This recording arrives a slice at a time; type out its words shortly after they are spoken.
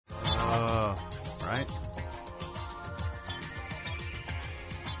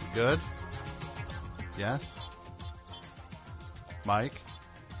Good? Yes? Mike?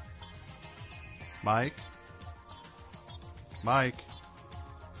 Mike? Mike?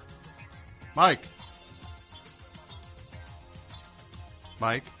 Mike?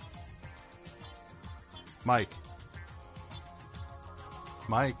 Mike? Mike?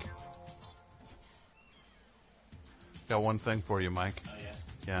 Mike? Got one thing for you, Mike. Oh, yeah?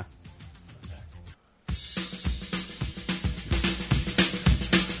 Yeah.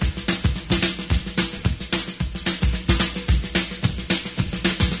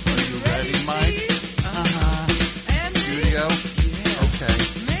 Mike? Studio? Okay.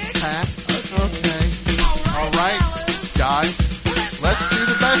 Pat? Okay. All right, guys, let's do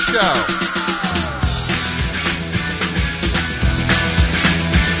the best show.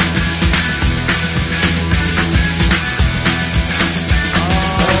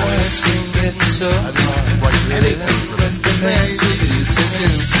 Oh, it's been getting so hard. I didn't write anything for this.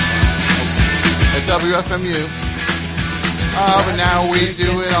 At WFMU. But now we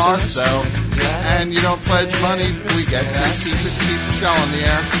do it ourselves. And you don't pledge money, we get to keep the show on the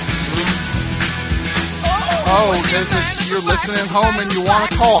air. Oh, you're listening at home and you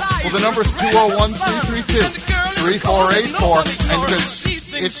want to call. Well, the number's 201-332-3484. And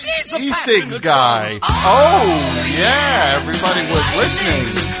it's E-Cigs guy. Oh, yeah, everybody was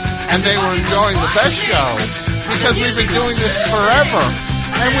listening. And they were enjoying the best show. Because we've been doing this forever.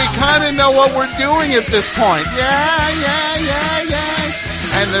 And we kind of know what we're doing at this point. Yeah.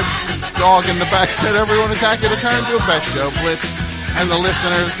 And the dog in the back said everyone attacked it, turned to a best show blitz. And the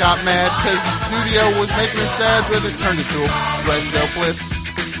listeners got mad because the studio was making it sad, but it turned into a best show blitz.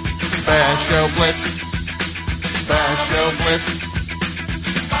 Best show blitz. Best show blitz.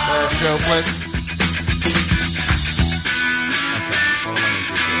 Best show blitz. Okay, what am I going to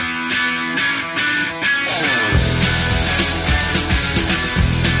do here?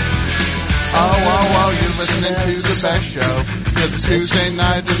 Oh, you're listening to the best show. It's a Tuesday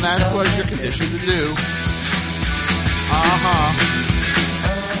night and that's what you're conditioned to do.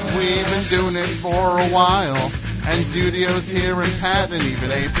 We've been doing it for a while. And Studio's here and Pat and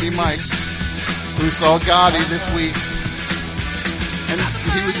even AP Mike, who saw Gotti this week. And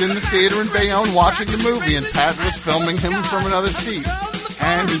he was in the theater in Bayonne watching the movie and Pat was filming him from another seat.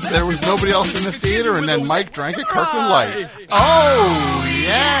 And there was nobody else in the theater, and then Mike drank a Kirkland Light. Oh,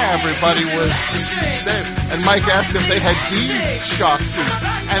 yeah, everybody was there. And Mike asked if they had D-shock suits,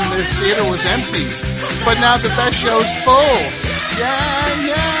 and the theater was empty. But now the best show's full. Yeah.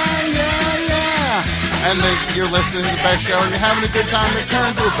 And you're listening to the best show, and you're having a good time.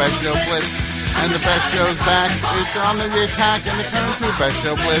 Return to a best show blitz. And the best show's back. It's on the attack, and return to a best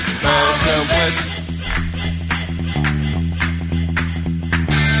show blitz. Best show blitz.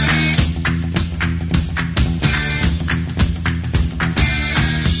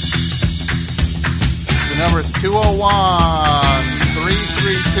 Number is 201-332-3484.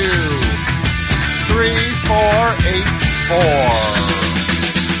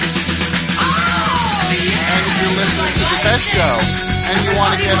 And if you're listening to the best show and you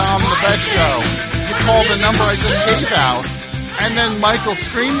want to get on the best show, you call the number I just gave out, and then Mike will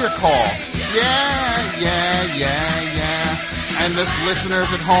screen your call. Yeah. And the listeners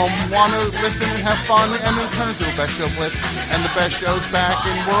at home want to listen and have fun and return to a best show blitz. And the best show's back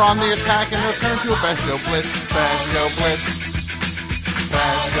and we're on the attack and return to a best show blitz. Best show blitz.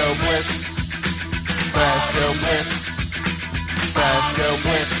 Best show blitz. Best show blitz. Best show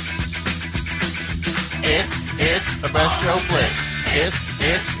blitz. It's a best show blitz. It's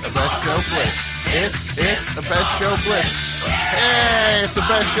a best show blitz. It's a best show blitz. Hey, it's a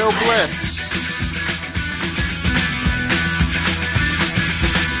best show blitz.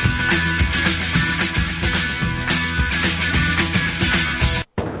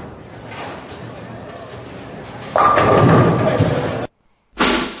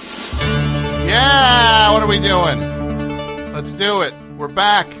 Yeah, what are we doing? Let's do it. We're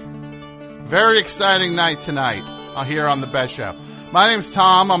back. Very exciting night tonight here on the Best Show. My name's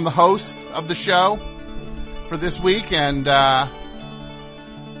Tom. I'm the host of the show for this week, and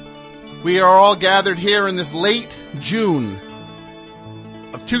we are all gathered here in this late June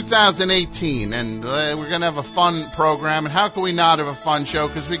of 2018, and we're going to have a fun program. And how can we not have a fun show?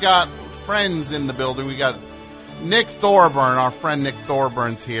 Because we got friends in the building. We got Nick Thorburn, our friend Nick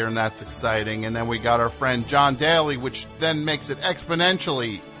Thorburn's here, and that's exciting. And then we got our friend John Daly, which then makes it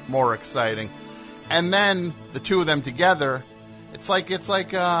exponentially more exciting. And then the two of them together, it's like 2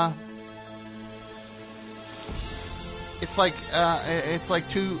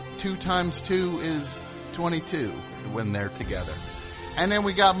 times 2 is 22 when they're together. And then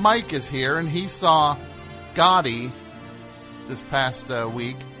we got Mike is here, and he saw Gotti this past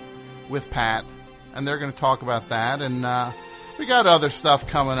week. with Pat, and they're going to talk about that. And we got other stuff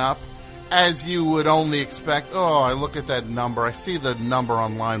coming up, as you would only expect. Oh, I look at that number. I see the number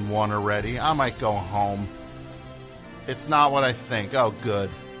on line 1 already. I might go home. It's not what I think. Oh, good.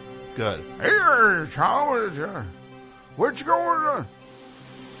 Good. Hey, Charles, what you going on?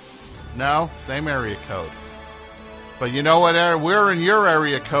 No, same area code. But you know what? We're in your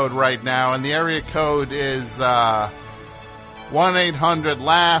area code right now, and the area code is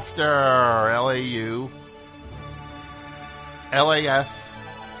 1-800-LAUGHTER, L-A-U, L-A-F-F-T-E-R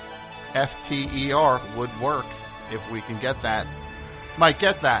would work if we can get that. Might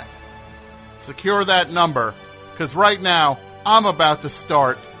get that. Secure that number, because right now I'm about to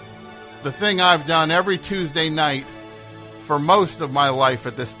start the thing I've done every Tuesday night for most of my life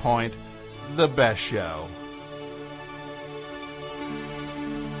at this point, the best show.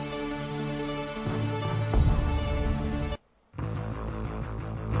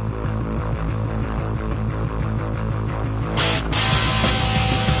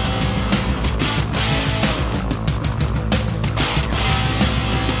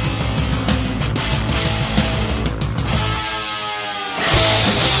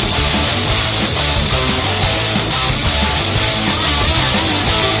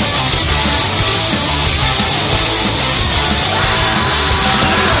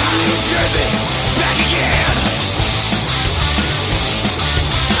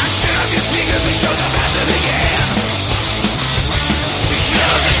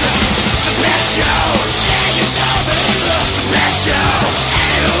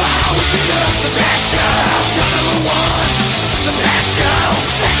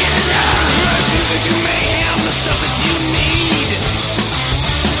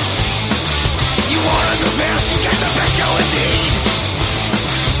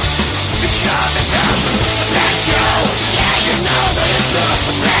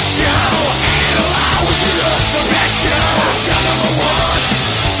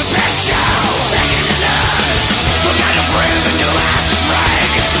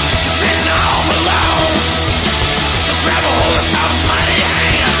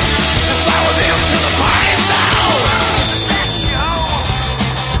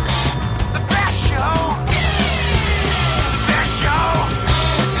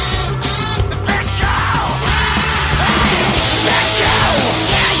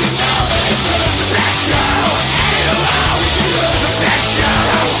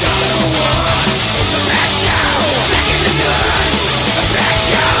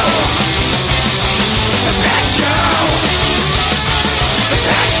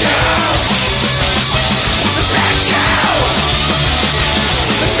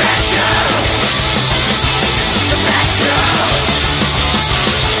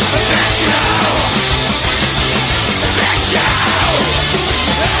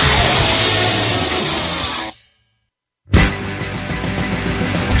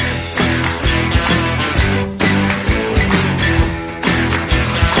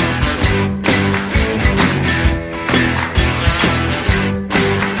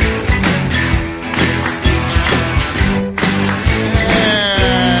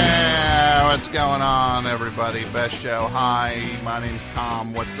 Show. Hi, my name's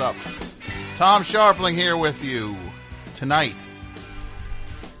Tom. What's up? Tom Sharpling here with you tonight.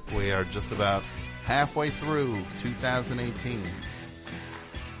 We are just about halfway through 2018.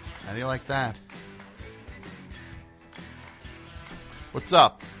 How do you like that? What's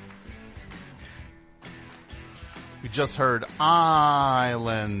up? We just heard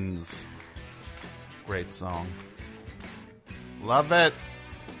Islands. Great song. Love it.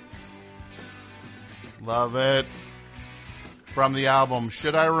 Love it. From the album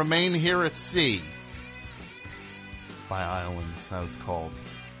Should I Remain Here at Sea by Islands, that was called.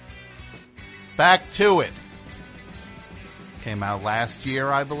 Back to It. Came out last year,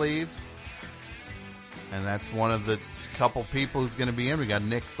 I believe. And that's one of the couple people who's going to be in. We got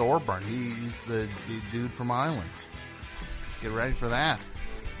Nick Thorburn. He's the dude from Islands. Get ready for that.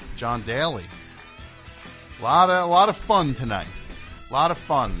 John Daly. A lot of fun tonight. A lot of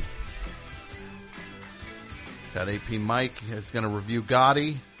fun. Got AP Mike is going to review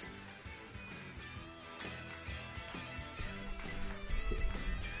Gotti.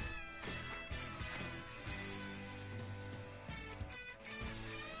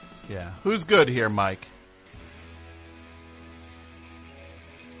 Yeah. Who's good here, Mike?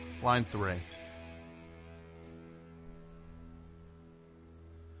 Line 3.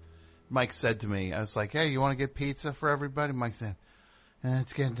 Mike said to me, I was like, hey, you want to get pizza for everybody? Mike said,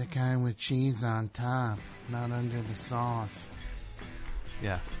 let's get the kind with cheese on top, not under the sauce.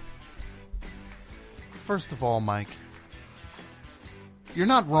 Yeah. First of all, Mike, you're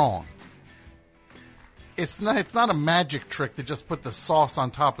not wrong. It's not a magic trick to just put the sauce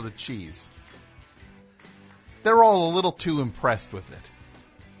on top of the cheese. They're all a little too impressed with it.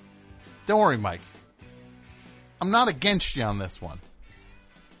 Don't worry, Mike. I'm not against you on this one.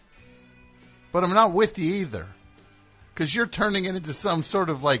 But I'm not with you either. Because you're turning it into some sort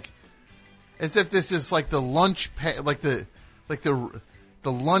of as if this is like the lunch the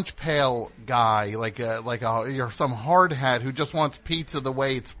lunch pail guy, you're some hard hat who just wants pizza the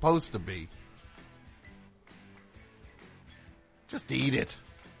way it's supposed to be. Just eat it.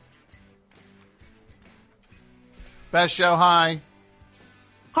 Best show, hi.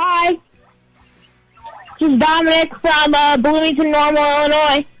 Hi. This is Dominic from Bloomington Normal,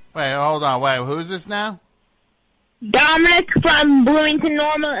 Illinois. Wait, hold on. Wait, who's this now? Dominic from Bloomington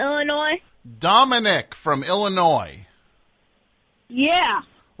Normal, Illinois. Dominic from Illinois. Yeah.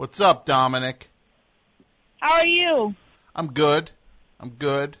 What's up, Dominic? How are you? I'm good.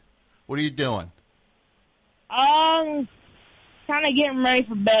 What are you doing? Kind of getting ready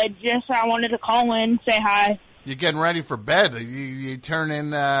for bed. Just I wanted to call in and say hi. You're getting ready for bed. You turn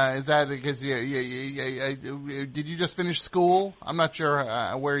in, is that because did you just finish school? I'm not sure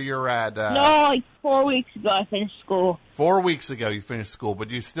where you're at. No, like 4 weeks ago I finished school. 4 weeks ago you finished school,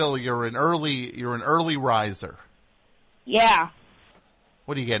 but you're an early riser. Yeah.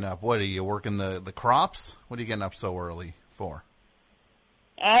 What are you getting up? What are you working the crops? What are you getting up so early for?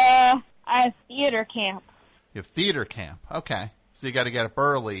 I have theater camp. You have theater camp. Okay. So you got to get up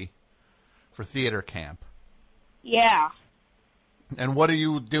early for theater camp. Yeah. And what are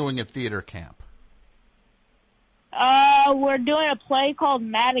you doing at theater camp? We're doing a play called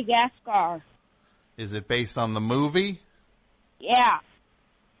Madagascar. Is it based on the movie? Yeah.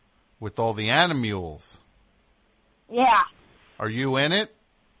 With all the animals? Yeah. Are you in it?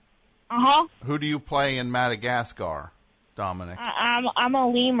 Uh-huh. Who do you play in Madagascar, Dominic? I'm a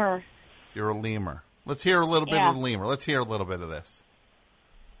lemur. You're a lemur. Let's hear a little bit of the lemur. Let's hear a little bit of this.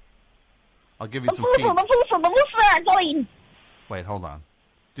 I'll give you some feedback. Wait, hold on.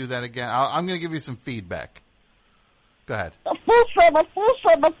 Do that again. I'm going to give you some feedback. Go ahead. The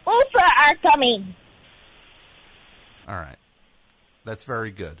fusa are coming. All right. That's very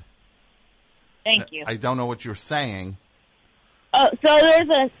good. Thank you. I don't know what you're saying. So there's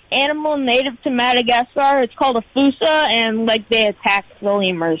an animal native to Madagascar. It's called a fusa, and they attack the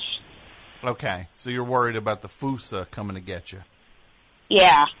lemurs. Okay, so you're worried about the fusa coming to get you.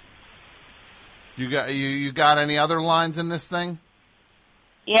 Yeah. You got any other lines in this thing?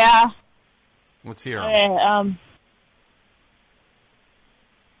 Yeah. Let's hear them.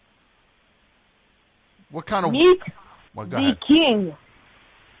 What kind of... Meet go the ahead. king.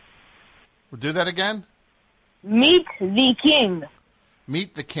 We'll do that again? Meet the king.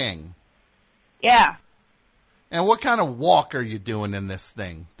 Meet the king. Yeah. And what kind of walk are you doing in this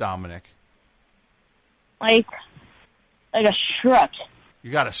thing, Dominic? Like a strut.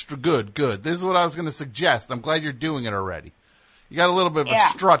 You got a good. This is what I was going to suggest. I'm glad you're doing it already. You got a little bit of a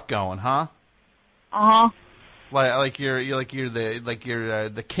strut going, huh? Uh huh. Like you're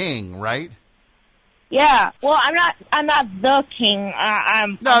the king, right? Yeah. Well, I'm not the king.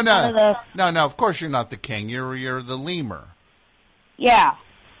 I'm No. Of course you're not the king. You're the lemur. Yeah.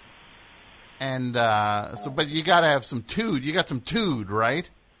 And but you got to have some tood. You got some tood, right?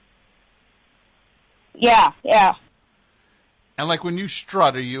 Yeah. And when you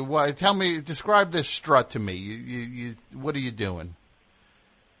strut, describe this strut to me. You what are you doing?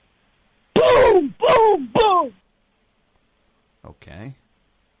 Boom, boom, boom. Okay.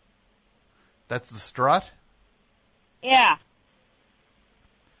 That's the strut? Yeah.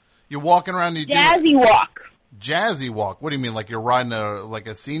 You're walking around. Jazzy walk. Jazzy walk. What do you mean? Like you're riding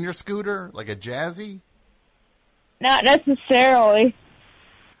a senior scooter? Like a jazzy? Not necessarily.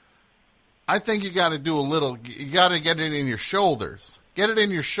 I think you got to do you got to get it in your shoulders. Get it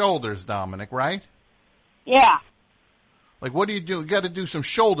in your shoulders, Dominic, right? Yeah. What do? You got to do some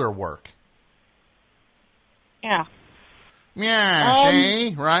shoulder work. Yeah. Yeah,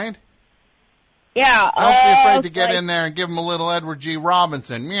 see? Right? Yeah. Don't be afraid to get in there and give him a little Edward G.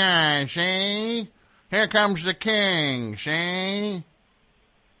 Robinson. Yeah, see? Here comes the king, see?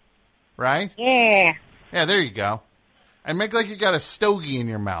 Right? Yeah. Yeah, there you go. And make like you got a stogie in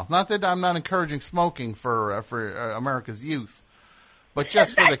your mouth. Not that I'm not encouraging smoking for America's youth, but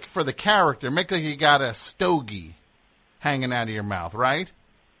just for the character. Make like you got a stogie hanging out of your mouth, right?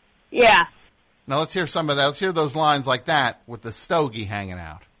 Yeah. Now let's hear some of that. Let's hear those lines like that with the stogie hanging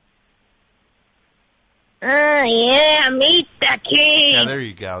out. Yeah, meet the king. Yeah, there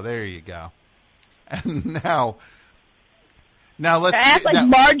you go. And now let's act like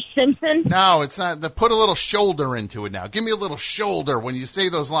Marge Simpson. No, it's not. Put a little shoulder into it now. Give me a little shoulder when you say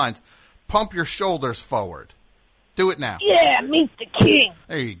those lines. pump your shoulders forward. Do it now. Yeah, meet the king.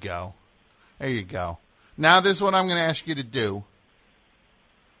 There you go. There you go. Now this is what I'm going to ask you to do.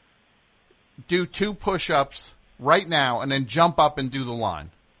 Do 2 push-ups right now and then jump up and do the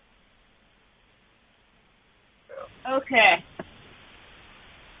line. Okay.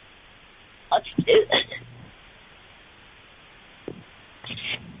 Let's do this.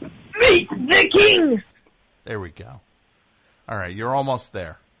 Meet the king. There we go. All right, you're almost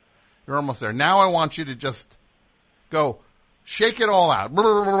there. You're almost there. Now I want you to just go shake it all out. You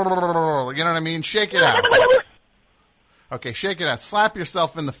know what I mean? Shake it out. Okay, shake it out. Slap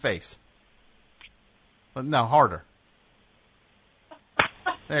yourself in the face. No, harder.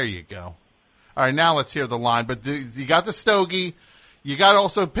 There you go. All right, now let's hear the line. But you got the stogie. You got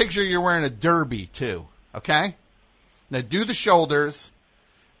also picture you're wearing a derby, too. Okay? Now do the shoulders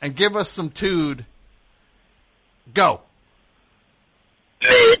and give us some tood. Go.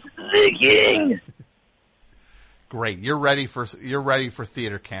 Meet the king. Great. You're ready for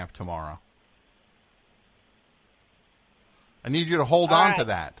theater camp tomorrow. I need you to hold on to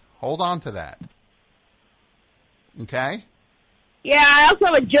that. Hold on to that. Okay? Yeah, I also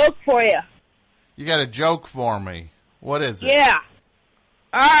have a joke for you. You got a joke for me. What is it? Yeah.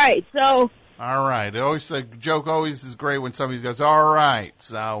 All right, so. All right. A joke always is great when somebody goes, all right,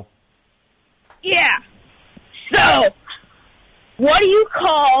 so. Yeah. So, what do you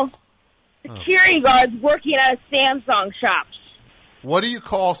call security guards working at Samsung shops? What do you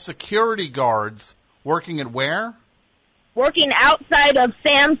call security guards working at where? Working outside of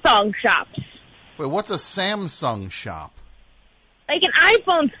Samsung shops. Wait, what's a Samsung shop? Like an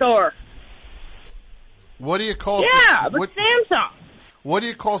iPhone store. What do you call? Yeah, but Samsung. What do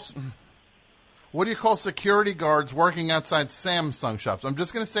you call security guards working outside Samsung shops? I'm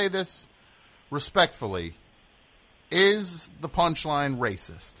just going to say this respectfully. Is the punchline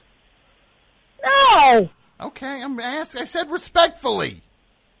racist? No. Okay, I'm asking. I said respectfully.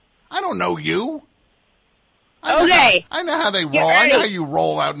 I don't know you. Okay. I know how they roll. I know how you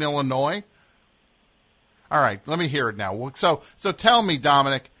roll out in Illinois. All right, let me hear it now. So tell me,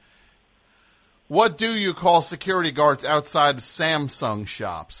 Dominic, what do you call security guards outside of Samsung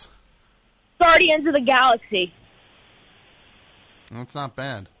shops? Guardians of the Galaxy. That's not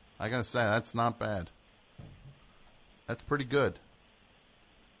bad. I gotta say, that's not bad. That's pretty good.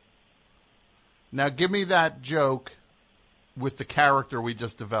 Now give me that joke with the character we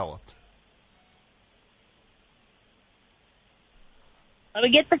just developed. Let me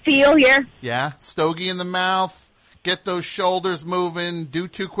get the feel here. Yeah, stogie in the mouth, get those shoulders moving, do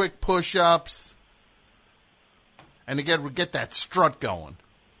 2 quick push-ups, and again, get that strut going.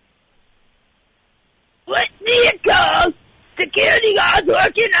 What do you call security guards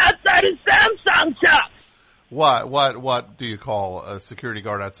working outside of Samsung shops? What do you call a security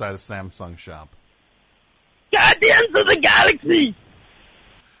guard outside a Samsung shop? Guardians of the Galaxy.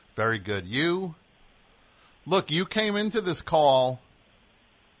 Very good. You came into this call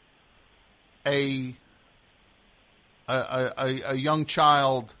a young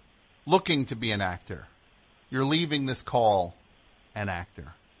child looking to be an actor. You're leaving this call an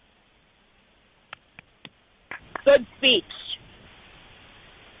actor. Good speech.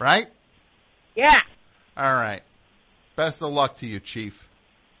 Right? Yeah. All right. Best of luck to you, Chief.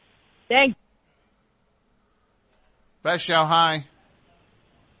 Thanks. Best show, hi.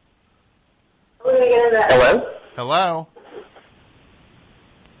 Hello? Hello.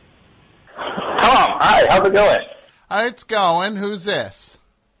 Tom, hi, how's it going? It's going. Who's this?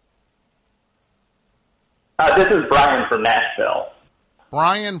 This is Brian from Nashville.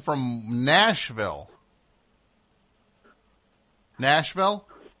 Brian from Nashville. Nashville?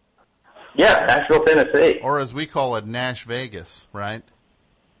 Yeah, Nashville, Tennessee. Or as we call it, Nash Vegas, right?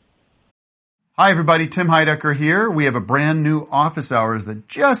 Hi everybody, Tim Heidecker here. We have a brand new office hours that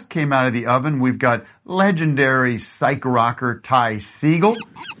just came out of the oven. We've got legendary psych rocker Ty Siegel.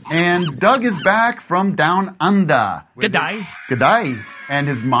 And Doug is back from down under. G'day. G'day. And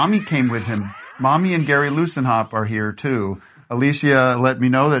his mommy came with him. Mommy and Gary Lucenhop are here too. Alicia let me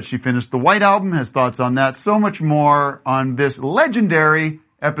know that she finished the White Album, has thoughts on that. So much more on this legendary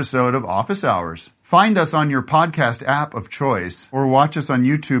episode of Office Hours. Find us on your podcast app of choice or watch us on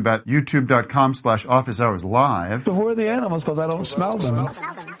YouTube at youtube.com/officehours live. So who are the animals? Because I don't smell them.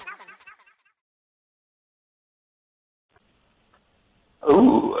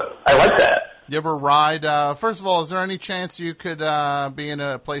 Ooh, I like that. You ever ride, first of all, is there any chance you could be in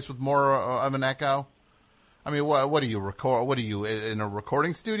a place with more of an echo? I mean, what do you record? What are you, in a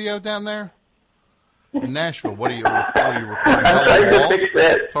recording studio down there? In Nashville, what are you recording? I'm trying to fix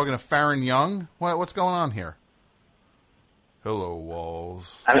that. Talking to Farron Young? What's going on here? Hello,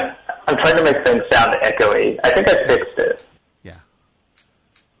 walls. I'm trying to make things sound echoey. I think I fixed it. Yeah.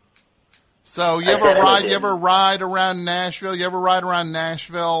 So you ever ride around Nashville? You ever ride around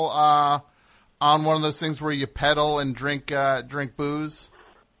Nashville on one of those things where you pedal and drink booze?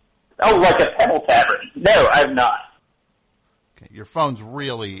 Oh, like a pedal tavern? No, I've not. Okay, your phone's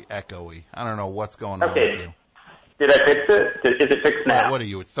really echoey. I don't know what's going on with you. Did I fix it? Is it fixed now? What are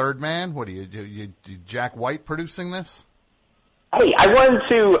you, a third man? What are you Jack White producing this? Hey, I wanted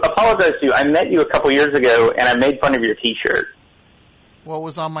to apologize to you. I met you a couple years ago, and I made fun of your T-shirt. What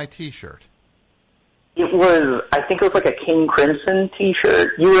was on my T-shirt? It was, I think it was like a King Crimson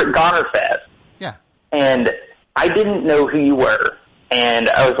T-shirt. You were at Goner Fest. Yeah. And I didn't know who you were. And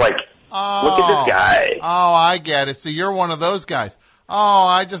I was like, look at this guy. Oh, I get it. So you're one of those guys. Oh,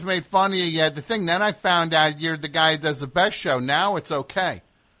 I just made fun of you. You had the thing. Then I found out you're the guy who does the best show. Now it's okay.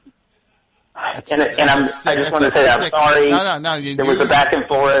 I just want to say I'm sorry. No. There was a back and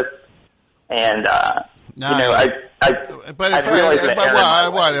forth, and if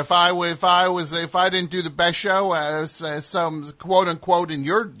I didn't do the best show as some quote unquote in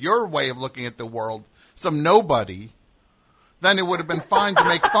your way of looking at the world, some nobody, then it would have been fine to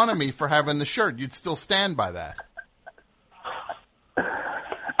make fun of me for having the shirt. You'd still stand by that.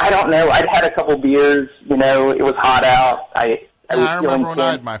 I don't know. I'd had a couple beers. It was hot out. I remember when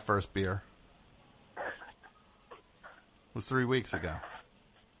I had my first beer. It was 3 weeks ago.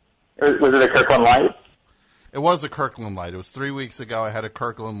 Was it a Kirkland Light? It was a Kirkland Light. It was 3 weeks ago. I had a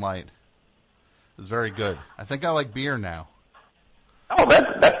Kirkland Light. It was very good. I think I like beer now. Oh,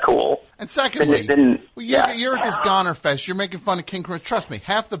 that's cool. And secondly, you're at this Goner Fest. You're making fun of King Crimson. Trust me,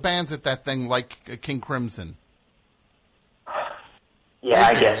 half the bands at that thing like King Crimson. Yeah,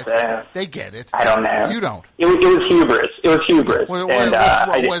 I guess so. They get it. I don't know. You don't. It was hubris.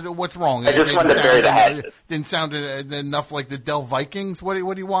 What's wrong? I just wanted to bury the hatchet. Didn't sound enough like the Del Vikings? What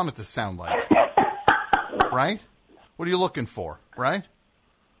do you want it to sound like? Right? What are you looking for? Right?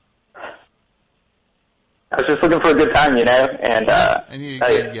 I was just looking for a good time, and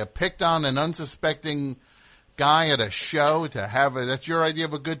you picked on an unsuspecting guy at a show to have that's your idea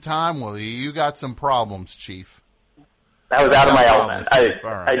of a good time? Well, you got some problems, Chief. That was out of my element. I just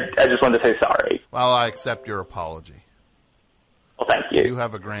wanted to say sorry. Well, I accept your apology. Well, thank you. You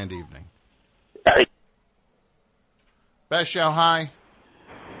have a grand evening. Sorry. Best show, hi.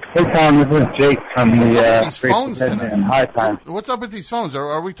 Hey, Tom, this is Jake from the these phones tonight. High Time. What's up with these phones?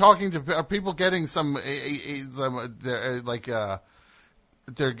 Are we talking to? Are people getting some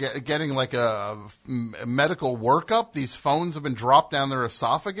they're getting like a medical workup? These phones have been dropped down their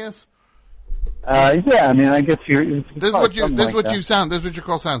esophagus. Yeah, I mean, I guess you're. This is what you sound. This is what your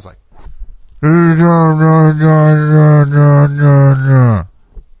call sounds like. Let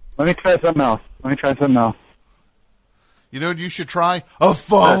me try something else. You know what you should try? A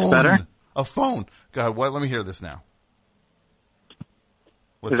phone. That's better? A phone. Go ahead. Let me hear this now.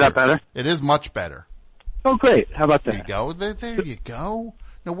 Is that better? It is much better. Oh, great. How about that? There you go. There you go.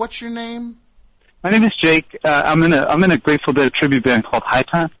 Now, what's your name? My name is Jake. I'm in a Grateful Dead tribute band called High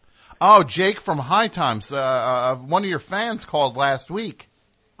Time. Oh, Jake from High Times. One of your fans called last week.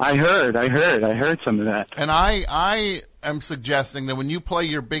 I heard some of that. And I am suggesting that when you play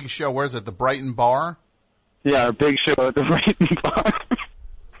your big show, where's it, the Brighton Bar? Yeah, our big show at the Brighton Bar.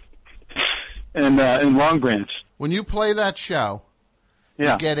 in Long Branch. When you play that show,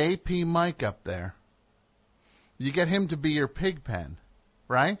 yeah. You get AP Mike up there. You get him to be your pig pen,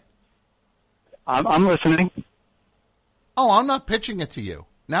 right? I'm listening. Oh, I'm not pitching it to you.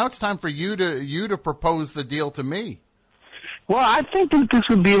 Now it's time for you to propose the deal to me. Well, I think that this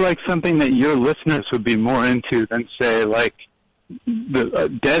would be like something that your listeners would be more into than, say, like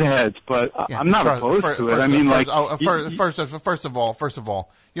the Deadheads. But yeah, I'm not opposed to it. I mean, first of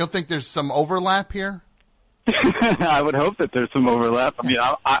all, you don't think there's some overlap here? I would hope that there's some overlap. I mean,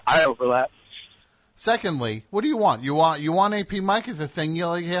 I overlap. Secondly, what do you want? You want AP Mike as a thing?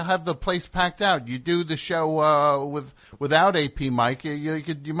 You'll have the place packed out. You do the show without AP Mike.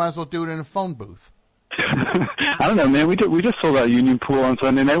 You might as well do it in a phone booth. I don't know, man. We just sold out Union Pool on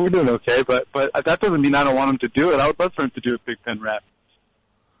Sunday night. We're doing okay, but that doesn't mean I don't want him to do it. I would love for him to do a Big Pen rap.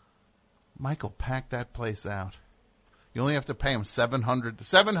 Michael, pack that place out. You only have to pay him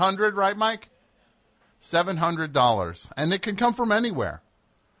 $700, right, Mike? $700, and it can come from anywhere.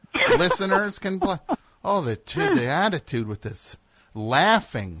 Listeners can play. Oh, the attitude with this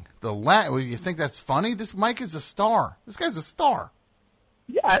laughing. You think that's funny? This Mike is a star. This guy's a star.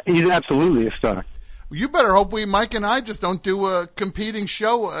 Yeah, he's absolutely a star. You better hope Mike and I just don't do a competing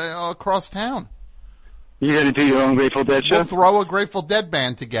show across town. You're going to do your own Grateful Dead show? We'll throw a Grateful Dead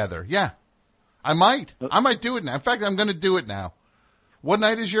band together. Yeah. I might do it now. In fact, I'm going to do it now. What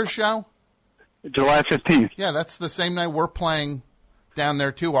night is your show? July 15th. Yeah, that's the same night we're playing down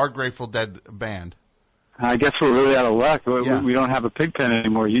there too, our Grateful Dead band. I guess we're really out of luck. We don't have a pig pen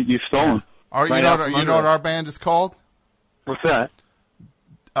anymore. You stole them. You know what our band is called? What's that?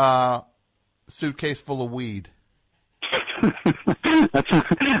 Suitcase Full of Weed.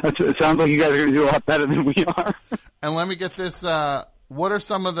 It sounds like you guys are going to do a lot better than we are. And let me get this. What are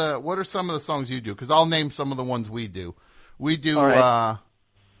some of the songs you do? Because I'll name some of the ones we do. We do. Right.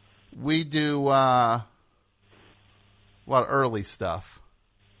 Early stuff.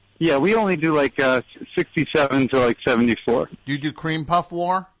 Yeah, we only do like 67 to like 74. Do you do Cream Puff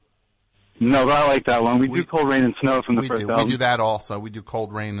War? No, but I like that one. We do Cold Rain and Snow from the first album. We do that also. We do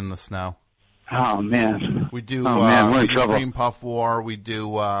Cold Rain in the Snow. Oh man. We do. We're in trouble. Cream Puff War. We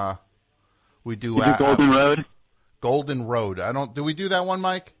do. Golden Road. Golden Road. Do we do that one,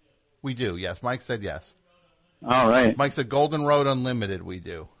 Mike? We do. Yes, Mike said yes. All right. Mike said Golden Road Unlimited. We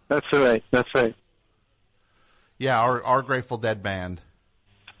do. That's right. Yeah, our Grateful Dead band.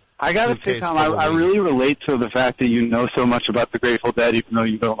 I gotta say, Tom, I really relate to the fact that you know so much about the Grateful Dead, even though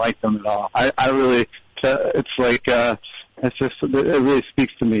you don't like them at all. I really, it's like, it really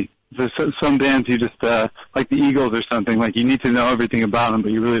speaks to me. There's some bands you just, like the Eagles or something, like you need to know everything about them,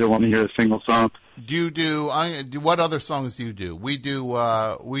 but you really don't want to hear a single song. What other songs do you do? We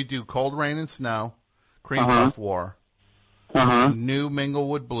do Cold Rain and Snow, Cream Puff War, New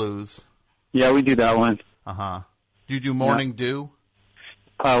Minglewood Blues. Yeah, we do that one. Do you do Morning Dew?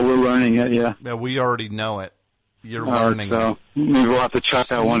 We're learning it, yeah. Yeah, we already know it. You're learning it. Maybe we'll have to chuck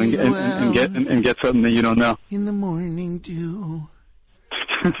that one and get something that you don't know. In the morning dew.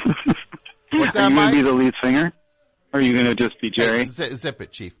 What's that, are you going to be the lead singer? Or are you going to just be Jerry? Hey, zip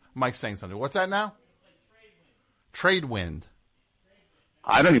it, Chief. Mike's saying something. What's that now? Trade Wind.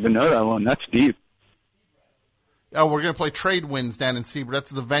 I don't even know that one. That's deep. Oh, we're going to play Trade Winds down in Seabrook.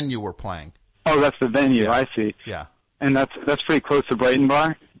 That's the venue we're playing. Oh, that's the venue. Yeah. I see. Yeah. And that's pretty close to Brighton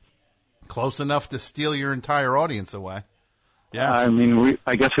Bar? Close enough to steal your entire audience away. Yeah. I mean,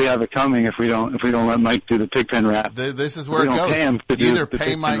 I guess we have it coming if we don't let Mike do the pigpen rap. This is where it goes. Pay him to either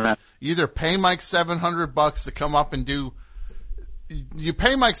pay Mike $700 to come up and do. You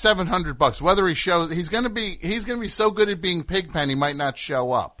pay Mike $700 whether he shows. He's gonna be so good at being Pigpen he might not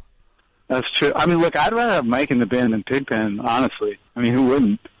show up. That's true. I mean, look, I'd rather have Mike in the band than Pigpen, honestly. I mean, who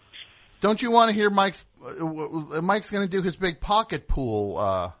wouldn't? Don't you want to hear Mike's going to do his big pocket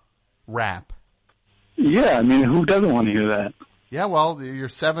pool rap? Yeah, I mean, who doesn't want to hear that? Yeah, well, you're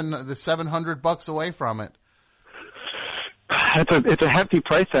 $700 away from it. It's a hefty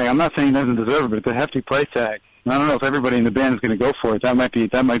price tag. I'm not saying he doesn't deserve it, but it's a hefty price tag. I don't know if everybody in the band is going to go for it. That might be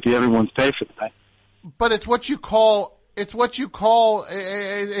everyone's pay for the night. But it's what you call. It's called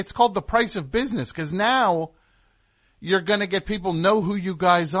the price of business, because now you're going to get people know who you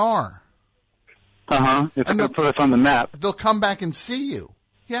guys are. It's going to put us on the map. They'll come back and see you.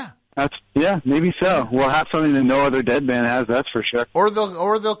 Yeah. Maybe so. We'll have something that no other Dead band has, that's for sure. Or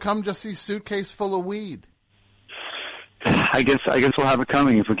they'll come just see Suitcase Full of Weed. I guess we'll have it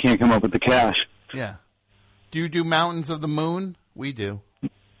coming if we can't come up with the cash. Yeah. Do you do Mountains of the Moon? We do.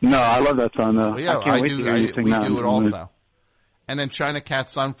 No, I love that song though. Well, yeah, I can't wait to hear you sing Mountains do it also. And then China Cat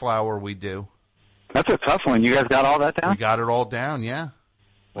Sunflower we do. That's a tough one. You guys got all that down? We got it all down, yeah.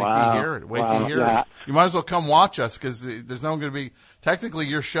 Wait wow. to hear it. Wait to hear it. You might as well come watch us, because there's no going to be. Technically,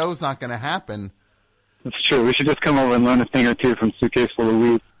 your show's not going to happen. That's true. We should just come over and learn a thing or two from Suitcase Full of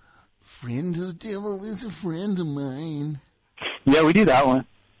Weed. Friend of the devil is a friend of mine. Yeah, we do that one.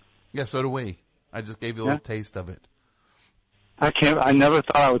 Yeah, so do we. I just gave you a little taste of it. I never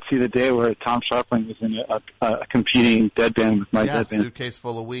thought I would see the day where Tom Sharpling was in a competing Dead band with my Dead band. Suitcase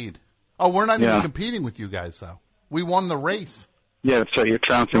Full of Weed. Oh, we're not even competing with you guys, though. We won the race. Yeah, that's right. You're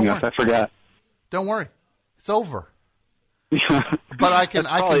trouncing us. I forgot. Don't worry. It's over. But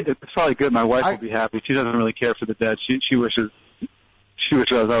it's probably good. My wife will be happy. She doesn't really care for the Dead. She wishes I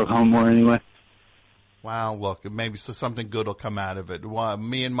was home more anyway. Wow, look, maybe something good will come out of it.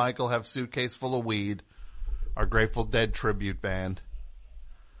 Me and Michael have Suitcase Full of Weed, our Grateful Dead tribute band.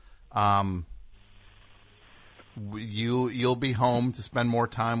 You'll be home to spend more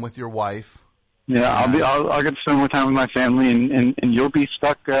time with your wife. Yeah, I'll get to spend more time with my family, and you'll be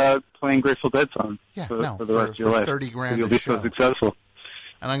stuck playing Grateful Dead songs for the rest of your life. $30,000 you'll be so successful.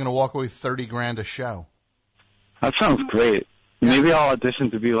 And I'm going to walk away with $30,000 a show. That sounds great. Yeah. Maybe I'll audition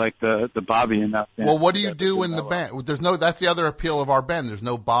to be like the Bobby in that band. Well, what do you do in the band? That's the other appeal of our band. There's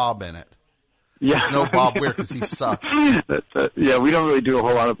no Bob in it. Yeah. There's no Bob Weir because he sucks. Yeah, we don't really do a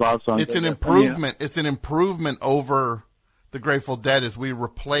whole lot of Bob songs. It's an improvement. It's an improvement over the Grateful Dead as we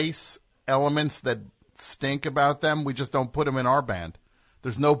replace elements that stink about them, we just don't put them in our band.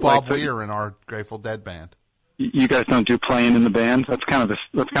 There's no Bob Weir in our Grateful Dead band. You guys don't do playing in the band? That's kind of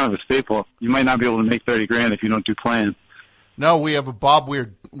a staple. You might not be able to make $30,000 if you don't do playing. No, we have a Bob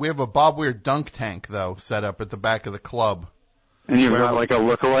Weir dunk tank though set up at the back of the club. And you've got like a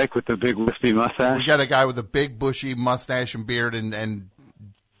lookalike with the big wispy mustache? We got a guy with a big bushy mustache and beard and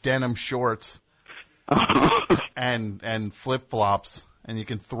denim shorts and flip flops, and you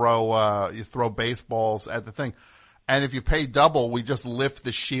can throw baseballs at the thing. And if you pay double, we just lift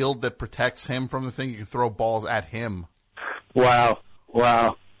the shield that protects him from the thing. You can throw balls at him. Wow.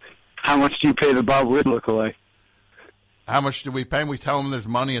 How much do you pay the Bob Weir lookalike? How much do we pay him? We tell him there's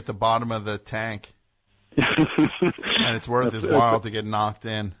money at the bottom of the tank. And it's worth his while to get knocked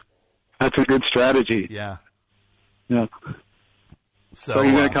in. That's a good strategy. Yeah. So are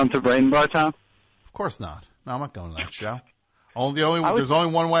you going to come to Brighton Bar, Tom? Of course not. No, I'm not going to that show. There's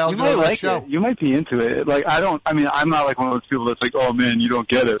only one way I'll go to that show. You might be into it. Like, I'm not like one of those people that's like, oh man, you don't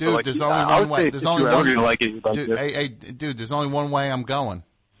get it. Dude, like, there's only one way. There's only one way. Like it, dude, there's only one way I'm going.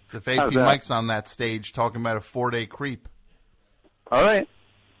 If AP Mike's on that stage talking about a 4-day creep. All right.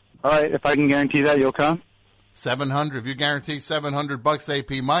 If I can guarantee that, you'll come? $700. If you guarantee $700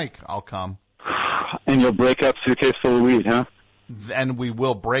 AP Mike, I'll come. And you'll break up Suitcase Full of Weed, huh? And we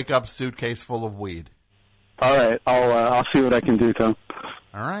will break up Suitcase Full of Weed. All right. I'll see what I can do, Tom.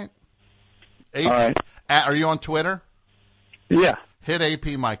 All right. All right. Are you on Twitter? Yeah. Hit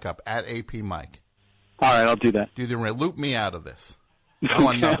AP Mike up, at AP Mike. All right, I'll do that. Loop me out of this.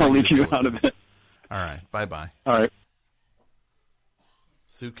 I'll leave you out of it. All right. Bye-bye. All right.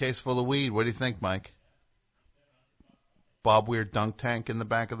 Suitcase Full of Weed. What do you think, Mike? Bob Weir dunk tank in the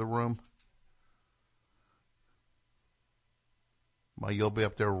back of the room? Well, you'll be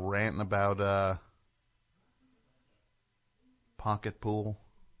up there ranting about pocket pool.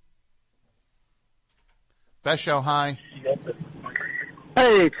 Best show, hi.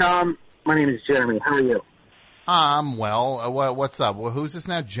 Hey, Tom. My name is Jeremy. How are you? I'm well. What's up? Well, who's this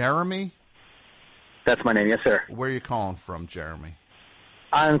now? Jeremy? That's my name, yes, sir. Where are you calling from, Jeremy?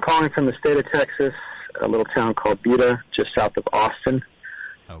 I'm calling from the state of Texas, a little town called Buda, just south of Austin.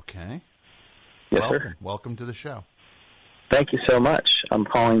 Okay. Yes, sir. Welcome to the show. Thank you so much. I'm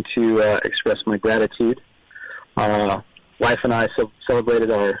calling to express my gratitude. Wife and I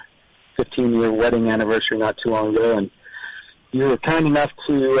celebrated our 15-year wedding anniversary not too long ago, and you were kind enough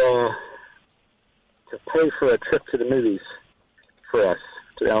to pay for a trip to the movies for us,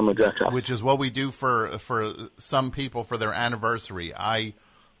 to the Alamo Drafthouse. Which is what we do for some people for their anniversary.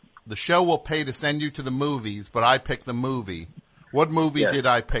 The show will pay to send you to the movies, but I pick the movie. What movie did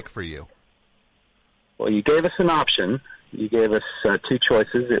I pick for you? Well, you gave us an option. You gave us two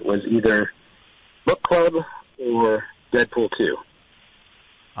choices. It was either Book Club or Deadpool 2.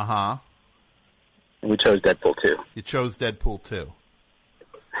 Uh-huh. And we chose Deadpool 2. You chose Deadpool 2.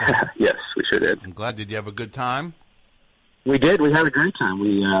 Yes, we sure did. I'm glad. Did you have a good time? We did. We had a great time.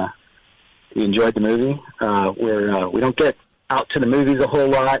 We enjoyed the movie. We don't get out to the movies a whole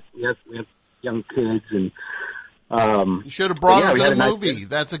lot. We have young kids, and you should have brought them to the movie.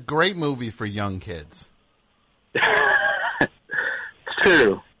 That's a great movie for young kids. It's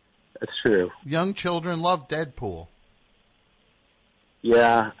true. That's true. Young children love Deadpool.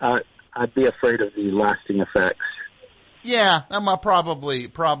 Yeah, I'd be afraid of the lasting effects. Yeah, I'm probably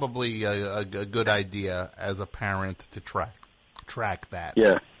a good idea as a parent to track that.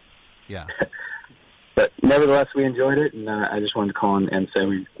 Yeah. Yeah. But nevertheless, we enjoyed it, and I just wanted to call and say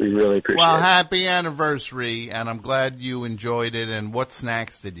we really appreciate it. Well, happy anniversary, and I'm glad you enjoyed it. And what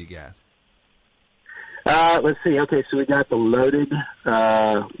snacks did you get? Let's see. Okay, so we got the loaded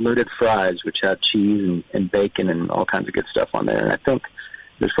fries, which have cheese and bacon and all kinds of good stuff on there. And I think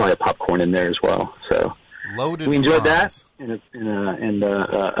there's probably a popcorn in there as well. So loaded. We enjoyed fries. that, and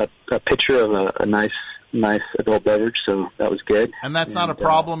a picture of a nice adult beverage. So that was good. And that's not a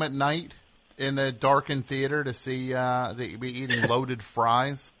problem at night in the darkened theater to see that you'd be eating loaded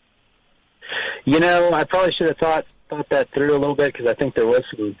fries. You know, I probably should have thought that through a little bit, because I think there was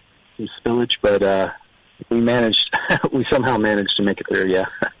some spillage, but we somehow managed to make it through, yeah.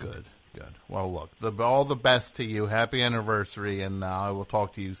 Good. Well, look, all the best to you. Happy anniversary, and I will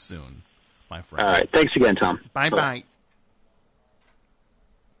talk to you soon, my friend. All right. Thanks again, Tom. Bye-bye.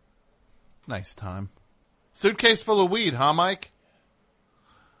 Nice time. Suitcase full of weed, huh, Mike?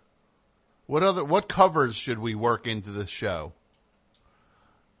 What covers should we work into the show?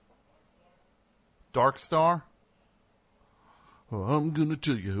 Dark Star? Oh, I'm gonna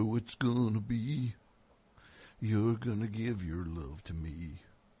tell you who it's gonna be. You're gonna give your love to me.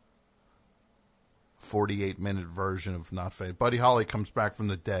 48-minute version of Not Fade. Buddy Holly comes back from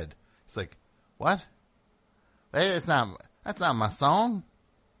the dead. It's like, what? Hey, that's not my song.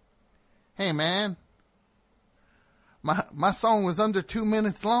 Hey, man. My song was under 2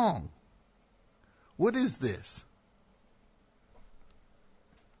 minutes long. What is this?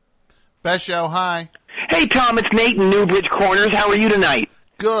 Best show, hi. Hey, Tom, it's Nate in Newbridge Corners. How are you tonight?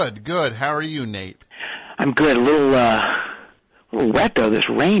 Good. How are you, Nate? I'm good. A little wet, though. This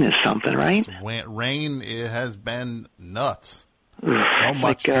rain is something, right? Rain, it has been nuts. So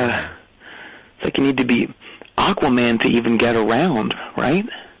much. It's like you need to be Aquaman to even get around, right?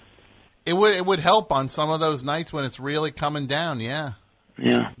 It would help on some of those nights when it's really coming down, yeah.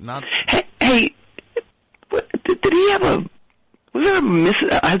 Yeah. Not. Hey, did he have a... Was there a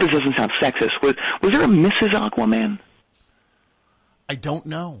Mrs. I hope this doesn't sound sexist. Was there a Mrs. Aquaman? I don't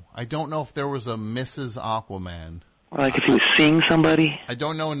know. I don't know if there was a Mrs. Aquaman. Like if he was seeing somebody? I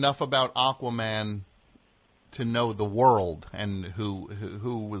don't know enough about Aquaman to know the world and who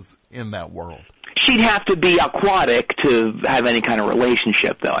was in that world. She'd have to be aquatic to have any kind of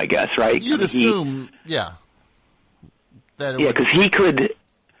relationship, though, I guess, right? You'd assume, yeah. That because he could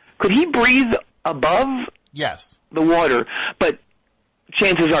he breathe above? Yes. The water, but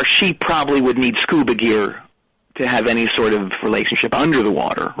chances are she probably would need scuba gear to have any sort of relationship under the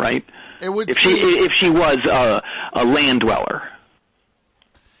water, right? It would if she was a land dweller.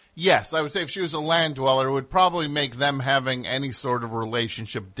 Yes, I would say if she was a land dweller, it would probably make them having any sort of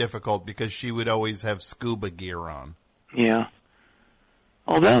relationship difficult because she would always have scuba gear on. Yeah.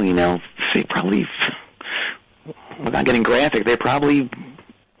 Although, they probably, without getting graphic, they probably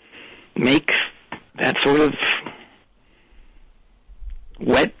make that sort of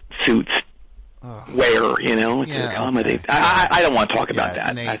wetsuits wear, to accommodate. Okay. I don't want to talk about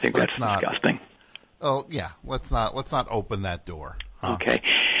that. Nate, I think that's disgusting. Oh, yeah. Let's not open that door. Huh? Okay.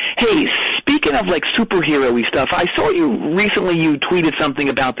 Hey, speaking of superhero-y stuff, I saw you recently. You tweeted something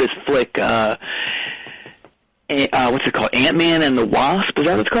about this flick. What's it called? Ant-Man and the Wasp. Is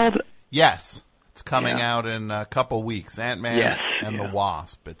that what it's called? Yes, it's coming out in a couple weeks. Ant-Man and the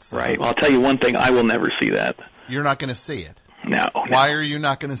Wasp. It's right. Well, I'll tell you one thing. I will never see that. You're not going to see it. No. Why are you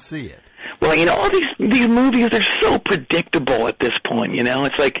not going to see it? Well, all these movies, they're so predictable at this point.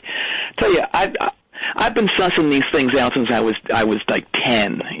 It's like, I tell you, I've been sussing these things out since I was like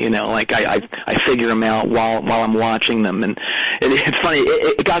 10. I figure them out while I'm watching them, and it's funny.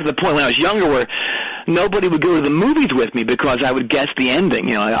 It got to the point when I was younger where nobody would go to the movies with me because I would guess the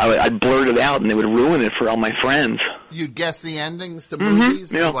ending. I'd blurt it out, and they would ruin it for all my friends. You'd guess the endings to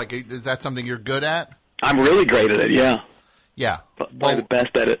movies? Yeah. Is that something you're good at? I'm really great at it. Yeah. Yeah. Probably the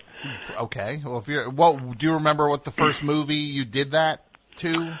best at it. Okay. Well, do you remember what the first movie you did that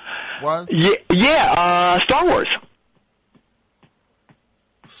to was? Yeah. Star Wars.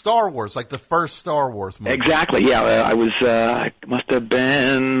 Star Wars, like the first Star Wars movie. Exactly. Yeah. I was. I must have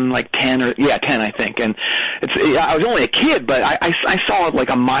been like 10 I think. And I was only a kid, but I saw it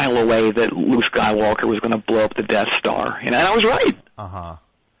like a mile away that Luke Skywalker was going to blow up the Death Star, and I was right.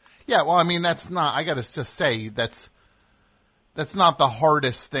 Yeah. Well, I mean, that's not. I got to just say that's not the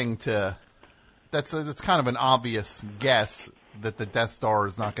hardest thing to. That's kind of an obvious guess that the Death Star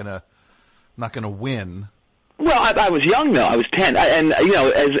is not gonna win. Well, I was young though. I was 10, and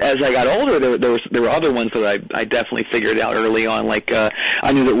as I got older, there were other ones that I definitely figured out early on. Like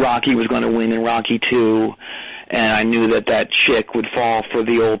I knew that Rocky was going to win in Rocky 2, and I knew that chick would fall for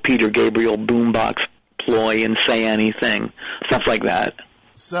the old Peter Gabriel boombox ploy and say anything, stuff like that.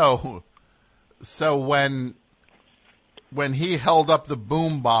 So when he held up the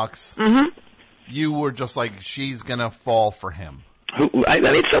boombox, you were just like, she's gonna fall for him. I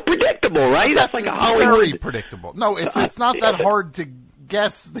mean, it's so predictable, right? That's like a Hollywood. Very predictable. No, it's not that hard to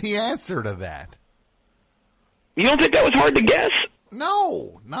guess the answer to that. You don't think that was hard to guess?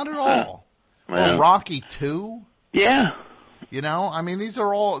 No, not at all. Well, Rocky 2? Yeah. I mean, these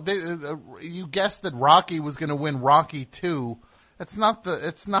are all, you guessed that Rocky was going to win Rocky 2. It's not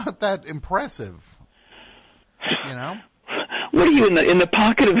that impressive. What are you in the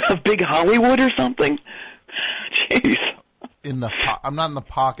pocket of big Hollywood or something? Jeez. I'm not in the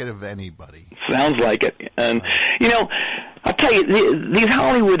pocket of anybody. Sounds like it. And, I'll tell you, these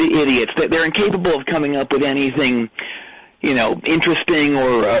Hollywood idiots, they're incapable of coming up with anything, interesting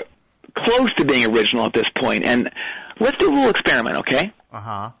or close to being original at this point. And let's do a little experiment, okay?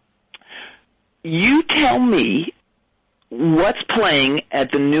 You tell me what's playing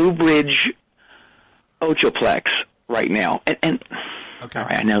at the Newbridge Ochoplex right now. And okay. All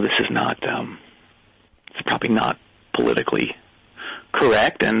right, I know this is not, it's probably not politically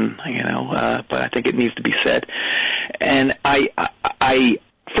correct, and but I think it needs to be said. And I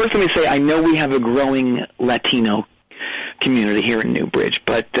first let me say I know we have a growing Latino community here in Newbridge.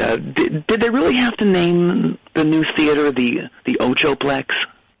 But did they really have to name the new theater the Ochoplex?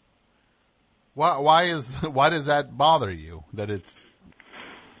 Why does that bother you? That it's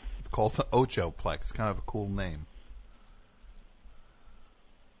called the Ochoplex, kind of a cool name.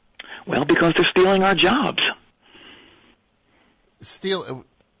 Well, because they're stealing our jobs. Stealing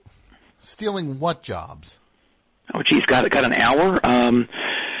what jobs? Oh, geez, got an hour.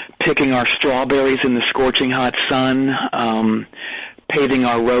 Picking our strawberries in the scorching hot sun, paving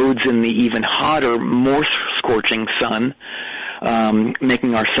our roads in the even hotter, more scorching sun,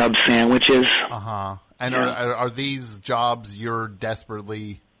 making our sub sandwiches. Uh-huh. And are these jobs you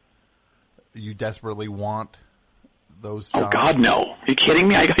desperately want? Those jobs? Oh, God, no. Are you kidding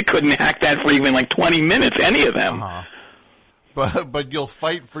me? I couldn't hack that for even like 20 minutes, any of them. Uh-huh. But you'll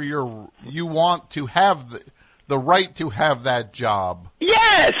fight for you want to have the right to have that job.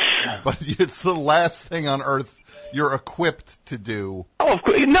 Yes! But it's the last thing on earth you're equipped to do. Oh, of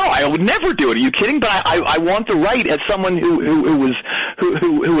course. No, I would never do it. Are you kidding? But I want the right as someone who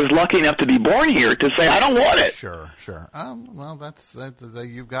was lucky enough to be born here to say I don't want it. Sure. Well, that's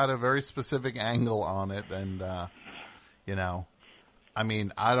you've got a very specific angle on it, and I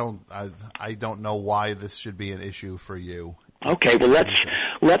mean, I don't know why this should be an issue for you. Okay, well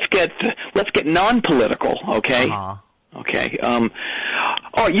let's get non-political. Okay. Uh-huh. Okay.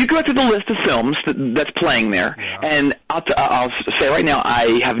 All right, you go through the list of films that's playing there, and I'll say right now,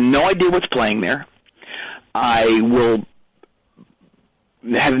 I have no idea what's playing there. I will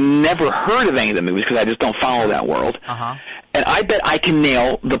have never heard of any of the movies because I just don't follow that world. Uh-huh. And I bet I can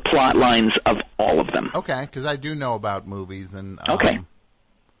nail the plot lines of all of them. Okay, because I do know about movies and. Okay.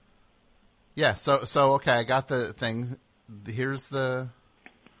 Yeah. So okay, I got the thing. Here's the.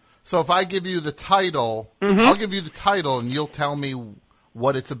 So if I give you the title, I'll give you the title, and you'll tell me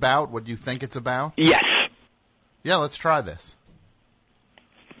what it's about, what you think it's about? Yes. Yeah, let's try this.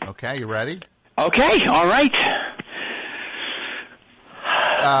 Okay, you ready? Okay, all right.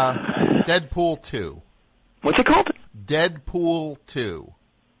 Deadpool 2. What's it called? Deadpool 2.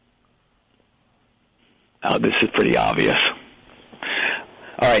 Oh, this is pretty obvious.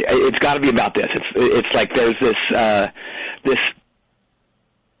 All right, it's got to be about this. It's like there's this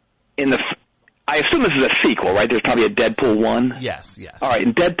in the. I assume this is a sequel, right? There's probably a Deadpool 1? Yes. All right,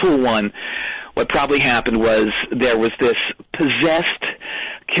 in Deadpool 1, what probably happened was there was this possessed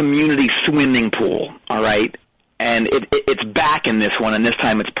community swimming pool, all right? And it's back in this one, and this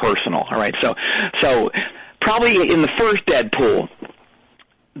time it's personal, all right? So probably in the first Deadpool,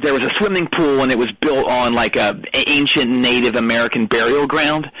 there was a swimming pool, and it was built on like a ancient Native American burial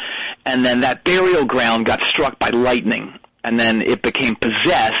ground, and then that burial ground got struck by lightning, and then it became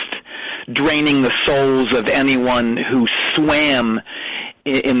possessed, draining the souls of anyone who swam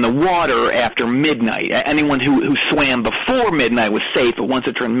in the water after midnight. Anyone who swam before midnight was safe, but once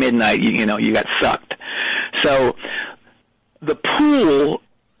it turned midnight, you got sucked. So the pool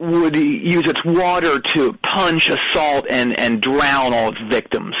would use its water to punch, assault, and drown all its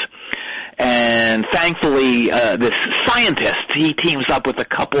victims. And thankfully, this scientist, he teams up with a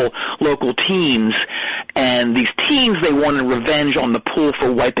couple local teens, and these teens, they wanted revenge on the pool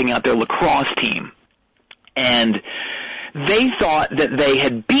for wiping out their lacrosse team. And they thought that they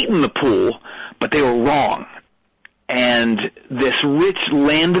had beaten the pool, but they were wrong. And this rich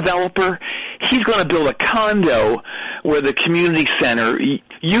land developer, he's going to build a condo where the community center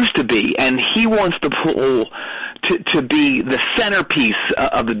used to be, and he wants the pool to be the centerpiece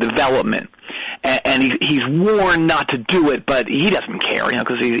of the development. And he's warned not to do it, but he doesn't care,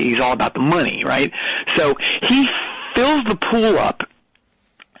 because he's all about the money, right? So he fills the pool up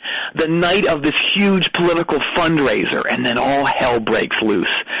the night of this huge political fundraiser, and then all hell breaks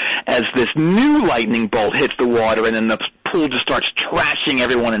loose as this new lightning bolt hits the water, and then the pool just starts trashing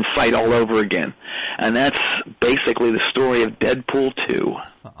everyone in sight all over again. And that's basically the story of Deadpool 2.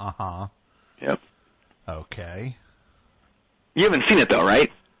 Uh-huh. Yep. Okay. You haven't seen it, though,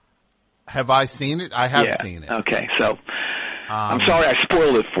 right? Have I seen it? I have seen it. Okay, so I'm sorry I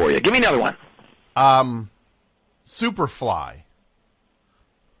spoiled it for you. Give me another one. Superfly.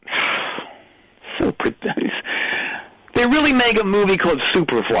 They really make a movie called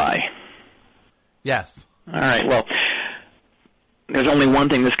Superfly. Yes. All right, well, there's only one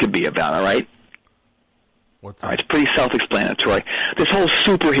thing this could be about, all right? What's that? All right, it's pretty self-explanatory. This whole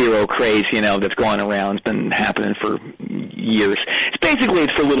superhero craze, that's going around, has been happening for years.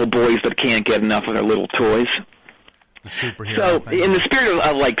 It's for little boys that can't get enough of their little toys. The superhero So, thing. in the spirit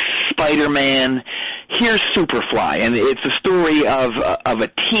of like Spider-Man, here's Superfly, and it's a story of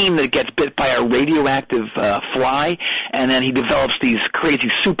a teen that gets bit by a radioactive fly, and then he develops these crazy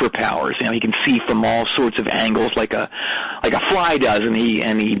superpowers. You know, he can see from all sorts of angles like a fly does, and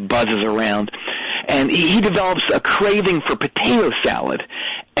he buzzes around. And he develops a craving for potato salad,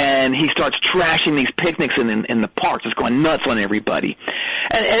 and he starts trashing these picnics in the park, just going nuts on everybody.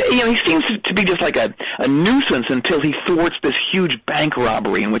 And you know, he seems to be just like a nuisance until he thwarts this huge bank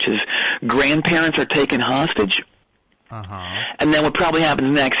robbery in which his grandparents are taken hostage. And then what probably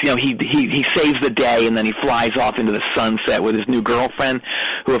happens next, you know, he saves the day, and then he flies off into the sunset with his new girlfriend,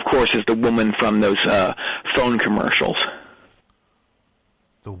 who of course is the woman from those phone commercials.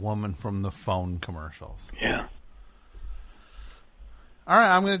 The woman from the phone commercials. Yeah. All right,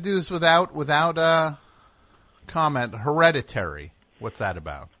 I'm going to do this without comment. Hereditary. What's that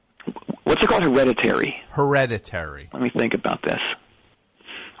about? What's it called? Hereditary. Hereditary. Let me think about this.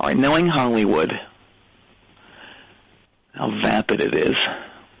 All right, knowing Hollywood, how vapid it is.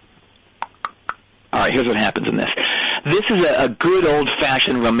 All right, here's what happens in this. This is a good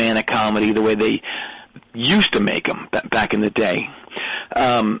old-fashioned romantic comedy, the way they used to make them back in the day.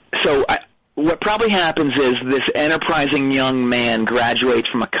 What probably happens is this enterprising young man graduates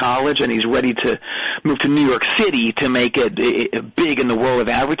from a college, and he's ready to move to New York City to make it big in the world of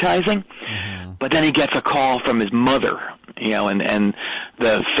advertising. But then he gets a call from his mother, you know, and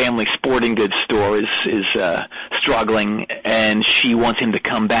the family sporting goods store is struggling, and she wants him to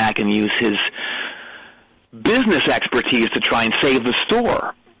come back and use his business expertise to try and save the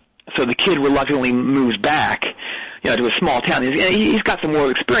store. So the kid reluctantly moves back, you know, to a small town. He's got some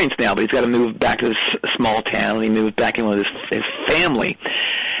world experience now, but he's got to move back to this small town, and he moves back in with his family.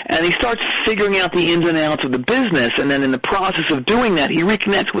 And he starts figuring out the ins and outs of the business, and then in the process of doing that, he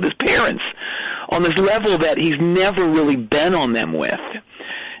reconnects with his parents on this level that he's never really been on them with.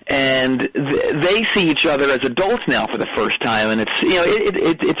 And they see each other as adults now for the first time, and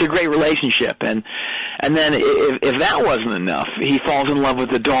it's a great relationship. And then if that wasn't enough, he falls in love with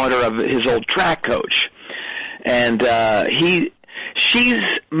the daughter of his old track coach. And she's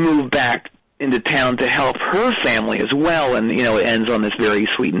moved back into town to help her family as well, and you know, it ends on this very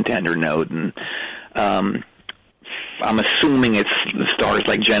sweet and tender note. And I'm assuming it stars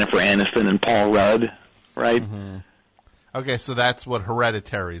like Jennifer Aniston and Paul Rudd, right? Okay, so that's what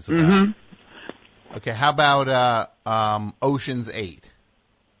Hereditary is about. Okay, how about Ocean's 8?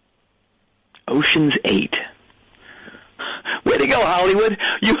 Ocean's 8. Way to go, Hollywood!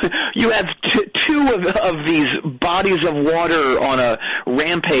 You have two of these bodies of water on a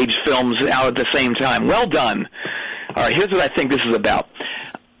rampage films out at the same time. Well done. All right, here's what I think this is about.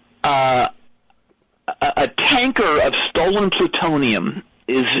 A tanker of stolen plutonium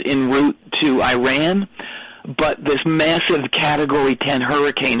is en route to Iran, but this massive Category 10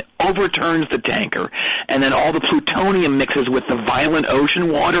 hurricane overturns the tanker, and then all the plutonium mixes with the violent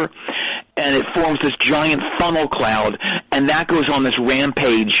ocean water, and it forms this giant funnel cloud, and that goes on this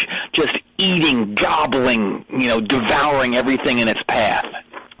rampage, just eating, gobbling, you know, devouring everything in its path.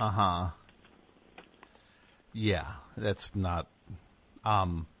 Yeah, that's not...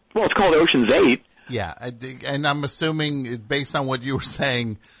 Well, it's called Ocean's 8. Yeah, and I'm assuming, based on what you were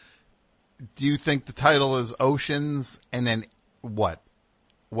saying, do you think the title is Oceans, and then what?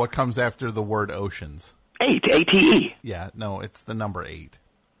 What comes after the word Oceans? 8, A-T-E. Yeah, no, it's the number 8.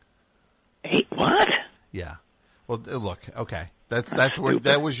 8 what? Yeah. Well, look, okay. That's where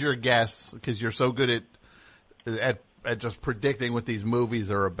that was your guess, because you're so good at just predicting what these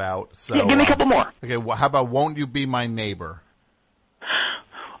movies are about. So yeah, give me a couple more. Okay, well, how about Won't You Be My Neighbor?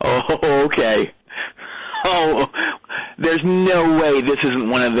 Oh, okay. Oh, there's no way this isn't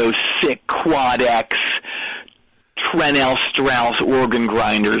one of those sick Quad X Trenell Strauss organ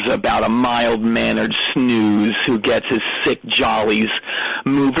grinders about a mild-mannered snooze who gets his sick jollies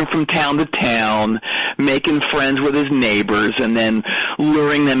moving from town to town, making friends with his neighbors, and then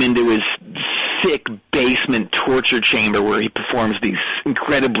luring them into his sick basement torture chamber where he performs these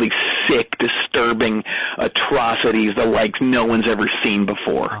incredibly sick, disturbing atrocities the likes no one's ever seen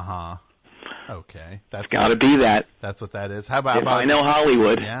before. Okay. That's got to be that. That's what that is. How about... I know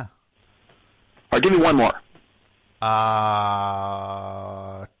Hollywood. Yeah. Or give me one more.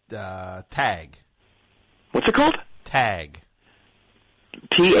 Tag. What's it called? Tag.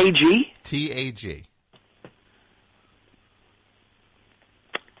 T-A-G? T-A-G.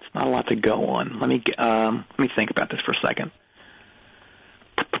 It's not a lot to go on. Let me think about this for a second.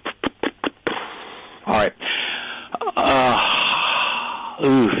 All right.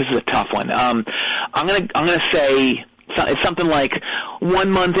 This is a tough one. I'm gonna say it's something like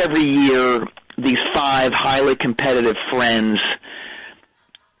 1 month every year. These 5 highly competitive friends,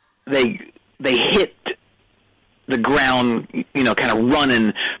 they hit the ground, kind of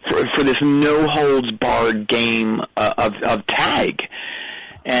running for this no-holds-barred game of tag.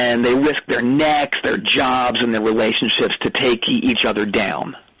 And they risk their necks, their jobs, and their relationships to take each other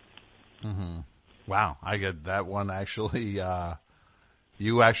down. Mm-hmm. Wow, I get that one actually.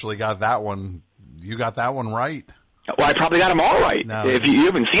 You actually got that one. You got that one right. Well, I probably got them all right. No, if you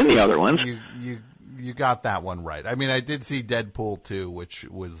haven't seen the other ones, you got that one right. I mean, I did see Deadpool 2, which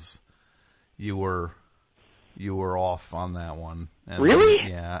was you were off on that one. And, really?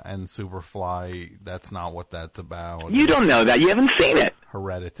 Yeah, and Superfly. That's not what that's about. You don't know that. You haven't seen it.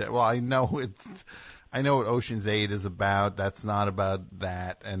 Hereditary. Well, I know it's. I know what Ocean's 8 is about. That's not about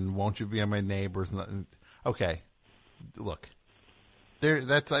that. And Won't You Be My Neighbors? Okay, look,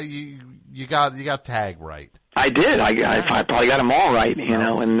 that's you got Tag right. I did. I probably got them all right.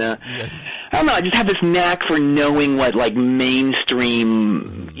 And yes. I don't know. I just have this knack for knowing what like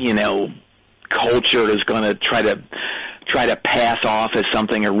mainstream, culture is going to try to pass off as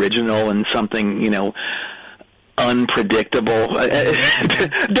something original and something, unpredictable.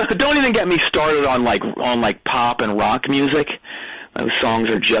 Don't even get me started on like pop and rock music. Those songs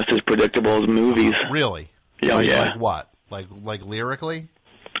are just as predictable as movies. Really? Oh, yeah. Like what? Like lyrically?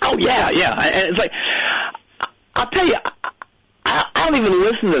 Oh yeah. And it's like, I'll tell you, I don't even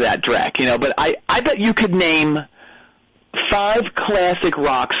listen to that track, but I bet you could name 5 classic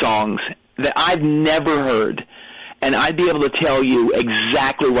rock songs that I've never heard, and I'd be able to tell you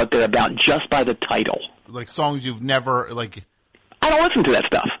exactly what they're about just by the title. Like songs you've never, like... I don't listen to that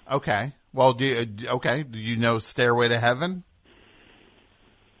stuff. Okay. Well, do you know Stairway to Heaven?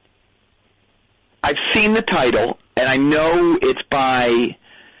 I've seen the title, and I know it's by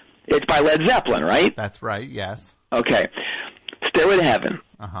Led Zeppelin, right? That's right, yes. Okay. Stairway to Heaven.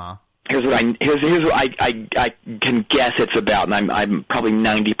 Uh-huh. Here's what I can guess it's about, and I'm probably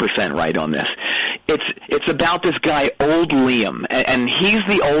 90% right on this. It's about this guy, Old Liam, and he's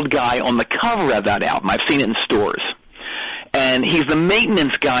the old guy on the cover of that album. I've seen it in stores. And he's the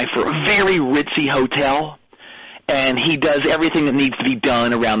maintenance guy for a very ritzy hotel, and he does everything that needs to be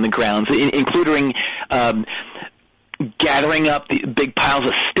done around the grounds, including gathering up the big piles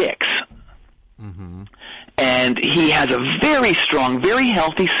of sticks. Mm-hmm. And he has a very strong, very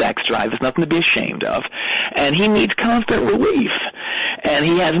healthy sex drive. There's nothing to be ashamed of. And he needs constant relief. And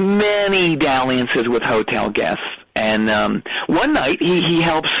he has many dalliances with hotel guests. And one night he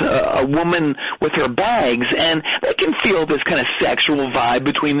helps a woman with her bags, and they can feel this kind of sexual vibe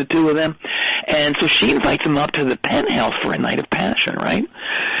between the two of them. And so she invites him up to the penthouse for a night of passion, right?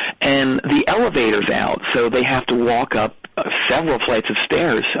 And the elevator's out, so they have to walk up several flights of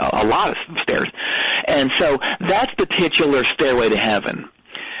stairs, a lot of stairs. And so that's the titular Stairway to Heaven.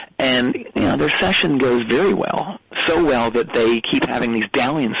 And, their session goes very well, so well that they keep having these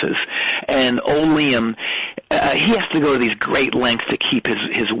dalliances. And old Liam, he has to go to these great lengths to keep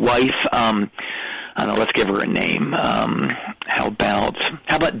his wife, I don't know, let's give her a name. How about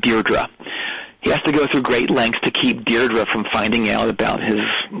Deirdre? He has to go through great lengths to keep Deirdre from finding out about his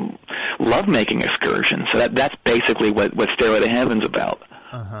lovemaking excursion. So that's basically what Stairway to Heaven's about.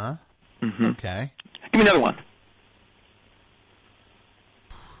 Uh-huh. Mm-hmm. Okay. Give me another one.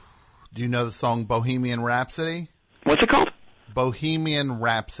 Do you know the song Bohemian Rhapsody? What's it called? Bohemian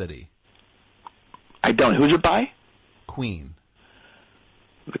Rhapsody. I don't. Who's it by? Queen.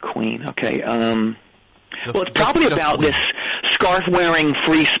 The Queen. Okay. Well, it's probably about Queen. This scarf-wearing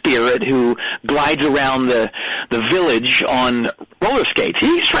free spirit who glides around the village on roller skates.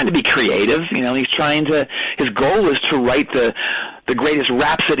 He's trying to be creative. He's trying to. His goal is to write the greatest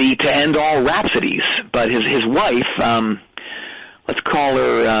rhapsody to end all rhapsodies. But his wife, let's call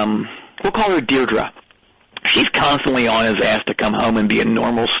her. We'll call her Deirdre. She's constantly on his ass to come home and be a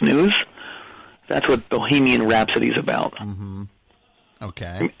normal snooze. That's what Bohemian Rhapsody's about. Mm-hmm.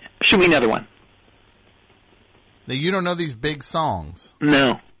 Okay. Shoot me another one. Now, you don't know these big songs.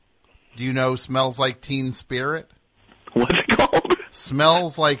 No. Do you know Smells Like Teen Spirit? What's it called?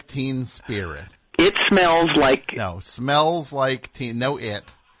 Smells Like Teen Spirit. It smells like... No, Smells Like Teen... No, it.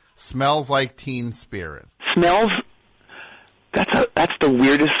 Smells Like Teen Spirit. Smells... That's the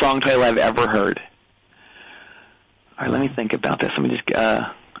weirdest song title I've ever heard. All right, let me think about this. Let me just...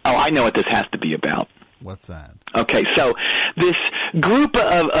 I know what this has to be about. What's that? Okay, so this group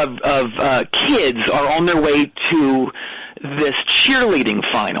of kids are on their way to this cheerleading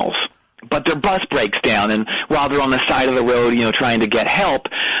finals, but their bus breaks down, and while they're on the side of the road, trying to get help,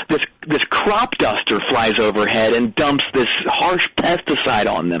 this crop duster flies overhead and dumps this harsh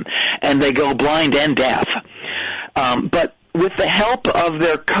pesticide on them, and they go blind and deaf. But with the help of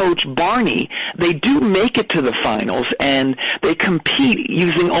their coach, Barney, they do make it to the finals, and they compete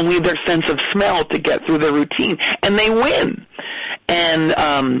using only their sense of smell to get through their routine, and they win. And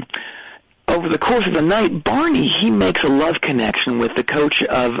over the course of the night, Barney, he makes a love connection with the coach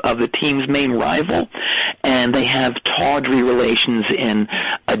of the team's main rival, and they have tawdry relations in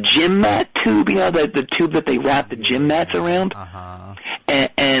a gym mat tube, the tube that they wrap the gym mats around. Uh-huh.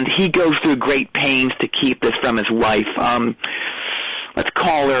 And he goes through great pains to keep this from his wife. Let's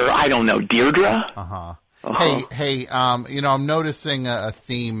call her, I don't know, Deirdre? Uh-huh. Hey, I'm noticing a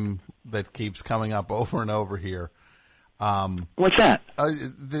theme that keeps coming up over and over here. What's that? Are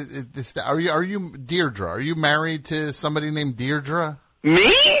you Deirdre? Are you married to somebody named Deirdre?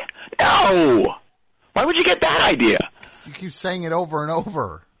 Me? No. Why would you get that idea? You keep saying it over and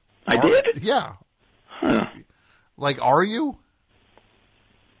over. I did? Yeah. Huh. Like, are you?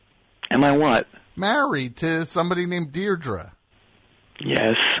 Am I what? Married to somebody named Deirdre.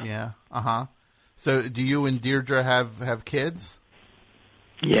 Yes. Yeah. Uh-huh. So do you and Deirdre have kids?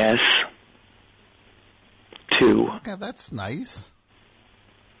 Yes. 2. Okay, that's nice.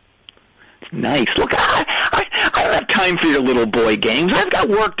 Nice. Look, I don't have time for your little boy games. I've got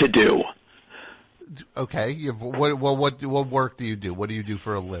work to do. Okay. What work do you do? What do you do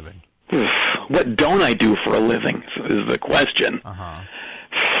for a living? What don't I do for a living is the question. Uh-huh.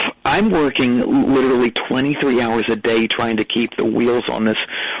 I'm working literally 23 hours a day trying to keep the wheels on this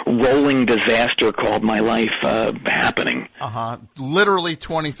rolling disaster called my life happening. Uh-huh. Literally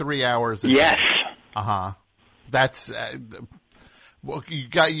 23 hours a day. Yes. Uh-huh. That's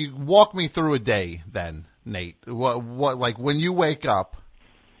you walk me through a day then, Nate. What like when you wake up,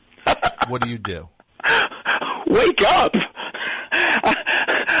 what do you do? Wake up?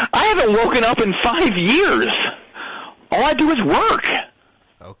 I haven't woken up in 5 years. All I do is work.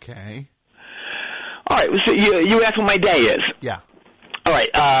 Okay. All right, so you asked what my day is. Yeah. All right,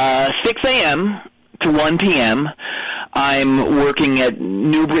 6 a.m. to 1 p.m. I'm working at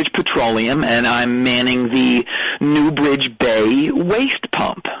Newbridge Petroleum, and I'm manning the Newbridge Bay waste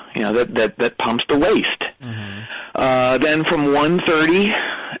pump, that pumps the waste. Mm-hmm. Then from 1:30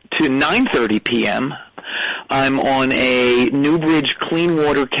 to 9:30 p.m., I'm on a Newbridge Clean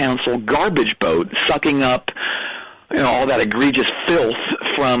Water Council garbage boat, sucking up all that egregious filth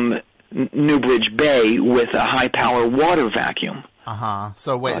from Newbridge Bay with a high-power water vacuum. Uh-huh.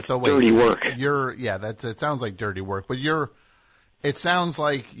 So wait. Dirty work. It sounds like dirty work, but it sounds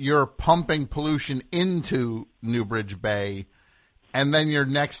like you're pumping pollution into Newbridge Bay, and then your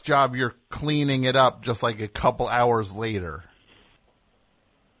next job, you're cleaning it up just like a couple hours later.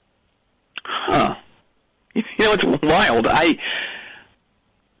 Huh. It's wild. I've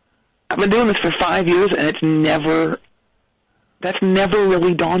been doing this for 5 years, and that's never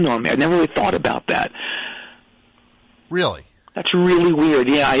really dawned on me. I never really thought about that. Really? That's really weird.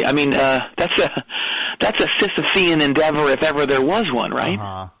 Yeah, I mean, that's a Sisyphean endeavor if ever there was one, right?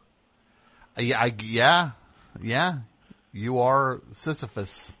 Uh-huh. Yeah. You are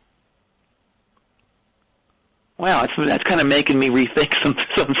Sisyphus. Wow, that's kind of making me rethink some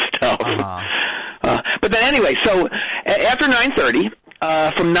stuff. Uh-huh. But then anyway, so after 9:30,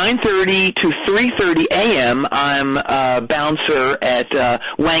 from 9:30 to 3:30 a.m., I'm a bouncer at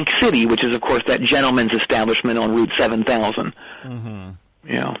Wank City, which is, of course, that gentleman's establishment on Route 7000. Mm-hmm.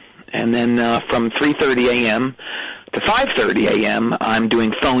 Yeah. And then from 3:30 a.m. to 5:30 a.m., I'm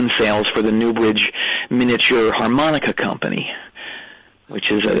doing phone sales for the Newbridge Miniature Harmonica Company, which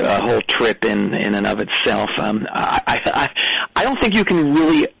is a whole trip in and of itself. I don't think you can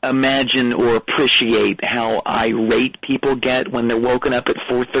really imagine or appreciate how irate people get when they're woken up at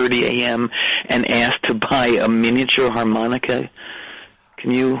 4:30 a.m. and asked to buy a miniature harmonica.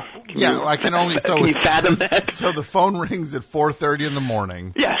 Can you fathom that? So the phone rings at 4:30 in the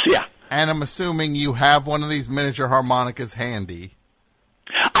morning. Yes, yeah. And I'm assuming you have one of these miniature harmonicas handy.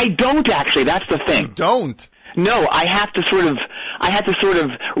 I don't actually. That's the thing. You don't? No, I have to sort of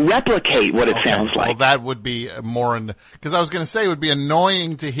replicate what it sounds like. Well, that would be more because I was going to say it would be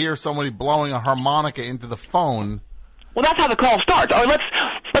annoying to hear somebody blowing a harmonica into the phone. Well, that's how the call starts. Oh,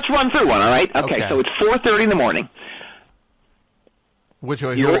 let's run through one, all right? Okay. So it's 4:30 in the morning. Which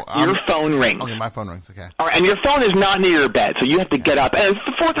way? Your phone rings. Okay, my phone rings. Okay. All right, and your phone is not near your bed, so you have to get up. And it's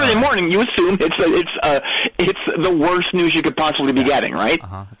 4:30 in the morning. You assume it's the worst news you could possibly be getting, right?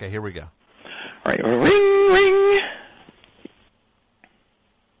 Uh-huh. Okay, here we go. All right, ring, ring.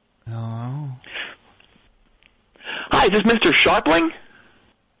 Hello. Hi, is this Mr. Sharpling?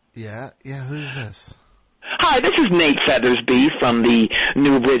 Yeah. Who's this? Hi, this is Nate Feathersby from the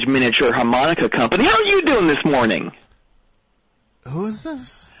Newbridge Miniature Harmonica Company. How are you doing this morning? Who is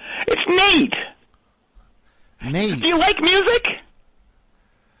this? It's Nate. Nate. Do you like music?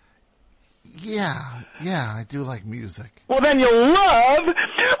 Yeah, I do like music. Well, then you'll love...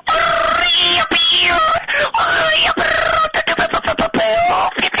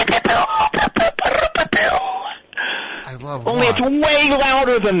 I love Only what? it's way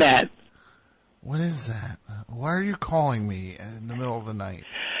louder than that. What is that? Why are you calling me in the middle of the night?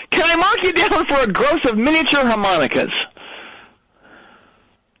 Can I mark you down for a gross of miniature harmonicas?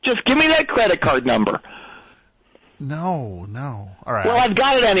 Just give me that credit card number. No. All right. Well, I've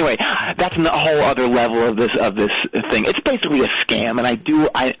got it anyway. That's a whole other level of this thing. It's basically a scam, and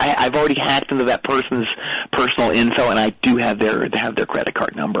I've already hacked into that person's personal info, and I do have their credit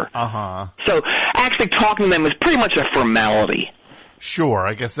card number. Uh-huh. So actually talking to them is pretty much a formality. Sure.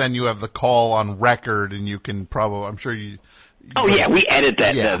 I guess then you have the call on record, and you can probably, I'm sure you... Oh, yeah, we edit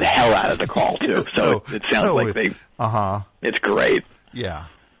that the hell out of the call, too. So it sounds like they... Uh-huh. It's great. Yeah.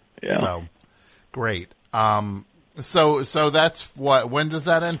 Yeah. So, great. So that's what, when does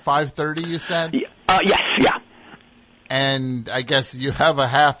that end? 5:30, you said? Yes, yeah. And I guess you have a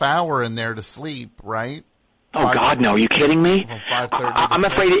half hour in there to sleep, right? Oh, God, no. Are you kidding me? Well, 5:30. I'm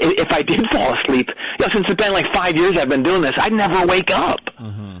afraid if I did fall asleep, since it's been like 5 years I've been doing this, I'd never wake up.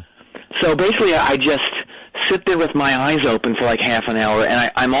 Mm-hmm. So basically I just sit there with my eyes open for like half an hour,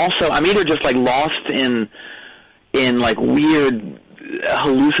 and I'm either just like lost in like weird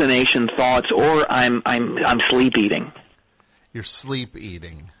hallucination thoughts, or I'm sleep eating. You're sleep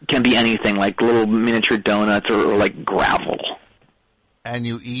eating. Can be anything, like little miniature donuts or like gravel. And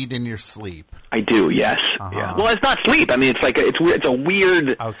you eat in your sleep. I do, yes. Uh-huh. Yeah. Well, it's not sleep. I mean, it's like it's weird. It's a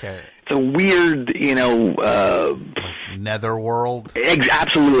weird. Okay. It's a weird, netherworld.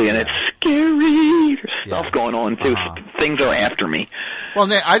 Absolutely, and it's scary. There's stuff going on too. Uh-huh. Things are after me. Well,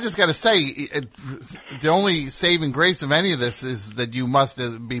 Nate, I just got to say, the only saving grace of any of this is that you must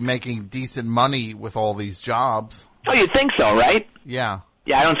be making decent money with all these jobs. Oh, you think so, right? Yeah.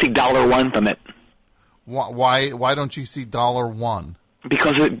 Yeah, I don't see $1 from it. Why don't you see $1?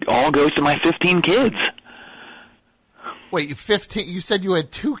 Because it all goes to my 15 kids. Wait, 15? You said you had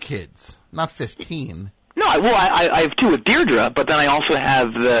 2 kids, not 15. No, I have 2 with Deirdre, but then I also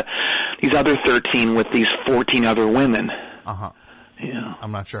have these other 13 with these 14 other women. Uh-huh. Yeah.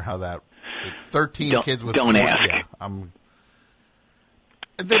 I'm not sure how that... 13 kids with... Don't ask. Yeah,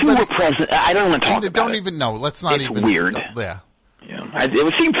 Two were present. I don't want to talk about it. Don't even know. Let's not even... It's weird. Yeah.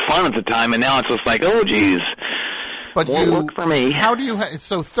 It seemed fun at the time, and now it's just like, oh, geez. But won't work for me. How do you...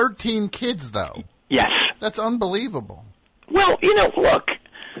 So 13 kids, though. Yes. That's unbelievable. Well, look...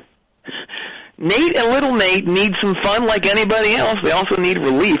 Nate and little Nate need some fun like anybody else. They also need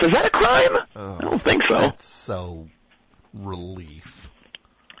relief. Is that a crime? I don't think so. That's so relief.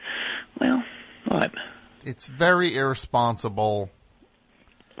 Well, what? It's very irresponsible,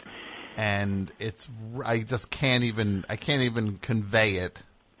 and I can't even convey it.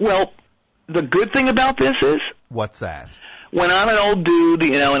 Well, the good thing about this is... What's that? When I'm an old dude,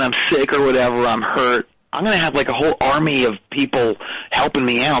 and I'm sick or whatever, I'm hurt, I'm going to have like a whole army of people helping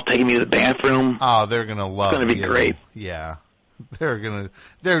me out, taking me to the bathroom. Oh, they're going to love it. It's going to be great. Yeah. They're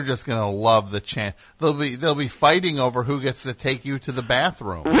just going to love the chance. They'll be fighting over who gets to take you to the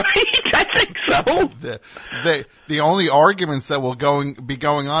bathroom. Right? I think so. The only arguments that will be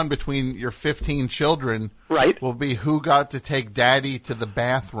going on between your 15 children right. will be who got to take Daddy to the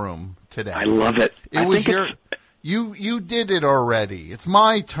bathroom today. I love it. You did it already. It's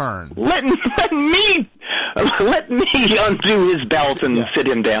my turn. Let me undo his belt and sit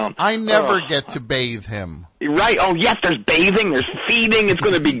him down. I never get to bathe him. Right. Oh, yes, there's bathing, there's feeding. It's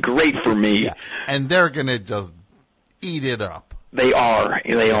going to be great for me. Yeah. And they're going to just eat it up. They are.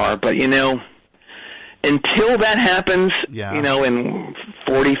 But, until that happens, in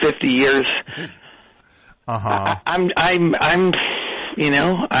 40, 50 years, I'm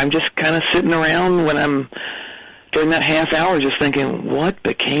just kind of sitting around when I'm during that half hour just thinking, what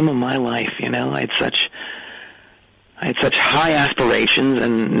became of my life? I had such high aspirations,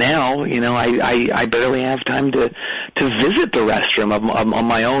 and now, I barely have time to visit the restroom of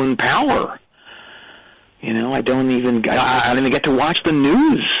my own power. I don't even get to watch the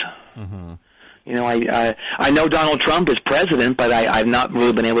news. Mm-hmm. I know Donald Trump is president, but I've not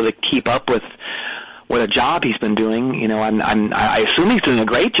really been able to keep up with what a job he's been doing. I assume he's doing a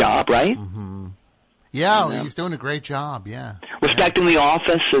great job, right? Mm-hmm. Yeah, he's doing a great job. Yeah, respecting the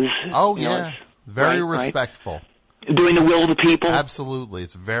office is. Oh yeah, very respectful. Right? Doing the will of the people. Absolutely,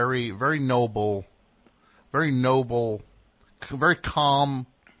 it's very, very noble, very calm,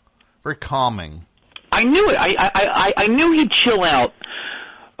 very calming. I knew it. I knew he'd chill out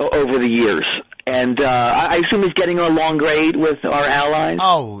over the years, And I assume he's getting along great with our allies.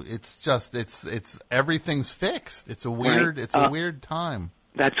 Oh, it's everything's fixed. It's a weird, right. It's a weird time.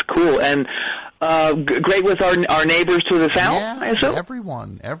 That's cool. And great with our neighbors to the south, yeah, I assume?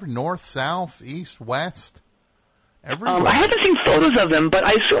 Everyone. North, south, east, west. Everyone. I haven't seen photos of him, but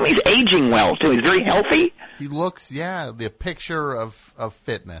I assume he's aging well, too. He's very healthy. He looks, the picture of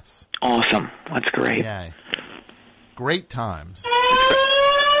fitness. Awesome. That's great. Yeah. Great times. What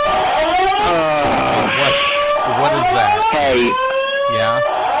is that? Hey. Yeah?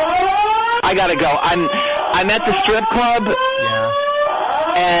 I gotta go. I'm at the strip club. Yeah.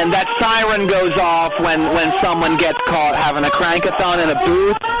 And that siren goes off when someone gets caught having a crankathon in a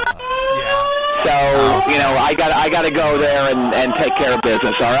booth. So, I gotta go there and take care of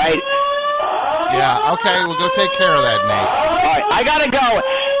business, all right? Yeah, okay, we'll go take care of that, Nate. All right, I gotta go.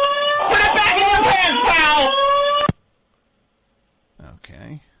 Put it back in your pants, pal!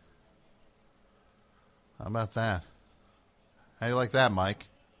 Okay. How about that? How do you like that, Mike?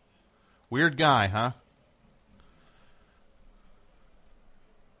 Weird guy, huh?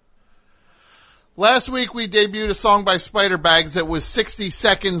 Last week we debuted a song by Spiderbags that was 60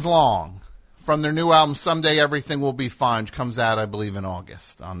 seconds long. From their new album, Someday Everything Will Be Fine, which comes out, I believe, in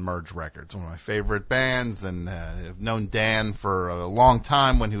August on Merge Records. One of my favorite bands, and I've known Dan for a long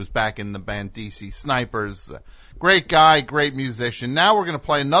time when he was back in the band DC Snipers. Great guy, great musician. Now we're going to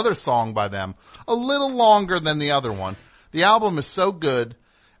play another song by them, a little longer than the other one. The album is so good,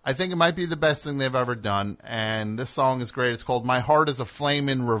 I think it might be the best thing they've ever done, and this song is great. It's called My Heart is a Flame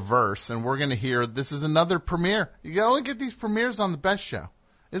in Reverse, and we're going to hear, this is another premiere. You can only get these premieres on the Best Show.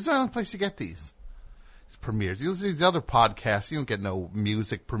 This is the only place you get these premieres. You listen to these other podcasts, you don't get no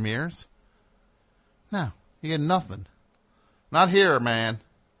music premieres. No, you get nothing. Not here, man.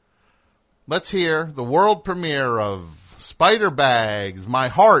 Let's hear the world premiere of Spiderbags, My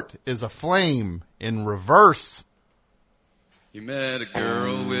Heart is a Flame in Reverse. You met a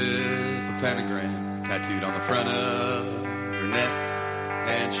girl with a pentagram tattooed on the front of her neck,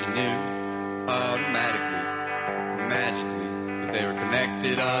 and she knew automatically, magically, they were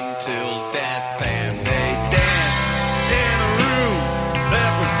connected until death, and they danced in a room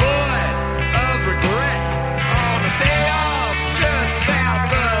that was void of regret on a day off just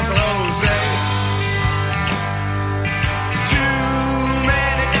south of Jose. Too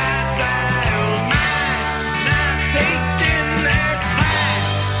many docile minds not taking their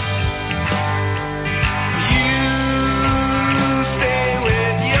time. You stay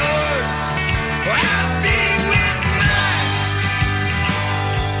with yours, I'll be with mine.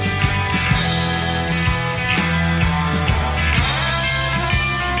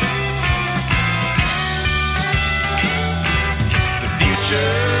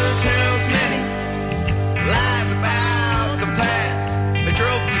 Tells many lies about the past. They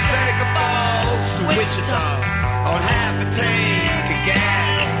drove from Seneca Falls to Wichita on half a tank of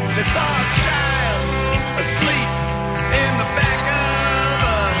gas. They saw a child asleep in the back of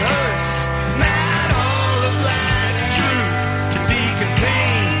a hearse. Not all of life's truths can be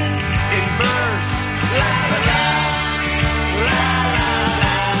contained in verse. La la la, la la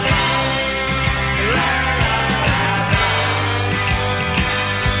la la, la la la la.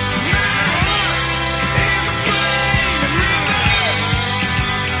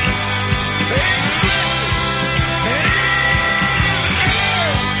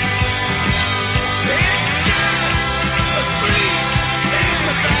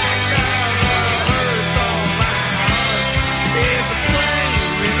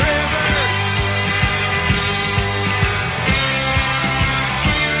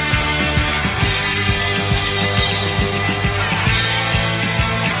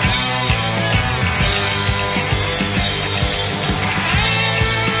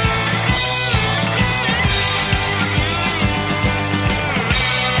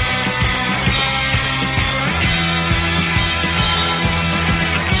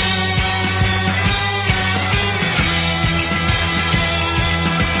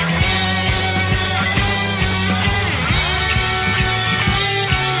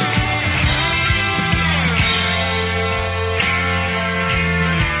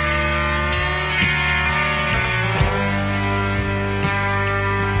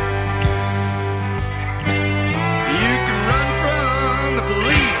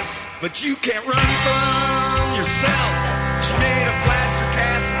 But you can't run from yourself. She made a plaster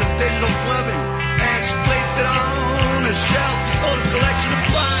cast of this digital clubbing, and she placed it on a shelf. He sold his collection of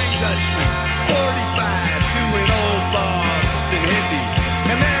Flying Dutchman 45s to an old Boston hippie.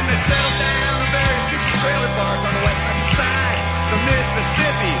 And then they settled down a very exclusive trailer park on the west side of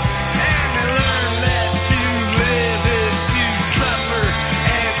Mississippi. And they learned that to live is to suffer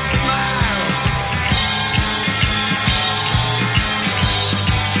and smile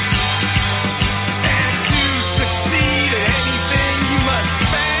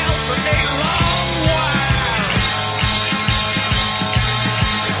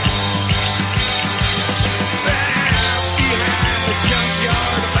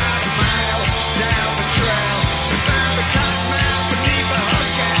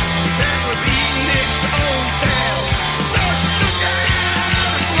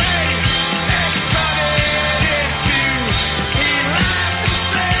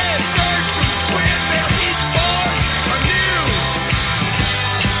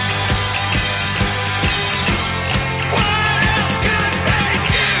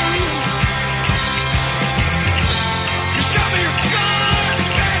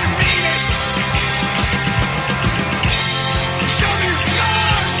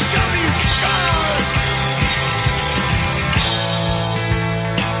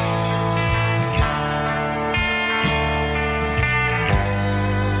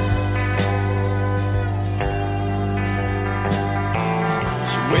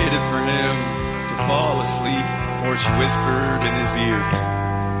before she whispered in his ear.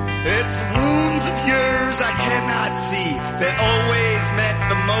 It's the wounds of yours I cannot see that always meant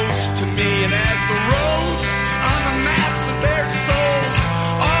the most to me. And as the roads on the maps of their souls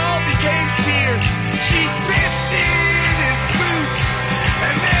all became tears, she pissed in his boots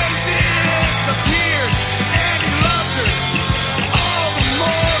and then disappeared. And he loved her all the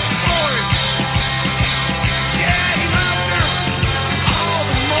more for it. Yeah, he loved her all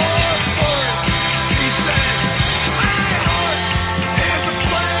the more for it. He said, my heart is a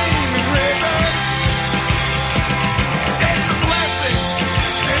flaming river. It's a blessing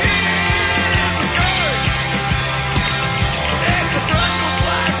and it is a curse. It's a brush with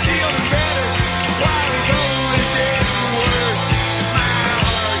life feeling better while it's only getting worse. My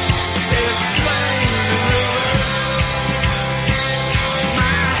heart is a flaming river.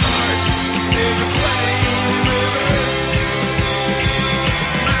 My heart is a flaming river.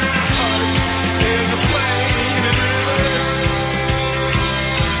 My heart is a flaming river.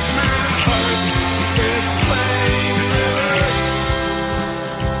 My heart is a flaming river.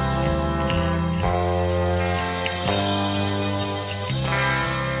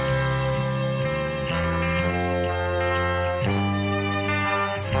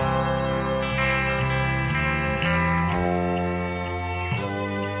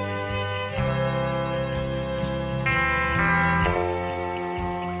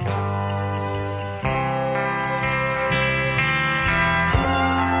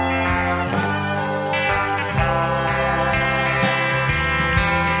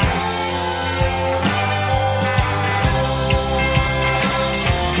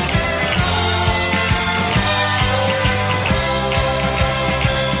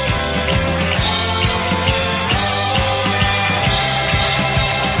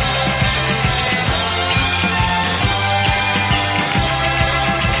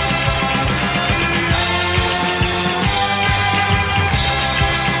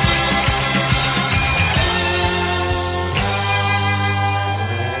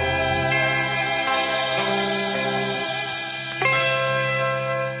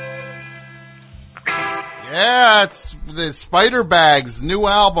 Yeah, it's the Spider Bag's new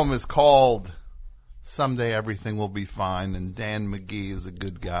album is called Someday Everything Will Be Fine, and Dan McGee is a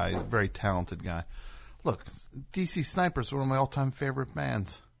good guy. He's a very talented guy. Look, DC Snipers, one of my all-time favorite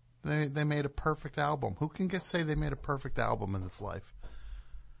bands. They made a perfect album. Who can say they made a perfect album in this life?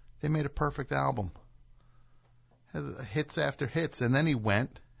 They made a perfect album. Hits after hits. And then he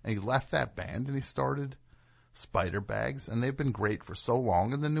went and he left that band and he started Spider Bags, and they've been great for so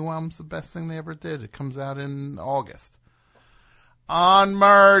long, and the new album's the best thing they ever did. It comes out in August. On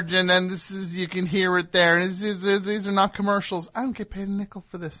Merge, and then this is, you can hear it there. And these are not commercials. I don't get paid a nickel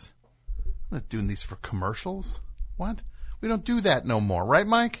for this. I'm not doing these for commercials. What? We don't do that no more, right,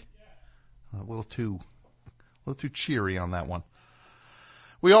 Mike? Yeah. A little too cheery on that one.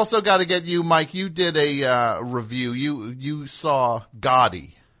 We also got to get you, Mike. You did a review. You saw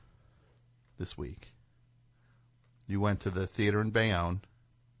Gotti this week. You went to the theater in Bayonne,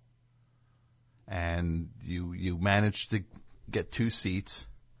 and you managed to get 2 seats.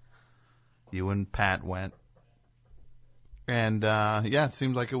 You and Pat went. And, yeah, it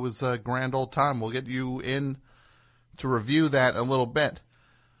seemed like it was a grand old time. We'll get you in to review that a little bit.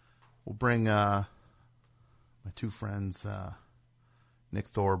 We'll bring my 2 friends, Nick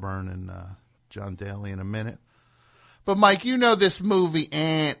Thorburn and John Daly, in a minute. But, Mike, you know this movie,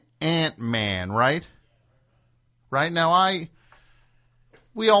 Ant-Man, right? Right now,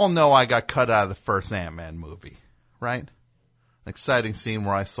 we all know I got cut out of the first Ant-Man movie, right? An exciting scene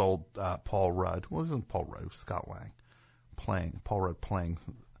where I sold Paul Rudd. Well, it wasn't Paul Rudd, it was Scott Lang Paul Rudd playing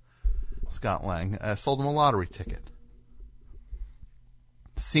Scott Lang. I sold him a lottery ticket.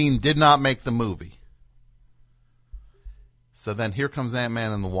 Scene did not make the movie. So then here comes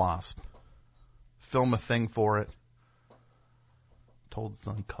Ant-Man and the Wasp. Film a thing for it. Told it's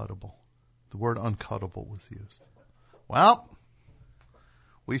uncuttable. The word uncuttable was used. Well,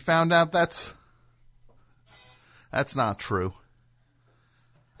 we found out that's not true.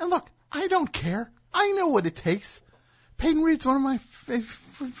 And look, I don't care. I know what it takes. Peyton Reed's one of my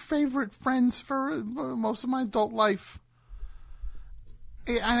favorite friends for most of my adult life.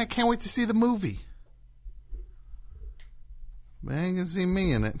 And I can't wait to see the movie. But I ain't going to see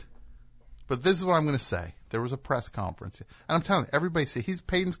me in it. But this is what I'm going to say. There was a press conference. And I'm telling you, everybody say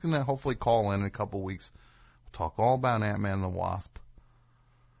Peyton's going to hopefully call in a couple weeks. We'll talk all about Ant-Man and the Wasp.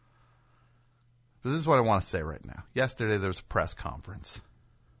 But this is what I want to say right now. Yesterday there was a press conference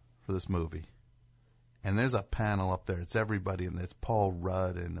for this movie. And there's a panel up there. It's everybody. And it's Paul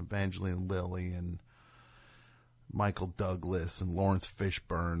Rudd and Evangeline Lilly and Michael Douglas and Lawrence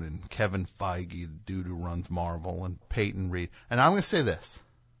Fishburne and Kevin Feige, the dude who runs Marvel, and Peyton Reed. And I'm going to say this.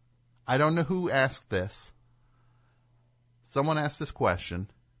 I don't know who asked this. Someone asked this question.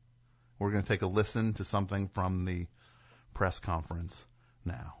 We're going to take a listen to something from the press conference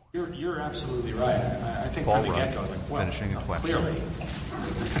now. You're absolutely right. I think Paul from the Rudd, get-go, I was like, well, finishing a question. Clearly,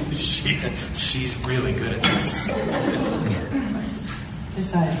 she's really good at this.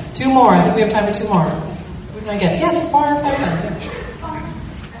 Decide. 2 more. I think we have time for 2 more. What did I get? Yeah, it's 4 or 5.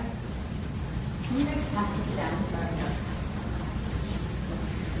 Can you guys pass this down?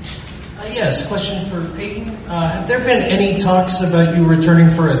 Yes, question for Peyton. Have there been any talks about you returning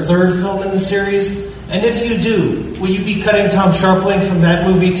for a 3rd film in the series? And if you do, will you be cutting Tom Sharpling from that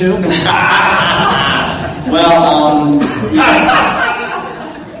movie too?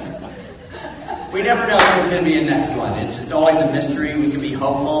 We never know who's going to be in next one. It's always a mystery. We can be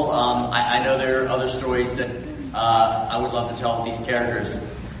hopeful. I know there are other stories that I would love to tell with these characters.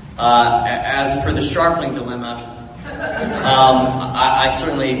 As for the Sharpling dilemma, I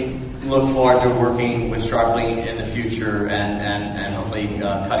certainly look forward to working with Sharpling in the future and hopefully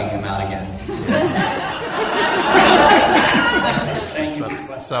cutting him out again. Thank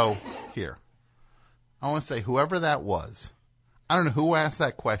you. So, here. I want to say, whoever that was, I don't know who asked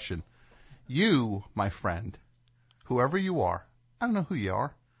that question. You, my friend, whoever you are, I don't know who you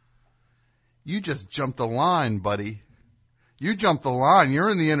are. You just jumped the line, buddy. You jumped the line. You're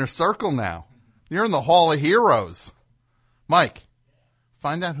in the inner circle now. You're in the Hall of Heroes. Mike,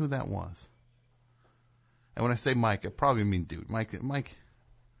 find out who that was. And when I say Mike, I probably mean dude. Mike,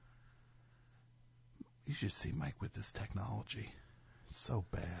 you should see Mike with this technology. It's so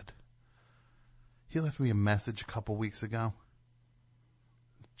bad. He left me a message a couple weeks ago.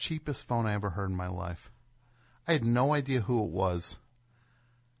 Cheapest phone I ever heard in my life. I had no idea who it was.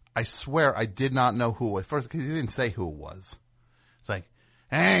 I swear I did not know who it was. First, because he didn't say who it was. It's like,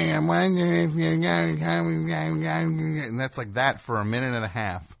 hey, I'm wondering if you're going to come, and that's like that for a minute and a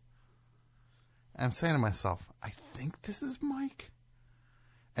half. And I'm saying to myself, I think this is Mike.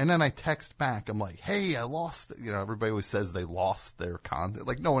 And then I text back. I'm like, hey, I lost it. You know, everybody always says they lost their contact.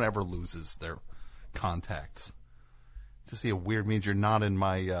 Like, no one ever loses their contacts. To see a weird means you're not in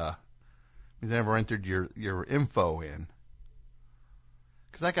my, you never entered your info in.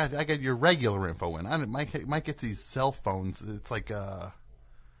 Cause I got your regular info in. Mike gets these cell phones. It's like the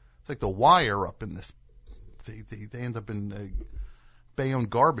wire up in this. They end up in Bayonne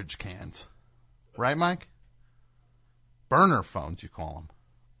garbage cans. Right, Mike? Burner phones, you call them.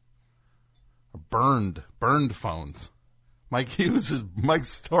 Burned phones. Mike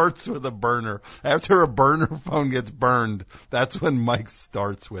starts with a burner. After a burner phone gets burned, that's when Mike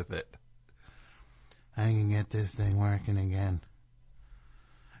starts with it. I can get this thing working again.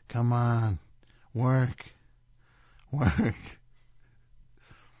 Come on. Work.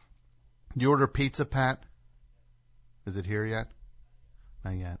 You order pizza, Pat? Is it here yet?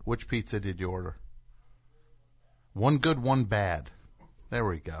 Not yet. Which pizza did you order? One good, one bad. There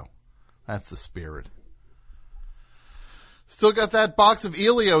we go. That's the spirit. Still got that box of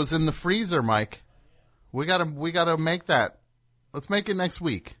Elios in the freezer, Mike. We gotta make that. Let's make it next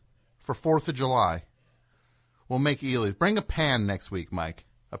week for 4th of July. We'll make Elios. Bring a pan next week, Mike.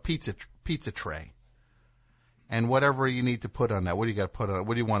 A pizza tray. And whatever you need to put on that. What do you got to put on?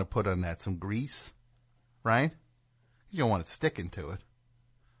 What do you want to put on that? Some grease, right? You don't want it sticking to it.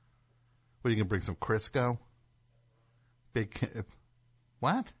 What, are you gonna bring some Crisco?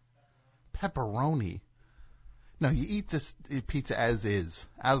 What? Pepperoni. No, you eat this pizza as is,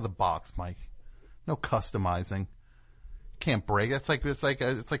 out of the box, Mike. No customizing. Can't break it. It's like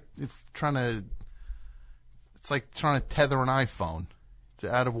trying to tether an iPhone. It's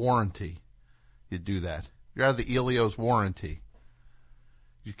out of warranty. You do that. You're out of the Elios warranty.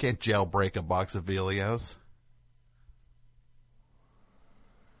 You can't jailbreak a box of Elios.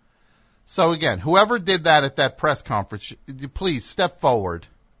 So again, whoever did that at that press conference, please step forward.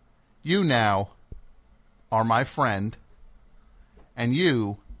 You now are my friend, and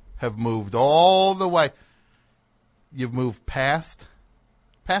you have moved all the way. You've moved past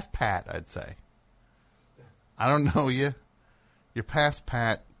Pat, I'd say. I don't know you. You're past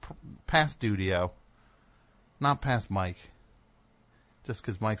Pat, past Dudio, not past Mike. Just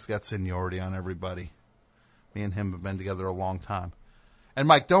because Mike's got seniority on everybody. Me and him have been together a long time. And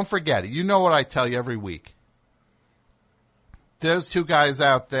Mike, don't forget it. You know what I tell you every week. Those two guys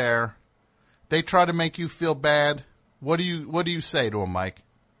out there, they try to make you feel bad. What do you say to them, Mike?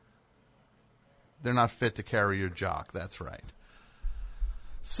 They're not fit to carry your jock. That's right.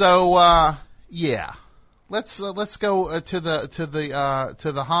 So yeah, let's go to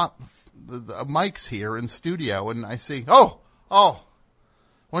the the mics here in studio, and I see, oh, why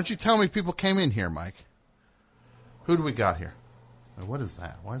don't you tell me people came in here, Mike? Who do we got here? What is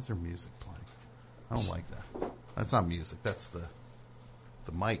that? Why is there music playing? I don't like that. That's not music. That's the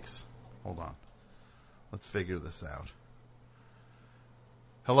mics. Hold on. Let's figure this out.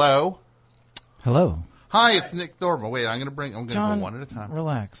 Hello? Hello. Hi, it's Nick Thorburn. Wait, I'm going to John, go one at a time.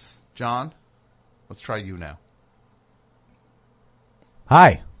 Relax. John, let's try you now.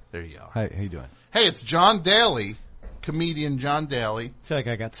 Hi. There you are. Hi, how you doing? Hey, it's John Daly, comedian John Daly. I feel like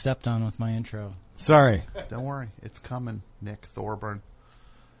I got stepped on with my intro. Sorry. Don't worry. It's coming. Nick Thorburn,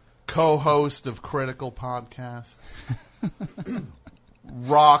 co-host of Critical Podcast,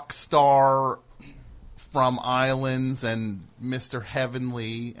 rock star from Islands and Mr.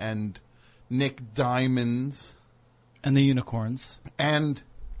 Heavenly and Nick Diamonds. And the Unicorns. And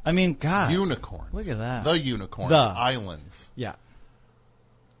I mean, God. Unicorns. Look at that. The Unicorns. The Islands. Yeah.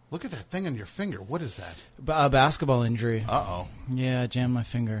 Look at that thing on your finger. What is that? A basketball injury. Uh-oh. Yeah, I jammed my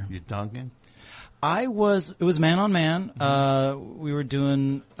finger. You dunking? It was man on man. We were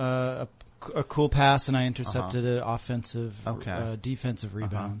doing a cool pass, and I intercepted an offensive, defensive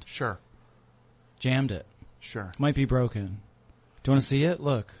rebound. Sure. Jammed it. Sure. Might be broken. Do you want to see it?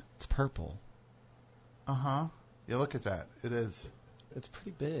 Look, it's purple. Uh-huh. Yeah, look at that. It is. It's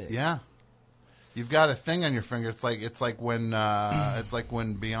pretty big. Yeah. You've got a thing on your finger. It's like when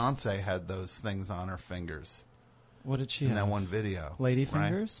Beyonce had those things on her fingers. What did she in have? that one video? Lady right?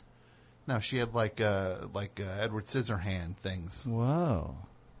 fingers? No, she had like Edward Scissorhand things. Whoa.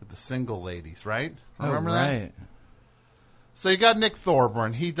 With the single ladies, right? Remember that? So you got Nick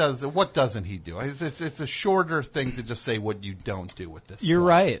Thorburn. He does. What doesn't he do? It's a shorter thing to just say what you don't do with this. You're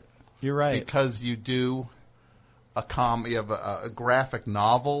right. You're right. Because you do you have a graphic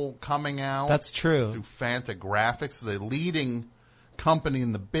novel coming out. That's true. Through Fantagraphics, the leading company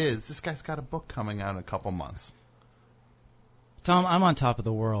in the biz. This guy's got a book coming out in a couple months. Tom, I'm on top of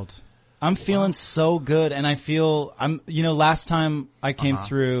the world. I'm feeling so good, and I feel last time I came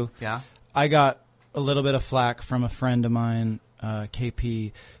through, I got a little bit of flack from a friend of mine,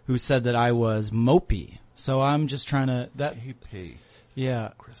 KP, who said that I was mopey. So I'm just trying to KP.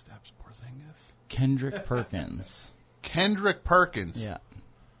 Yeah. Kristaps Porzingis. Kendrick Perkins. Kendrick Perkins. Yeah.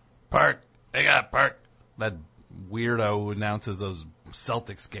 Perk. They got Perk. That weirdo who announces those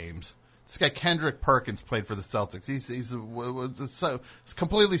Celtics games. This guy Kendrick Perkins played for the Celtics. He's a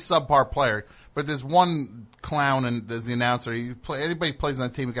completely subpar player, but there's one clown and there's the announcer. Anybody plays on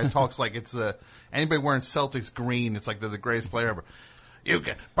that team, the guy talks like it's anybody wearing Celtics green. It's like they're the greatest player ever. You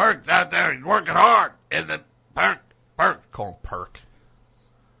can Perk out there. He's working hard. And then Perk. Call him Perk.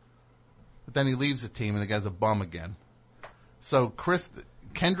 But then he leaves the team and the guy's a bum again. So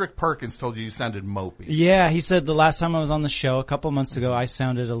Kendrick Perkins told you sounded mopey. Yeah, he said the last time I was on the show a couple months ago, I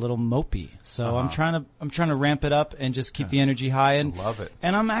sounded a little mopey. So I'm trying to ramp it up and just keep the energy high. And love it.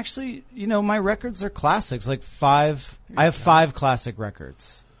 And I'm actually, my records are classics. Like I have 5 classic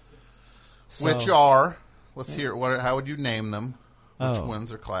records. So, which are? Let's hear. How would you name them? Which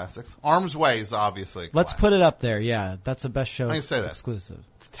ones are classics? Arm's Way is obviously a classic. Let's put it up there. Yeah, that's a best show I can say that. exclusive.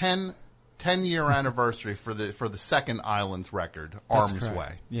 It's 10-year anniversary for the second Islands record, Arm's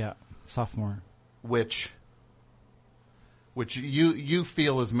Way. Yeah, sophomore. Which you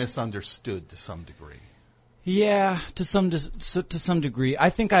feel is misunderstood to some degree. Yeah, to some degree. I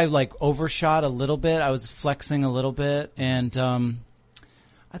think I overshot a little bit. I was flexing a little bit, and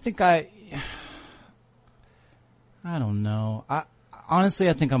I think I don't know. Honestly,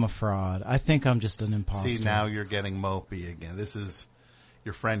 I think I'm a fraud. I think I'm just an imposter. See, now you're getting mopey again. This is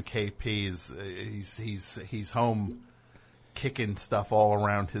your friend KP. He's home kicking stuff all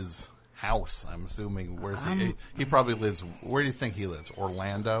around his house. I'm assuming. Where's he? He probably lives. Where do you think he lives?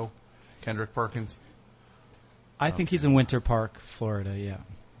 Orlando? Kendrick Perkins? I think he's in Winter Park, Florida. Yeah.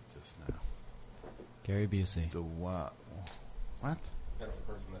 What's this now? Gary Busey. The what? What? That's the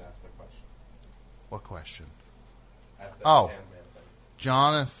person that asked that question. What question? Thing.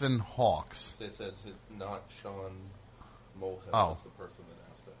 Jonathan Hawks. It says it's not Sean Molehead. Oh. That's the person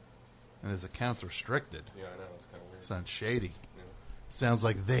that asked it. And his account's restricted. Yeah, I know. It's kind of weird. Sounds shady. Yeah. Sounds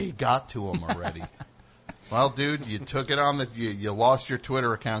like they got to him already. Well, dude, you took it on you lost your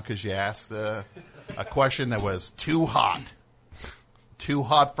Twitter account because you asked a question that was too hot. Too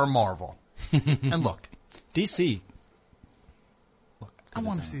hot for Marvel. And look. DC. Look, I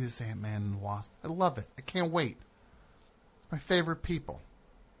want to see this Ant-Man and the Wasp. I love it. I can't wait. My favorite people.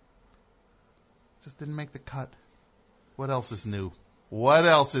 Just didn't make the cut. What else is new?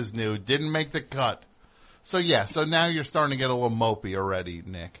 Didn't make the cut. So now you're starting to get a little mopey already,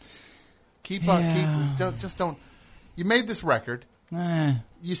 Nick. Keep on, just don't. You made this record.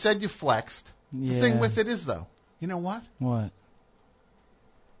 You said you flexed. Yeah. The thing with it is, though, you know what? What?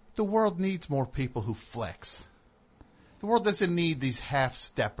 The world needs more people who flex. The world doesn't need these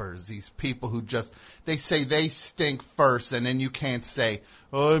half-steppers, these people who just, they say they stink first, and then you can't say,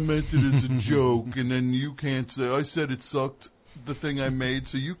 oh, I meant it as a joke, and then you can't say, I said it sucked, the thing I made,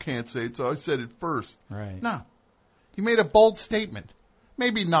 so you can't say it, so I said it first. Right. No. You made a bold statement.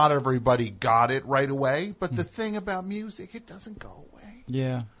 Maybe not everybody got it right away, but the thing about music, it doesn't go away.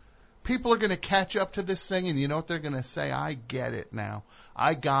 Yeah. People are going to catch up to this thing, and you know what they're going to say? I get it now.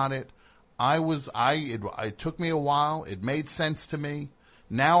 I got it. It took me a while. It made sense to me.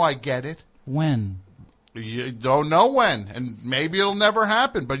 Now I get it. When? You don't know when, and maybe it'll never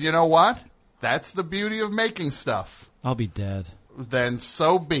happen, but you know what? That's the beauty of making stuff. I'll be dead. Then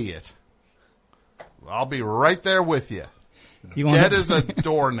so be it. I'll be right there with you. You Dead as a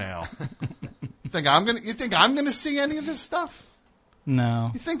doornail. You think I'm gonna see any of this stuff?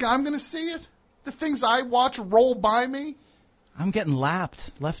 No. You think I'm gonna see it? The things I watch roll by me? I'm getting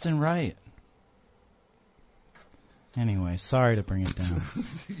lapped left and right. Anyway, sorry to bring it down.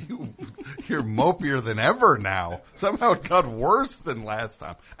 You're mopier than ever now. Somehow it got worse than last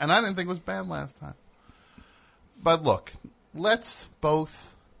time. And I didn't think it was bad last time. But look, let's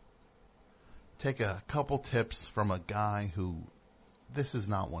both take a couple tips from a guy who, this is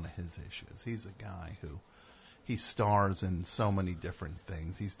not one of his issues. He's a guy who, he stars in so many different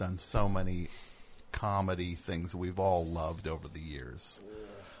things. He's done so many comedy things we've all loved over the years.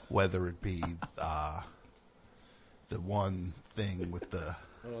 Whether it be the one thing with the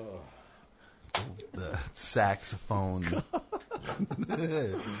saxophone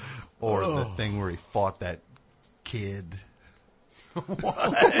or the thing where he fought that kid. What?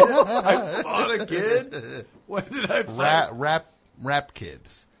 I fought a kid? When did I fight? Rap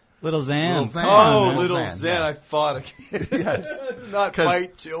kids. Little Xan. Little Xan. Yeah. I fought a kid. Yes. Not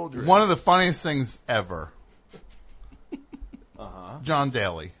fight children. One of the funniest things ever. John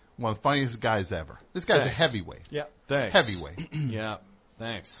Daly. One of the funniest guys ever. This guy's a heavyweight. Yeah. Thanks. Heavyweight. Yeah.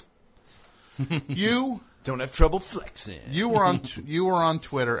 Thanks. You don't have trouble flexing. You were on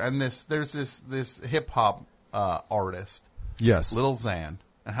Twitter, and there's this hip hop artist. Yes. Little Xan.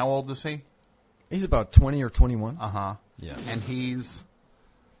 And how old is he? He's about 20 or 21. Yeah. And he's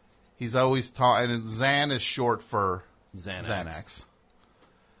always talking, and Xan is short for Xanax.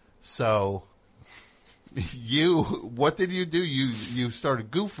 So, what did you do? You started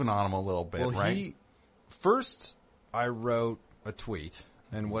goofing on him a little bit, right? First, I wrote a tweet,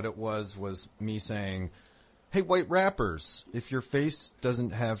 and what it was me saying, hey, white rappers, if your face doesn't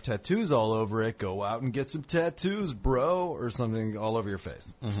have tattoos all over it, go out and get some tattoos, bro, or something all over your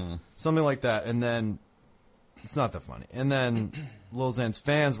face. Mm-hmm. Something like that. And then, it's not that funny. And then Lil Xan's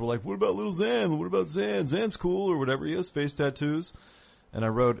fans were like, what about Lil Xan? What about Xan? Xan's cool, or whatever he has, face tattoos. And I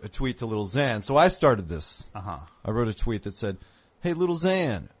wrote a tweet to Lil Xan. So I started this. I wrote a tweet that said, hey, Little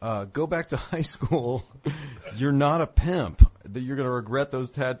Xan, go back to high school. You're not a pimp. You're going to regret those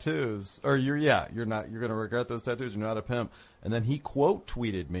tattoos. Or you're going to regret those tattoos. You're not a pimp. And then he quote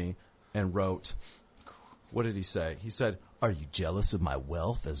tweeted me and wrote, what did he say? He said, are you jealous of my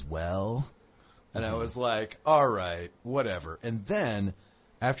wealth as well? And I was like, all right, whatever. And then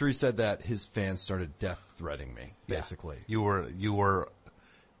after he said that, his fans started death threatening me, basically. Yeah.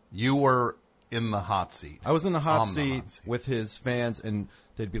 You were in the hot seat. I was in the hot seat with his fans, and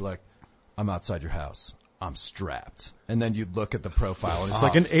they'd be like, I'm outside your house. I'm strapped. And then you'd look at the profile, and it's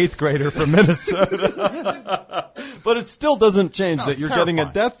like an 8th grader from Minnesota. But it still doesn't change that you're getting a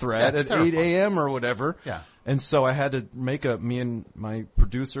death threat at 8 a.m. or whatever. Yeah. And so I had to make me and my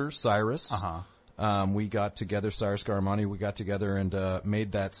producer, Cyrus, we got together, Cyrus Garamani, we got together and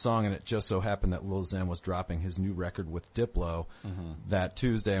made that song, and it just so happened that Lil Xan was dropping his new record with Diplo that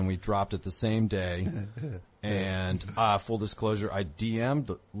Tuesday, and we dropped it the same day. And full disclosure, I DM'd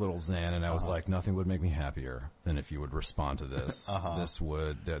Lil Xan, and I was like, nothing would make me happier than if you would respond to this.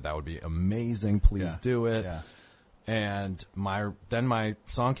 That would be amazing. Please do it. Yeah. And then my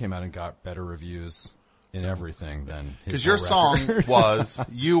song came out and got better reviews in everything than his because your song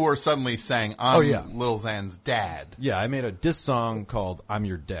you were suddenly saying I'm Lil Xan's dad. Yeah, I made a diss song called "I'm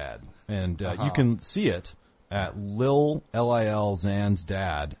Your Dad," and you can see it at Lil Xan's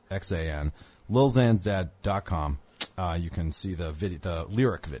Dad XAN lilxansdad.com. You can see the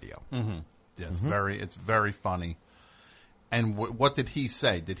lyric video. Yeah, it's very funny. And what did he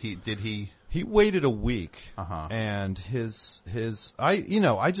say? Did he? He waited a week, and I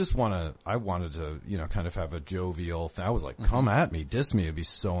wanted to, kind of have a jovial thing. I was like, come at me, diss me, it'd be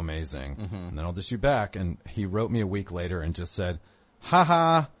so amazing. And then I'll diss you back. And he wrote me a week later and just said,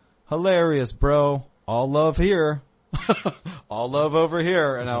 haha, hilarious, bro. All love here. all love over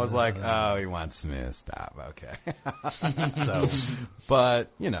here. And I was like, oh, he wants Smith. Stop. Okay. So, but,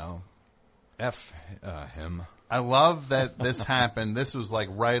 F him. I love that this happened. This was like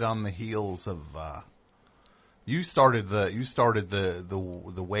right on the heels of, you started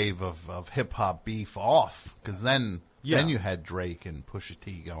the wave of hip hop beef off, because then you had Drake and Pusha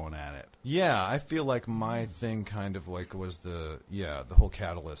T going at it. Yeah, I feel like my thing kind of like was the whole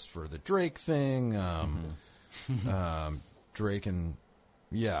catalyst for the Drake thing. Drake and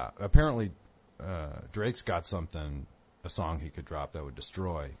apparently Drake's got a song he could drop that would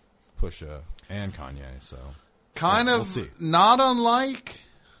destroy Pusha and Kanye. So we'll see. Not unlike.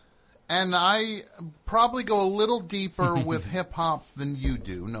 And I probably go a little deeper with hip-hop than you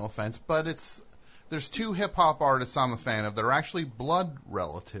do, no offense, but there's two hip-hop artists I'm a fan of that are actually blood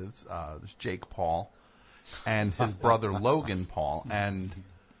relatives. There's Jake Paul and his brother Logan Paul. And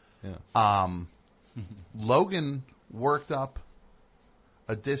Logan worked up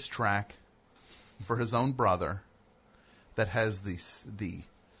a diss track for his own brother that has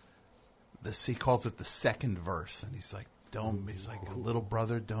he calls it the second verse, and he's like, little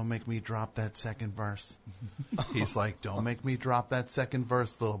brother, don't make me drop that second verse. He's like, don't make me drop that second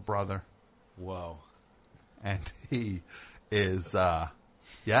verse, little brother. Whoa. And he is, But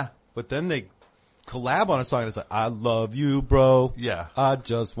then they collab on a song that's like, I love you, bro. Yeah. I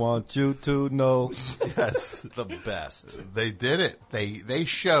just want you to know. Yes. The best. They did it. They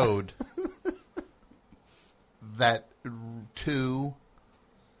showed that two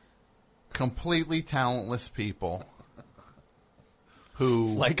completely talentless people who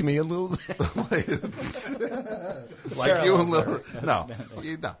like me and Lil like you and Lil no,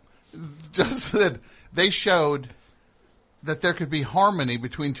 just that they showed that there could be harmony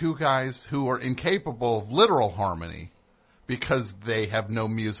between two guys who are incapable of literal harmony because they have no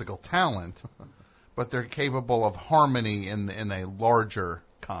musical talent, but they're capable of harmony in a larger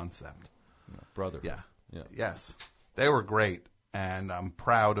concept. Brother. Yeah. Yes. They were great, and I'm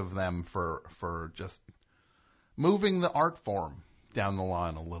proud of them for just moving the art form down the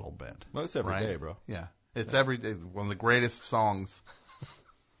line a little bit. Well, it's every day, bro. Yeah. It's every day. One of the greatest songs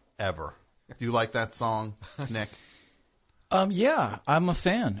ever. Do you like that song, Nick? Yeah, I'm a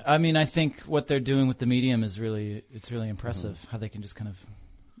fan. I mean, I think what they're doing with the medium is really impressive. How they can just kind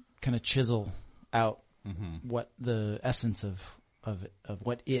of chisel out what the essence of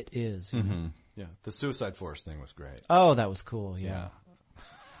what it is. You know? Yeah, the Suicide Force thing was great. Oh, that was cool. Yeah.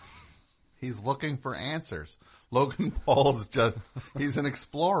 He's looking for answers. Logan Paul's he's an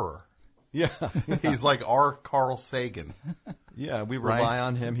explorer. Yeah. He's like our Carl Sagan. Yeah, we rely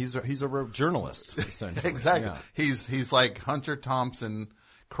on him. He's a journalist, essentially. Exactly. Yeah. He's like Hunter Thompson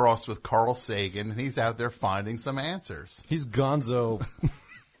crossed with Carl Sagan, and he's out there finding some answers. He's gonzo.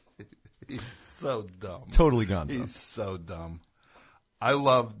 He's so dumb. Totally gonzo. He's so dumb. I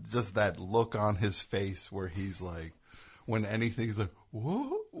love just that look on his face where he's like, when anything's like,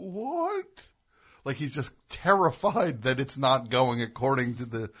 what? Like he's just terrified that it's not going according to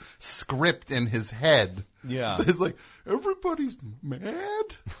the script in his head. Yeah. It's like, everybody's mad?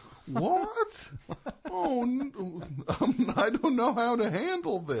 What? I don't know how to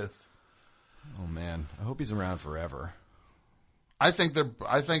handle this. Oh man, I hope he's around forever. I think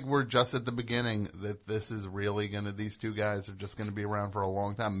we're just at the beginning, that this is really these two guys are just gonna be around for a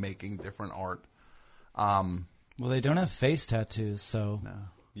long time making different art. Well, they don't have face tattoos, so no.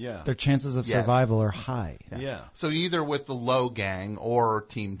 Yeah. Their chances of survival are high. Yeah. So either with the Low Gang or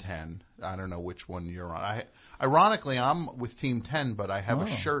Team 10. I don't know which one you're on. Ironically, I'm with Team 10, but I have a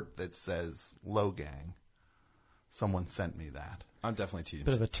shirt that says Low Gang. Someone sent me that. I'm definitely Team 10.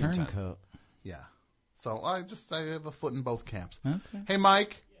 Bit of a turncoat. Yeah. So I have a foot in both camps. Okay. Hey,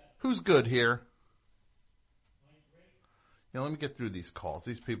 Mike, who's good here? Yeah, let me get through these calls.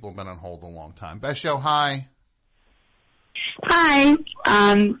 These people have been on hold a long time. Best show, hi. Hi,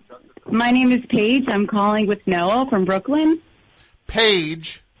 my name is Paige. I'm calling with Noah from Brooklyn.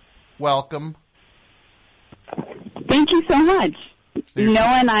 Paige, welcome. Thank you so much.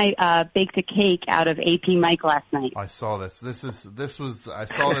 Noah and I baked a cake out of AP Mike last night. I saw this. I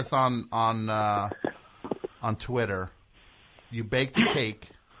saw this on Twitter. You baked a cake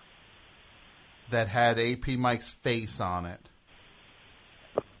that had AP Mike's face on it,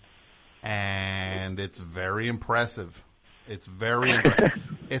 and it's very impressive. It's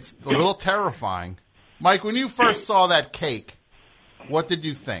it's a little terrifying. Mike, when you first saw that cake, what did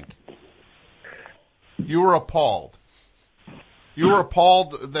you think? You were appalled. You were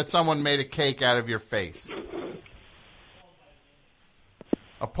appalled that someone made a cake out of your face.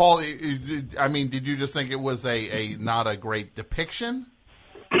 Appalled. I mean, did you just think it was not a great depiction?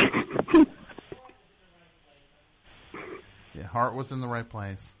 Yeah, heart was in the right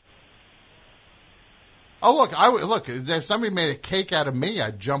place. Oh, look, if somebody made a cake out of me,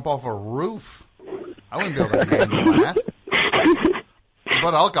 I'd jump off a roof. I wouldn't be able to handle that.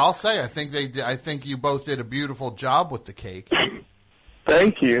 But I'll say, I think you both did a beautiful job with the cake.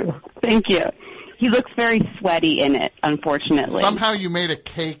 Thank you. Thank you. He looks very sweaty in it, unfortunately. Somehow you made a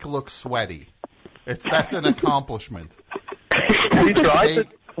cake look sweaty. That's an accomplishment.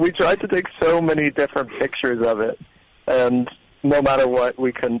 We tried to take so many different pictures of it, and no matter what,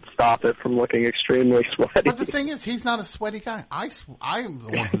 we couldn't stop it from looking extremely sweaty. But the thing is, he's not a sweaty guy. I am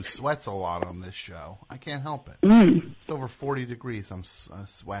the one who sweats a lot on this show. I can't help it. It's over 40 degrees. I'm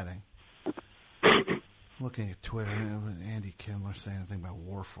sweating. Looking at Twitter, Andy Kindler saying anything about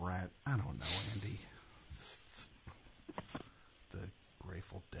Wharf Rat. I don't know, Andy. The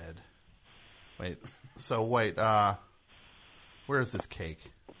Grateful Dead. Wait, where is this cake?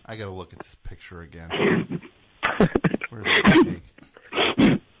 I gotta look at this picture again. Where's this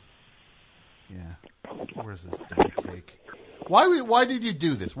cake? Yeah. Where's this damn cake? Why did you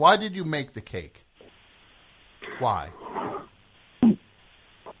do this? Why did you make the cake? Why?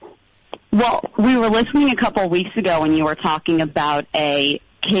 Well, we were listening a couple of weeks ago when you were talking about a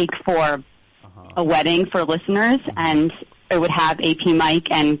cake for a wedding for listeners, and it would have AP Mike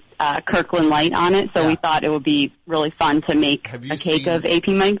and Kirkland Light on it, so we thought it would be really fun to make a cake of AP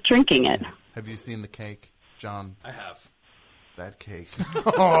Mike drinking it. Have you seen the cake, John? I have. That cake.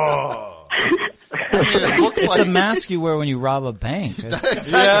 Oh. I mean, it looks it's a mask you wear when you rob a bank.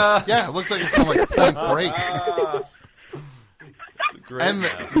 Exactly. Yeah, it looks like it's from like Point Break. And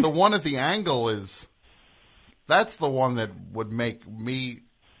the one at the angle that's the one that would make me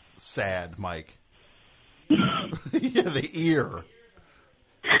sad, Mike. Yeah, the ear.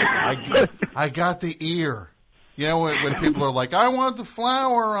 I got the ear. You know, when people are like, I want the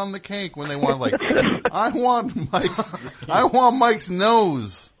flower on the cake, when they want I want Mike's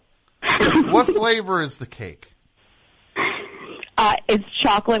nose. What flavor is the cake? It's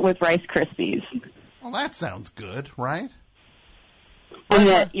chocolate with Rice Krispies. Well, that sounds good, right? And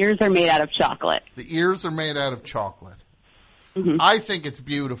the ears are made out of chocolate. The ears are made out of chocolate. Mm-hmm. I think it's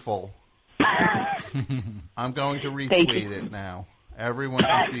beautiful. I'm going to retweet it now. Everyone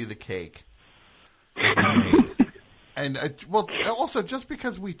can see the cake. And also, just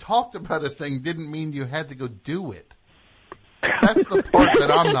because we talked about a thing didn't mean you had to go do it. That's the part that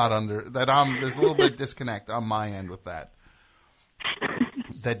I'm not under. There's a little bit of disconnect on my end with that.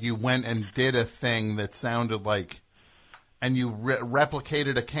 That you went and did a thing that sounded like. And you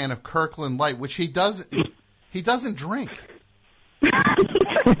replicated a can of Kirkland Light, which he doesn't drink.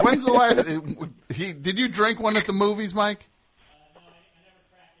 When's the last? Did you drink one at the movies, Mike? No, I never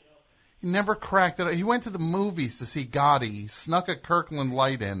cracked it open. He never cracked it. He went to the movies to see Gotti, snuck a Kirkland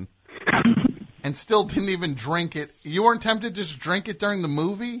Light in, and still didn't even drink it. You weren't tempted to just drink it during the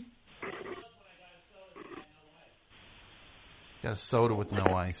movie? Got a soda with no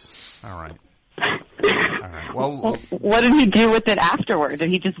ice. All right. All right. Well, what did he do with it afterward? Did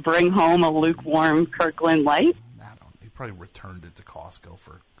he just bring home a lukewarm Kirkland Light? He probably returned it to Costco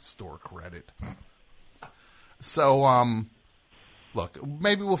for store credit. So, look,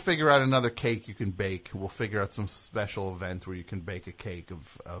 maybe we'll figure out another cake you can bake. We'll figure out some special event where you can bake a cake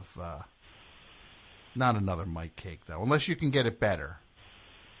of not another Mike cake though, unless you can get it better.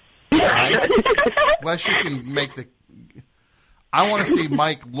 Right? Unless you can make I want to see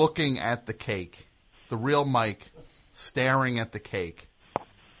Mike looking at the cake, the real Mike, staring at the cake,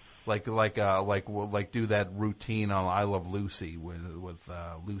 like do that routine on I Love Lucy with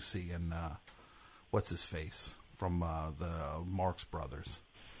Lucy and what's his face from the Marx Brothers.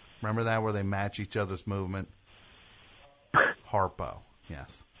 Remember that where they match each other's movement? Harpo,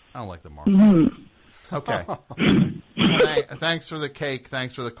 yes. I don't like the Marx Brothers. Okay. Thanks for the cake.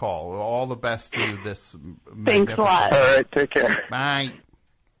 Thanks for the call. All the best to this. Thanks a lot. All right, take care. Bye.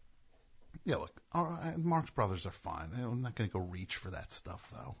 Yeah, look, Marx Brothers are fine. I'm not going to go reach for that stuff,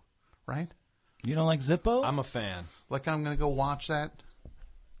 though. Right? You don't like Zippo? I'm a fan. Like I'm going to go watch that?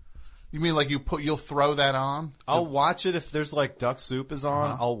 You mean like you'll throw that on? I'll watch it if there's like Duck Soup is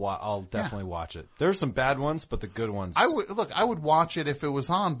on. I'll definitely watch it. There are some bad ones, but the good ones. I would watch it if it was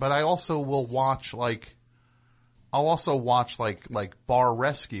on, but I also will watch I'll also watch like Bar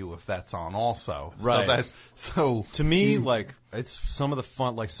Rescue if that's on also. Right. So to me, like it's some of the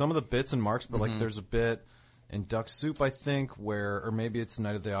fun, like some of the bits in Marx, but like there's a bit in Duck Soup, I think, or maybe it's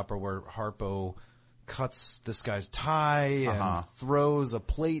Night of the Opera where Harpo cuts this guy's tie and throws a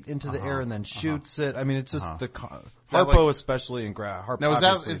plate into the air and then shoots it. I mean, it's just Harpo especially in Harpo. Now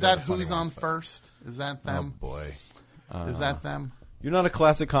is that who's on first? Is that them? Oh boy, is that them? You're not a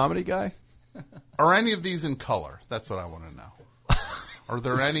classic comedy guy? Are any of these in color? That's what I want to know. Are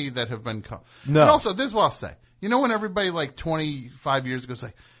there any that have been color? No. And also, this is what I'll say. You know when everybody like 25 years ago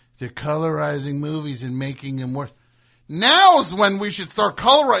say, they're colorizing movies and making them worse. Now's when we should start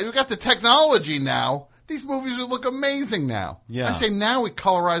colorizing. We've got the technology now. These movies would look amazing now. Yeah. I say now we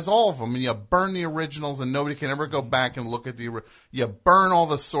colorize all of them and you burn the originals and nobody can ever go back and look at you burn all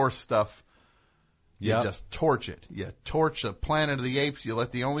the source stuff. You just torch it. You torch the Planet of the Apes. You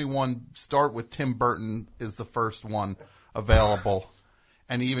let the only one start with Tim Burton is the first one available.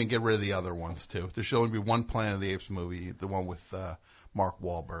 And you even get rid of the other ones too. There should only be one Planet of the Apes movie, the one with Mark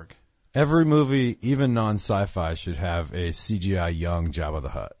Wahlberg. Every movie, even non-sci-fi, should have a CGI young Jabba the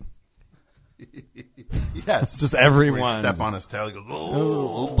Hutt. Yes. Just everyone. Where he step on his tail, he goes,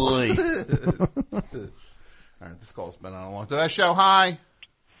 oh boy. All right, this call's been on a long time. Did I show hi?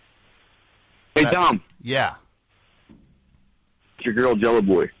 Hey, Tom. Yeah. It's your girl, Jello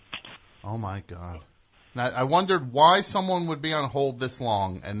Boy. Oh, my God. Now, I wondered why someone would be on hold this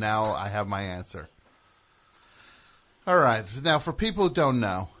long, and now I have my answer. All right. Now, for people who don't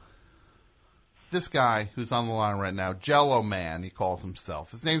know, this guy who's on the line right now, Jello Man, he calls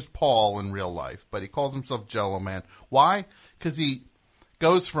himself. His name's Paul in real life, but he calls himself Jello Man. Why? Because he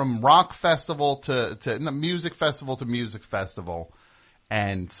goes from rock festival to music festival to music festival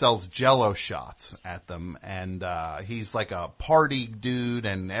and sells Jello shots at them. And he's like a party dude,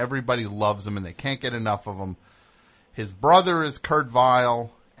 and everybody loves him, and they can't get enough of him. His brother is Kurt Vile,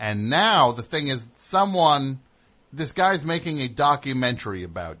 and now the thing is this guy's making a documentary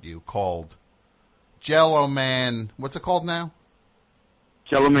about you called Jello Man, what's it called now?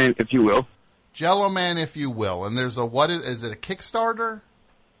 Jello Man, if you will. Jello Man, if you will. And there's is it a Kickstarter?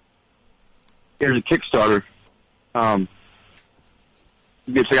 There's a Kickstarter.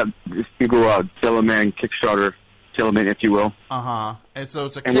 You can check out, just Google Jello Man Kickstarter, Jello Man, if you will. Uh-huh. And so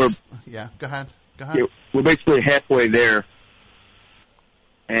it's a yeah, go ahead. Yeah, we're basically halfway there.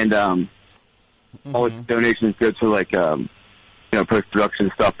 And all the donations go to like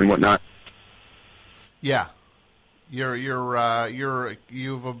post-production stuff and whatnot. Yeah, you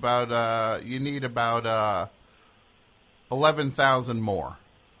need about 11,000 more.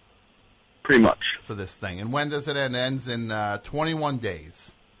 Pretty much. For this thing. And when does it end? It ends in 21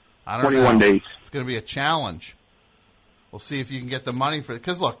 days. I don't 21 know. days. It's going to be a challenge. We'll see if you can get the money for it.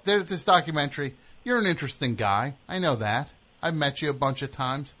 Because look, there's this documentary. You're an interesting guy. I know that. I've met you a bunch of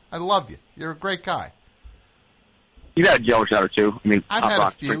times. I love you. You're a great guy. You've had a Jello shot or two. I mean, I've had a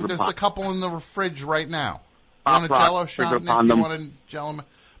few. There's a couple in the fridge right now. You want a Jello shot, Nick? You want a Jello?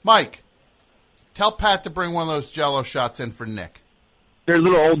 Mike, tell Pat to bring one of those Jello shots in for Nick. They're a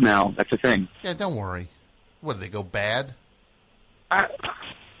little old now. That's the thing. Yeah, don't worry. What, do they go bad? I've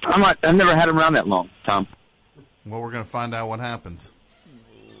never had them around that long, Tom. Well, we're going to find out what happens.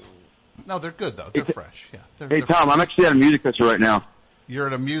 No, they're good, though. They're fresh. Yeah. Hey, Tom, I'm actually at a music festival right now. You're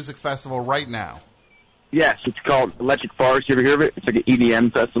at a music festival right now? Yes, it's called Electric Forest. You ever hear of it? It's like an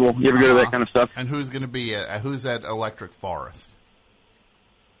EDM festival. You ever go to that kind of stuff? And who's going to be who's at Electric Forest?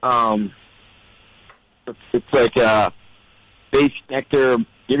 It's like Bass Nectar. You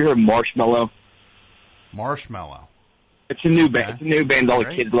ever heard of Marshmallow? Marshmallow. It's a new band. It's a new band all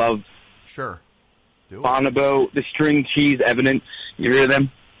the kids love. Sure. Bonobo, the String Cheese Evidence. You hear of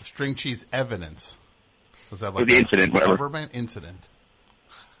them? The String Cheese Evidence. Was that like the Incident, whatever. Cover band? Incident.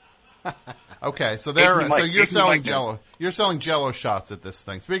 Okay, so you're selling Jello. You're selling Jello shots at this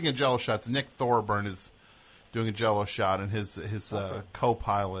thing. Speaking of Jello shots, Nick Thorburn is doing a Jello shot, and his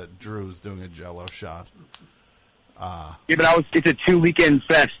co-pilot Drew's doing a Jello shot. Yeah, but it's a 2-weekend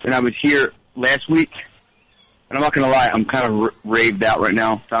fest, and I was here last week, and I'm not gonna lie, I'm kind of raved out right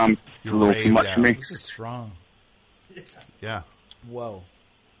now, Tom. It's a little too much for me. This is strong. Yeah. Whoa.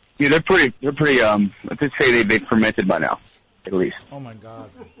 Yeah, they're pretty. Let's just say they've fermented by now, at least. Oh my God.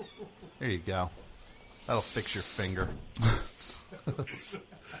 There you go. That'll fix your finger.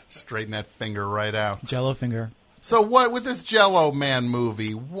 Straighten that finger right out. Jello finger. So what with this Jello Man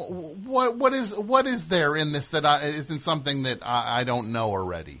movie? What is there in this that isn't something that I don't know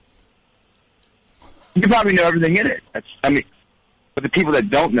already? You probably know everything in it. But the people that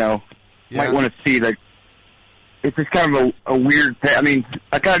don't know might want to see that. It's just kind of a weird. I mean,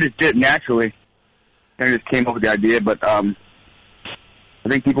 I kind of just did it naturally, and I just came up with the idea. But I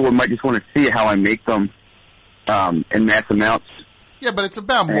think people might just want to see how I make them in mass amounts. Yeah, but it's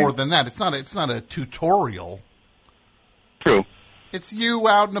about more than that. It's not a tutorial. True. It's you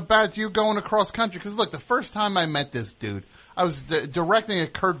out and about, you going across country. Because look, the first time I met this dude, I was directing a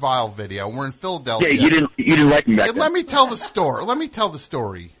Kurt Vile video. We're in Philadelphia. Yeah, you didn't like him back then. Let me tell the story.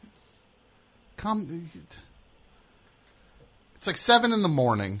 It's like 7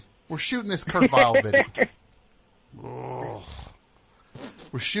 a.m. We're shooting this Kurt Vile video. Ugh.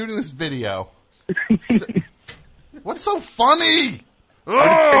 We're shooting this video. What's so funny?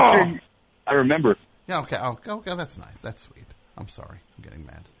 I remember. Yeah, okay. Okay, that's nice. That's sweet. I'm sorry. I'm getting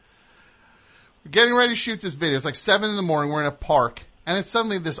mad. We're getting ready to shoot this video. It's like 7 in the morning. We're in a park. And then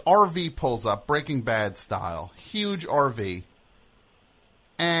suddenly this RV pulls up, Breaking Bad style. Huge RV.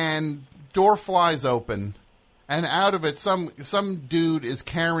 And door flies open. And out of it, some dude is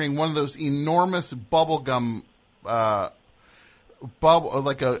carrying one of those enormous bubblegum, like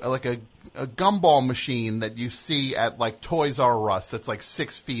a gumball machine that you see at like Toys R Us. That's like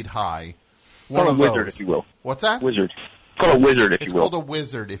 6 feet high. One of those. Wizard, if you will. What's that? Wizard. It's called a wizard, if you will. It's called a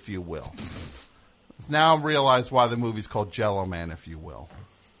wizard, if you will. Now I realize why the movie's called Jello Man, if you will.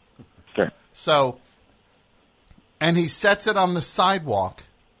 Sure. So, and he sets it on the sidewalk.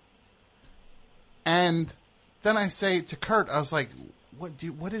 And then I say to Kurt, I was like,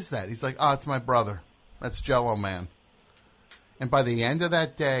 what is that? He's like, it's my brother. That's Jello Man. And by the end of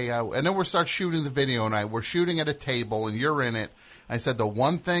that day, and then we start shooting the video, and we're shooting at a table, and you're in it. I said, the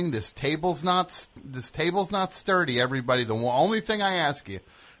one thing, this table's not sturdy, everybody. The only thing I ask you,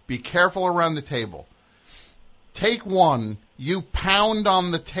 be careful around the table. Take one, you pound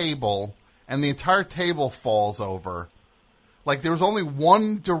on the table, and the entire table falls over. Like, there was only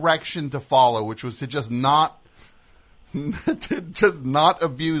one direction to follow, which was to just not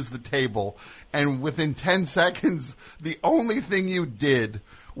abuse the table. And within 10 seconds, the only thing you did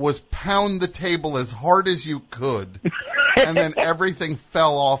was pound the table as hard as you could. And then everything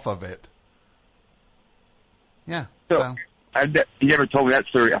fell off of it. Yeah. So you never told me that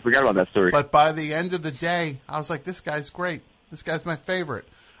story. I forgot about that story. But by the end of the day, I was like, this guy's great. This guy's my favorite.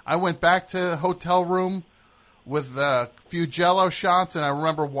 I went back to the hotel room with a few Jell-O shots, and I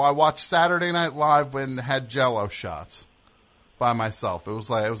remember I watched Saturday Night Live and had Jell-O shots by myself. It was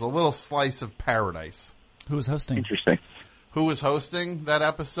a little slice of paradise. Who was hosting? Interesting. Who was hosting that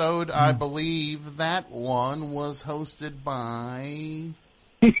episode? I believe that one was hosted by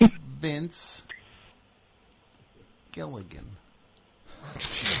Vince Gilligan.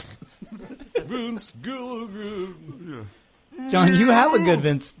 Vince Gilligan. John, you have a good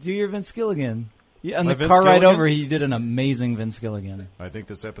Vince. Do your Vince Gilligan. Yeah, on the Vince car ride Gilligan? over, he did an amazing Vince Gilligan. I think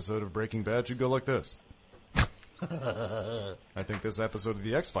this episode of Breaking Bad should go like this. I think this episode of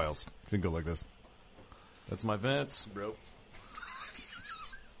The X-Files should go like this. That's my Vince, bro.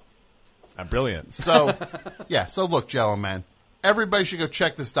 I'm brilliant. So look, Jello Man, everybody should go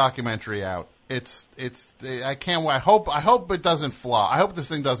check this documentary out. I can't wait. I hope it doesn't flop. I hope this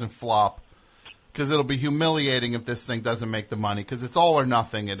thing doesn't flop, because it'll be humiliating if this thing doesn't make the money, because it's all or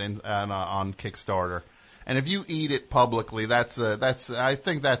nothing on Kickstarter. And if you eat it publicly, I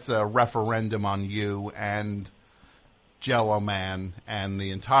think that's a referendum on you and Jello Man and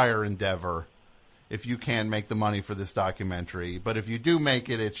the entire endeavor. If you can't make the money for this documentary, but if you do make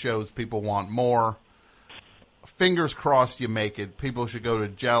it, it shows people want more. Fingers crossed you make it. People should go to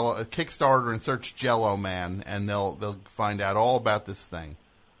Kickstarter and search Jello Man, and they'll find out all about this thing.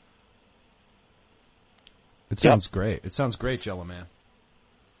 It sounds great. It sounds great, Jello Man.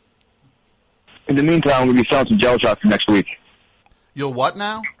 In the meantime, I'm going to be selling some Jello shots for next week. You'll what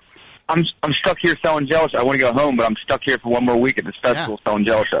now? I'm stuck here selling Jello shots. I want to go home, but I'm stuck here for one more week at this festival selling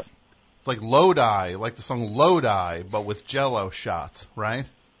Jello shots. It's like Lodi, like the song Lodi, but with Jello shots, right?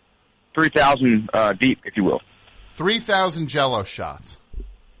 3,000 deep, if you will. 3,000 Jello shots.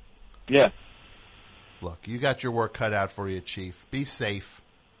 Yeah. Look, you got your work cut out for you, Chief. Be safe.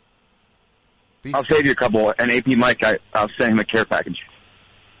 I'll save you a couple. And AP Mike, I'll send him a care package.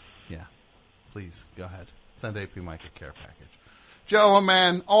 Yeah. Please, go ahead. Send AP Mike a care package. Jello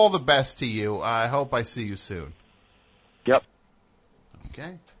Man, all the best to you. I hope I see you soon. Yep.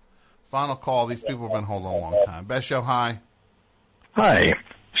 Okay. Final call. These people have been holding a long time. Best show, hi. Hi.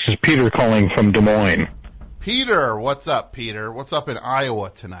 This is Peter calling from Des Moines. Peter, what's up, Peter? What's up in Iowa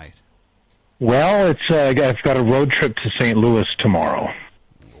tonight? Well, I've got a road trip to St. Louis tomorrow.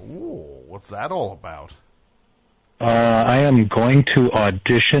 Ooh, what's that all about? I am going to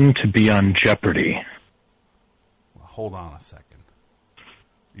audition to be on Jeopardy. Well, hold on a second.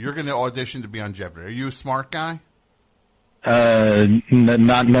 You're going to audition to be on Jeopardy. Are you a smart guy?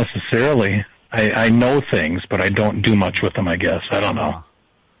 Not necessarily. I know things, but I don't do much with them, I guess. I don't know.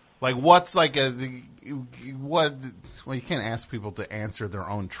 Like, what's like what? Well, you can't ask people to answer their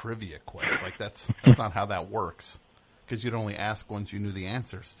own trivia quiz. Like, that's not how that works. Because you'd only ask ones you knew the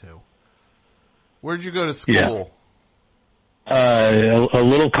answers to. Where'd you go to school? Yeah. A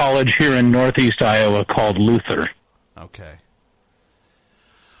little college here in northeast Iowa called Luther. Okay.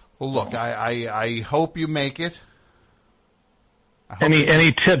 Well, look, I hope you make it.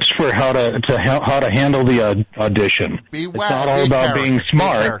 Any tips for how to handle the audition? It's not all about being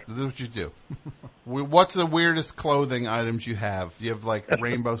smart. This is what you do. What's the weirdest clothing items you have? Do you have like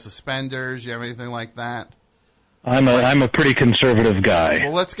rainbow suspenders? Do you have anything like that? I'm a pretty conservative guy.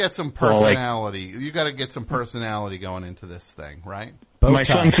 Well, let's get some personality. You got to get some personality going into this thing, right? My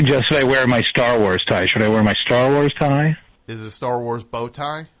son suggested I wear my Star Wars tie. Should I wear my Star Wars tie? Is it a Star Wars bow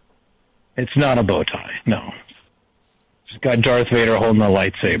tie? It's not a bow tie. No. It's got Darth Vader holding a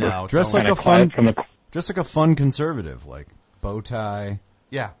lightsaber. No, dress like a fun conservative, like bow tie.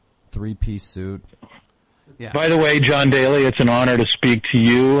 Yeah. 3-piece suit. Yeah. By the way, John Daly, it's an honor to speak to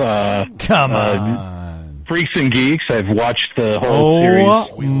you. Come on. Freaks and Geeks. I've watched the whole series 2 or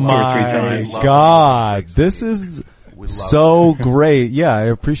 3 times. Oh my God. This is so great. Yeah, I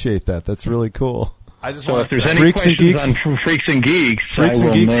appreciate that. That's really cool. So if there's any questions on Freaks and Geeks, I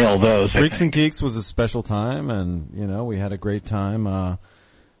will nail those. Freaks and Geeks was a special time, and, we had a great time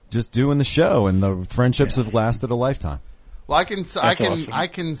just doing the show, and the friendships have lasted a lifetime. Well, I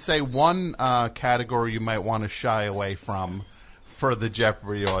can say one category you might want to shy away from for the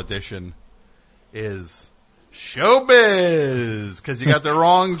Jeopardy audition is showbiz, because you got the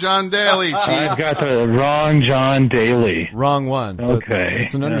wrong John Daly, Chief. I've got the wrong John Daly. Wrong one. Okay.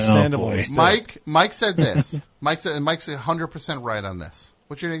 It's an understandable mistake. Mike said this. Mike's 100% right on this.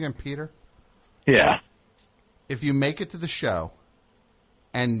 What's your name again, Peter? Yeah. If you make it to the show,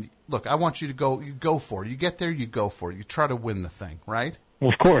 and look, I want you to go. You go for it. You get there, you go for it. You try to win the thing, right?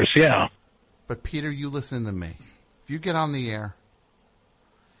 Well, of course, yeah. But Peter, you listen to me. If you get on the air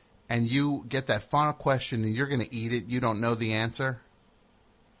and you get that final question and you're going to eat it, you don't know the answer,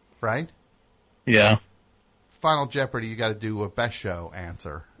 right? Yeah. Final Jeopardy, you got to do a best show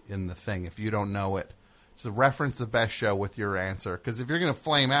answer in the thing. If you don't know it, just reference the best show with your answer. Because if you're going to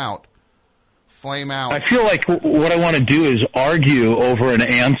flame out. I feel like what I want to do is argue over an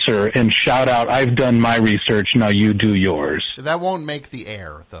answer and shout out, I've done my research, now you do yours. That won't make the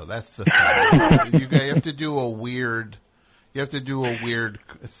air, though. That's the thing. You have to do a weird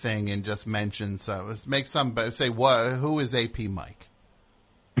thing and just mention some. Make some say what? Who is AP Mike?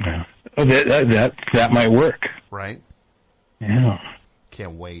 Yeah. Oh, that might work. Right. Yeah.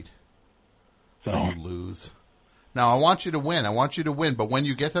 Can't wait. So you lose. Now, I want you to win. But when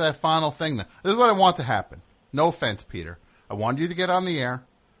you get to that final thing, this is what I want to happen. No offense, Peter. I want you to get on the air.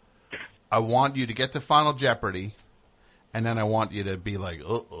 I want you to get to Final Jeopardy. And then I want you to be like,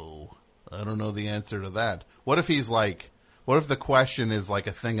 uh-oh, I don't know the answer to that. What if the question is like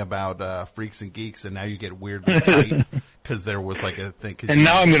a thing about Freaks and Geeks, and now you get weirdly tight because there was like a thing. And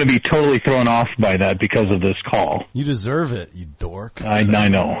now I'm going to be totally thrown off by that because of this call. You deserve it, you dork. I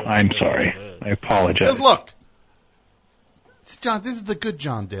know. I'm sorry. I apologize. Because look. John, this is the good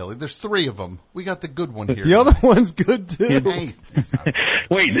John Daly. There's 3 of them. We got the good one here. The other one's good too. Hey,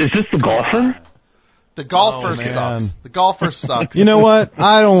 wait, is this the golfer? The golfer sucks. The golfer sucks. You know what?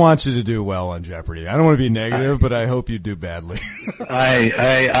 I don't want you to do well on Jeopardy. I don't want to be negative, but I hope you do badly.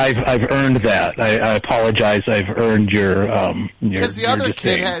 I've earned that. I apologize. I've earned your because the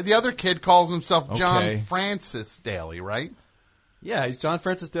other kid calls himself John Francis Daly, right? Yeah, John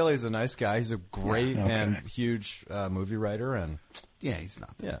Francis Daly is a nice guy. He's a great and huge movie writer, and yeah, he's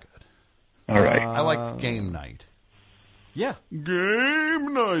not that good. All right, I like Game Night. Yeah,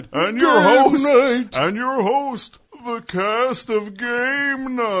 Game Night, and your host, the cast of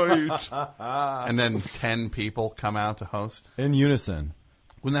Game Night, and then 10 people come out to host in unison.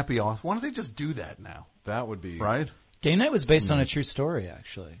 Wouldn't that be awesome? Why don't they just do that now? That would be right. Game Night was based on a true story,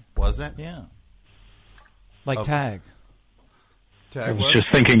 actually. Was it? Yeah, like Tag. I was just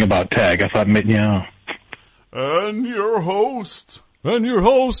thinking about Tag. I thought, yeah. And your host,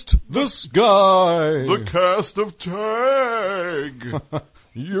 this guy. The cast of Tag.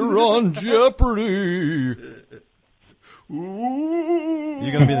 You're on Jeopardy. Ooh.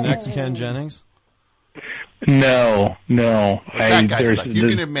 You going to be the next Ken Jennings? No. That guy sucks. You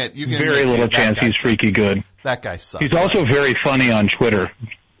can admit. Very little chance he's freaky good. That guy sucks. He's also very funny on Twitter.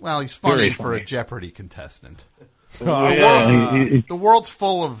 Well, he's funny for a Jeopardy contestant. The world's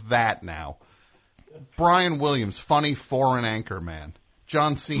full of that now. Brian Williams, funny foreign anchor man.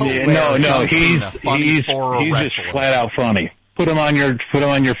 John Cena. He's just flat out funny. Put him on your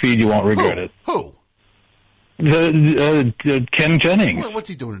feed. You won't regret it. Who? The Ken Jennings. What's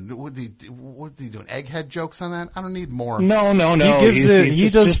he doing? What's he doing? Egghead jokes on that? I don't need more. No. He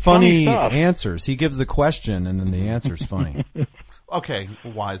does funny answers. He gives the question and then the answer's funny. Okay,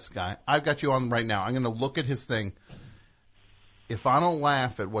 wise guy. I've got you on right now. I'm going to look at his thing. If I don't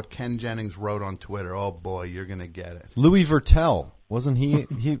laugh at what Ken Jennings wrote on Twitter, oh boy, you're going to get it. Louis Vertel. Wasn't he?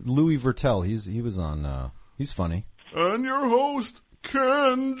 Louis Vertel. He was on, he's funny. And your host,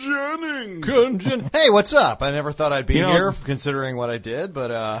 Ken Jennings. Hey, what's up? I never thought I'd be here, considering what I did,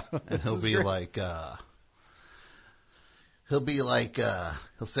 but and he'll be like,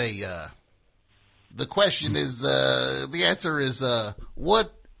 he'll say, the question is, the answer is,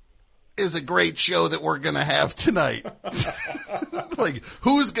 what is a great show that we're going to have tonight? Like,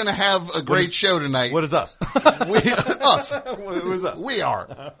 who's going to have a great show tonight? What is us? Us. Who's us? We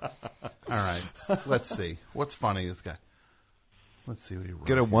are. All right. Let's see. What's funny, this guy? Let's see what he wrote.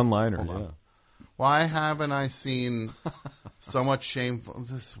 Get a one-liner. Hold on. Why haven't I seen so much shameful... What is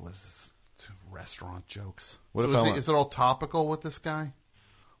this? Restaurant jokes. Is it all topical with this guy?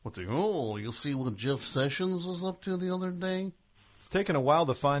 You'll see what Jeff Sessions was up to the other day? It's taken a while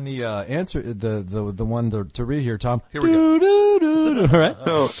to find the answer, the one to read here, Tom. Here we go. Right?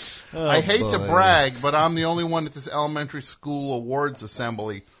 I hate to brag, but I'm the only one at this elementary school awards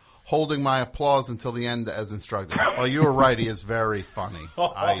assembly holding my applause until the end as instructed. Well, you were right. He is very funny.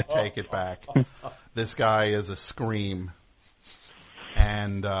 I take it back. This guy is a scream.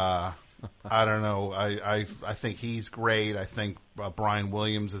 And, I don't know. I think he's great. I think Brian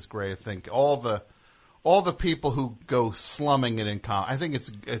Williams is great. I think all the people who go slumming it in comedy. I think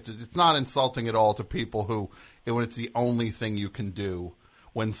it's not insulting at all to people who, when it's the only thing you can do,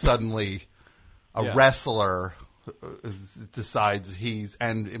 when suddenly a wrestler decides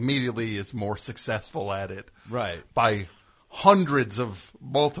and immediately is more successful at it. Right. By hundreds of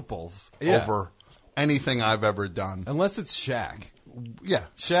multiples over anything I've ever done. Unless it's Shaq. Yeah.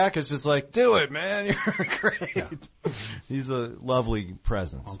 Shaq is just like, do it, man. You're great. Yeah. He's a lovely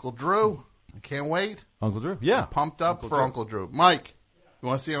presence. Uncle Drew. I can't wait. Uncle Drew? Yeah. I'm pumped up for Uncle Drew. Mike, you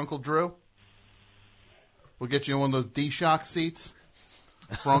want to see Uncle Drew? We'll get you in one of those D-Shock seats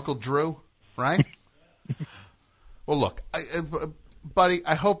for Uncle Drew, right? Well, look, buddy,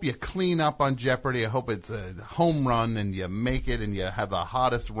 I hope you clean up on Jeopardy. I hope it's a home run and you make it and you have the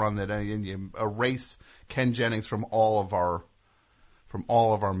hottest run and you erase Ken Jennings from all of our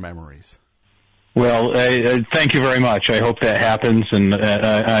memories. Well, thank you very much. I hope that happens, and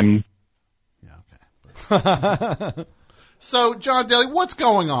I'm... So, John Daly, what's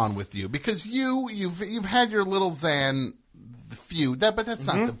going on with you? Because you've had your little Zan feud, but that's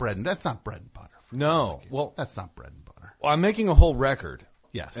not that's not bread and butter. No, well, that's not bread and butter. Well, I'm making a whole record.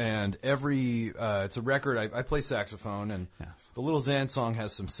 Yes, and it's a record. I play saxophone, and the little Zan song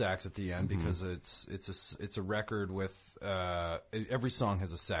has some sax at the end because it's a record with every song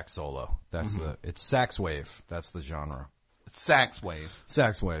has a sax solo. That's it's sax wave. That's the genre. It's sax wave.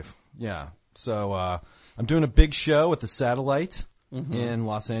 Sax wave. Yeah. So I'm doing a big show at the Satellite in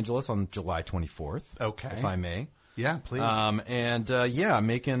Los Angeles on July 24th. Okay, if I may. Yeah, please. I'm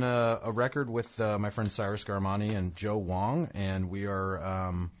making a record with my friend Cyrus Garmani and Joe Wong, and we are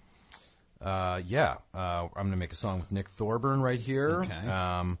I'm going to make a song with Nick Thorburn right here.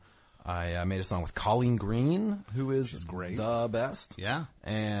 Okay. I made a song with Colleen Green, who is great, the best. Yeah,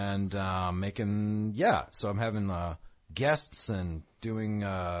 and so I'm having guests and doing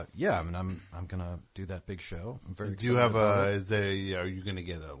I'm gonna do that big show. I'm very excited. Do you have are you gonna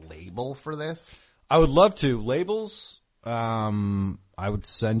get a label for this? I would love to. Labels, I would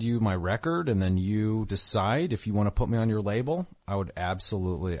send you my record and then you decide if you want to put me on your label. I would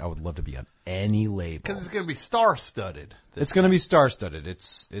love to be on any label. Because it's gonna be star-studded. It's gonna be star-studded.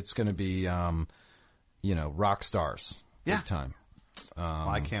 It's gonna be rock stars. Yeah. Big time.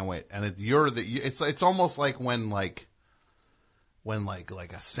 I can't wait. And it's almost like when a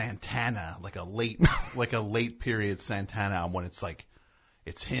Santana, like a late period Santana, when it's like,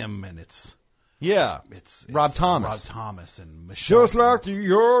 it's him and it's Rob Thomas. Rob Thomas and Michelle. Just like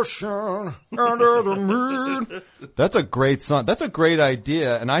the ocean under the moon. That's a great song. That's a great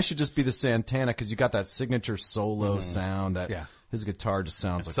idea. And I should just be the Santana because you got that signature solo sound that his guitar just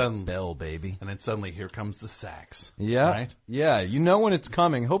sounds like a bell, baby. And then suddenly here comes the sax. Yeah. Right? Yeah. You know when it's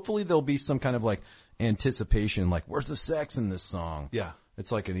coming. Hopefully there'll be some kind of like anticipation, like, where's the sax in this song? Yeah.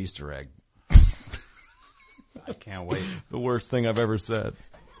 It's like an Easter egg. I can't wait. The worst thing I've ever said.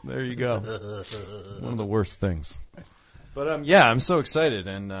 There you go. One of the worst things. But I'm so excited,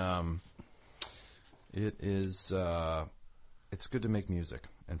 and it is it's good to make music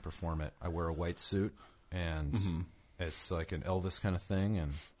and perform it. I wear a white suit, and it's like an Elvis kind of thing,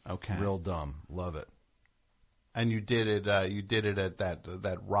 and real dumb. Love it. And you did it. You did it at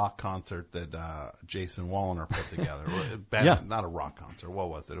that rock concert that Jason Wallner put together. Not a rock concert. What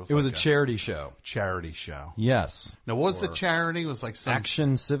was it? It was a charity show. Charity show. Yes. Now, what was the charity? It was like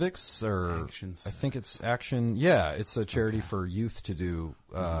Action Civics, or I think it's Action. Yeah, it's a charity for youth to do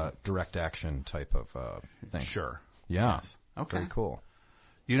direct action type of thing. Sure. Yeah. Yes. Okay. Very cool.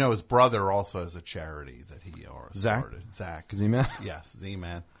 You know, his brother also has a charity that he started. Zach. Z-Man? Yes,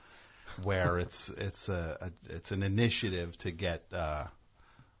 Z-Man. Where it's an initiative to get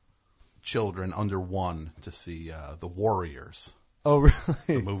children under 1 to see The Warriors. Oh, really?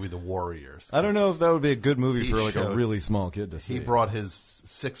 The movie The Warriors. I don't know if that would be a good movie for like a really small kid to see. He brought his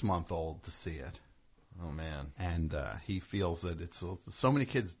 6-month-old to see it. Oh, man. And he feels that so many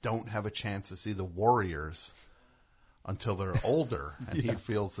kids don't have a chance to see The Warriors until they're older, and he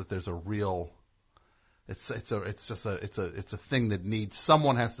feels that there's a real it's a thing that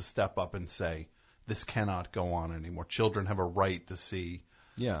someone has to step up and say this cannot go on anymore. Children have a right to see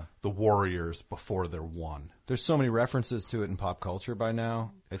The Warriors before they're 1. There's so many references to it in pop culture by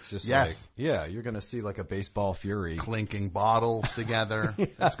now. It's just you're going to see like a baseball fury. Clinking bottles together.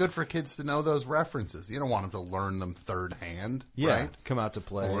 It's good for kids to know those references. You don't want them to learn them third hand, right? Come out to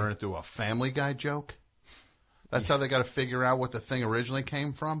play. Learn it through a Family Guy joke. That's how they got to figure out what the thing originally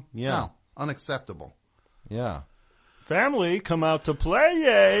came from? Yeah. No, unacceptable. Yeah. Family, come out to play,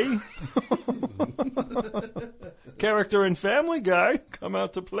 yay. Character in Family Guy, come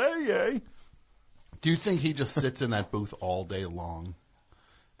out to play, yay. Do you think he just sits in that booth all day long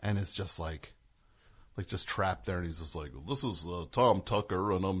and is just like just trapped there, and he's just like, this is Tom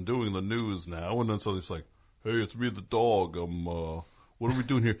Tucker, and I'm doing the news now. And then so he's like, hey, it's me, the dog. What are we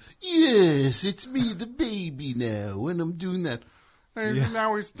doing here? Yes, it's me, the baby now, and I'm doing that. And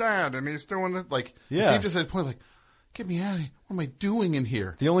now he's dead, and he's doing it. Like, he just at a point like, get me out of here. What am I doing in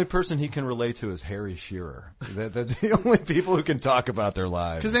here? The only person he can relate to is Harry Shearer. They're the only people who can talk about their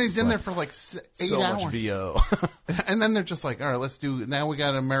lives. Because then he's in there for like 8 so hours. Much VO. And then they're just like, all right, now we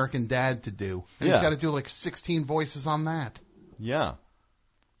got American Dad to do. And he's got to do like 16 voices on that. Yeah.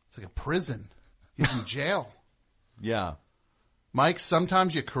 It's like a prison. He's in jail. Yeah. Mike,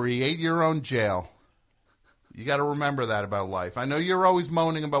 sometimes you create your own jail. You got to remember that about life. I know you're always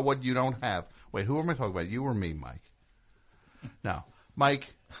moaning about what you don't have. Wait, who am I talking about? You or me, Mike? No.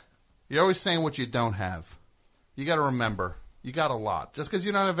 Mike, you're always saying what you don't have. You got to remember, you got a lot. Just because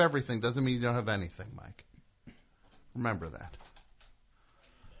you don't have everything doesn't mean you don't have anything, Mike. Remember that.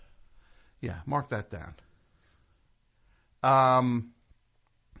 Yeah, mark that down.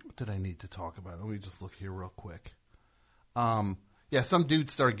 What did I need to talk about? Let me just look here real quick. Some dude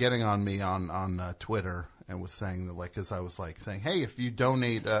started getting on me on Twitter and was saying that, like, because I was like saying, hey, if you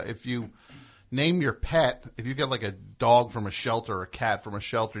donate, if you name your pet, if you get like a dog from a shelter or a cat from a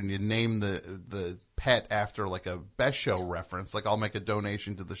shelter, and you name the pet after like a Best Show reference, like I'll make a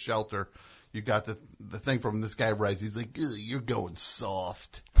donation to the shelter. You got the thing from this guy writes, he's like, you're going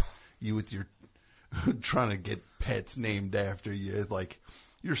soft. You with your trying to get pets named after you, like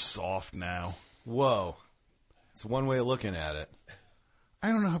you're soft now. Whoa. It's one way of looking at it. I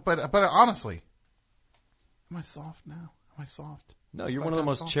don't know, but honestly, am I soft now? Am I soft? No, you're one of the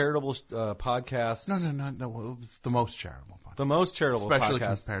most charitable podcasts. No. Well, it's the most charitable podcast. The most charitable especially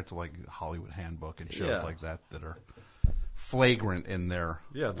podcast. Compared to like Hollywood Handbook and shows like that are flagrant in their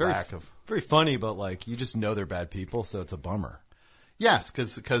lack of. Very funny, but like you just know they're bad people, so it's a bummer. Yes,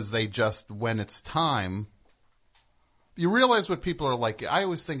 because they just, when it's time, you realize what people are like. I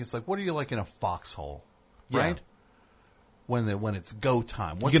always think it's like, what are you like in a foxhole, right? When it's go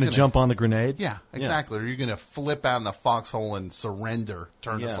time. You're going to jump on the grenade? Yeah, exactly. Or you're going to flip out in the foxhole and surrender,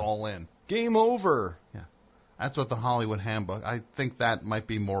 turn us all in. Game over. Yeah. That's what the Hollywood Handbook, I think that might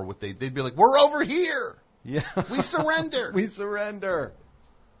be more what they'd be like, we're over here. Yeah. We surrender. We surrender.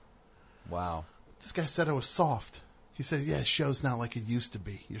 Wow. This guy said I was soft. He said, yeah, show's not like it used to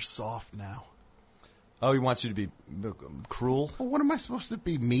be. You're soft now. Oh, he wants you to be cruel? Well, what am I supposed to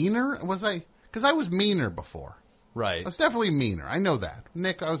be, meaner? Because I was meaner before. Right. I was definitely meaner. I know that.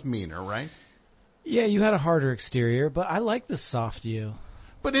 Nick, I was meaner, right? Yeah, you had a harder exterior, but I like the soft you.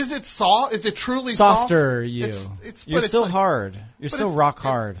 But is it soft? Is it truly softer soft? You? You're still hard. You're still rock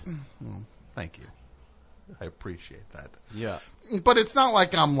hard. Thank you. I appreciate that. Yeah. But it's not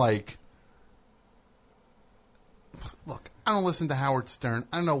like I'm like, look, I don't listen to Howard Stern.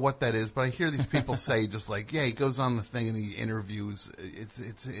 I don't know what that is, but I hear these people say just like, yeah, he goes on the thing and he interviews.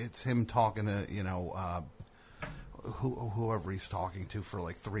 It's him talking to, whoever he's talking to for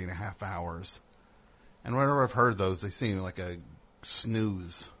like 3.5 hours. And whenever I've heard those, they seem like a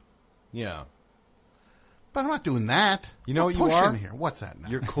snooze. Yeah. But I'm not doing that. You know what you are? Here. What's that now?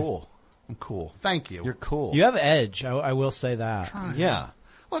 You're cool. I'm cool. Thank you. You're cool. You have edge. I will say that. Yeah.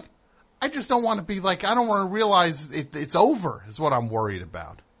 Look, I just don't want to be like, I don't want to realize it's over is what I'm worried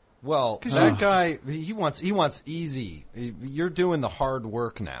about. Well, that guy, he wants easy. You're doing the hard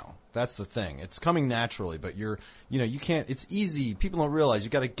work now. That's the thing. It's coming naturally, but you can't, it's easy. People don't realize you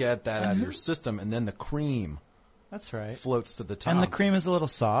got to get that out of your system, and then the cream That's right. Floats to the top. And the cream is a little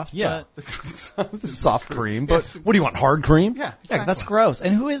soft. Yeah. But Soft cream. But what do you want, hard cream? Yeah, yeah, that's gross.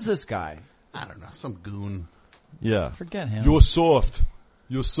 And who is this guy? I don't know, some goon. Yeah. Forget him. You're soft.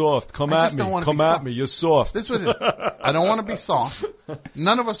 You're soft. Come I at just me. don't wanna Come be at soft. me. You're soft. This was it. I don't want to be soft.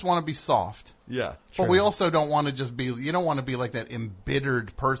 None of us want to be soft. Yeah. But we also don't want to just be, you don't want to be like that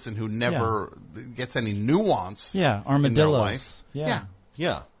embittered person who never gets any nuance. Yeah, in their armadillos. life. Yeah.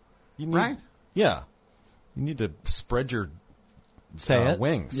 Yeah. You need, Right? Yeah. You need to spread your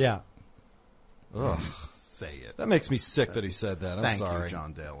wings. Yeah. Ugh. Say it. That makes me sick that he said that. I'm Thank sorry. you,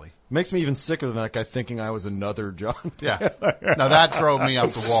 John Daly. Makes me even sicker than that guy thinking I was another John. Yeah. No, that drove me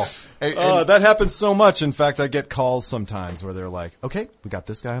up the wall. That happens so much. In fact, I get calls sometimes where they're like, okay, we got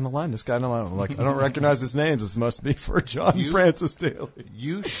this guy on the line, this guy on the line. I'm like, I don't recognize his name. This must be for John Francis Daly.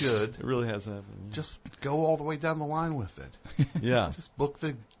 You should. It really has happened. Just go all the way down the line with it. Yeah. Just book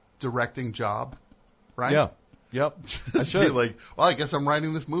the directing job. Right? Yeah. Yep. I Just be should. like, well, I guess I'm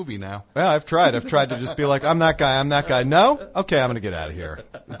writing this movie now. Yeah, I've tried. I've tried to just be like, I'm that guy. No? Okay, I'm going to get out of here.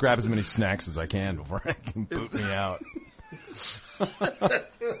 Grab as many snacks as I can before I can boot me out.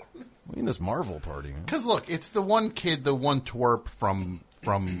 We in this Marvel party, man. Because look, it's the one kid, the one twerp from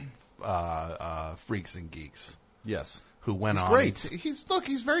Freaks and Geeks. Yes. Who went He's on. great. He's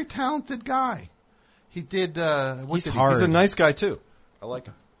a very talented guy. He did, He's hard. He's a nice guy too. I like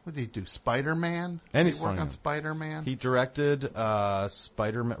him. What did he do? Spider-Man? And Did he's he work funny. on Spider-Man? He directed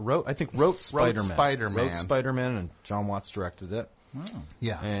Spider-Man. Wrote Spider-Man. Wrote Spider-Man, and John Watts directed it. Oh.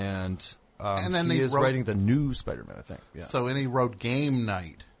 Yeah. And then he he is wrote- writing the new Spider-Man, I think. Yeah. So, and he wrote Game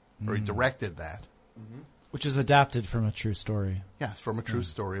Night, or he directed that. Which is adapted from a true story. Yes, from a true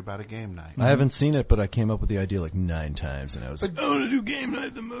story about a game night. I haven't seen it, but I came up with the idea like 9 times, and I was like, I want to do Game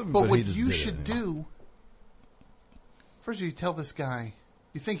Night the movie. But he what just you did should it. do, first you tell this guy,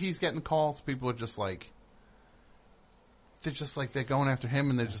 you think he's getting calls? People are just like, they're going after him,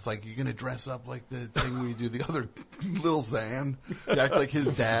 and they're just like, you're going to dress up like the thing where you do the other Little Xan. You act like his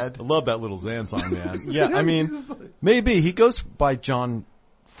dad. I love that Little Xan song, man. Yeah, I mean, maybe. He goes by John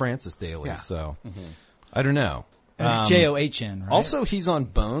Francis Daly, so I don't know. And it's John, right? Also, he's on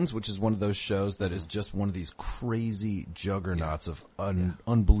Bones, which is one of those shows that is just one of these crazy juggernauts of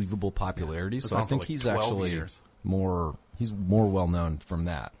unbelievable popularity. It's So on I for think like he's 12 actually years. he's more well known from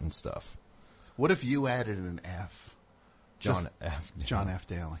that and stuff. What if you added an F? John F. John F.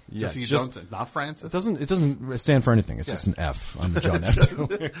 Daly. Yeah, Just, you just- don't, not Francis. It doesn't stand for anything. It's just an F on the John F.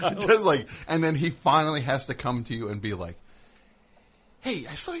 Daly. Just like, and then he finally has to come to you and be like, "Hey,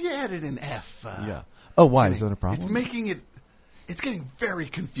 I saw you added an F." Yeah. Oh, why? Is that a problem? It's making it. It's getting very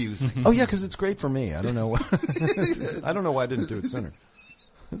confusing. Oh yeah, because it's great for me. I don't know why. I don't know why I didn't do it sooner.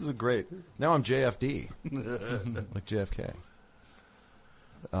 This is great. Now I'm JFD, like JFK.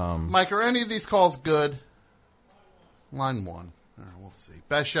 Mike, are any of these calls good? Line 1. All right, we'll see.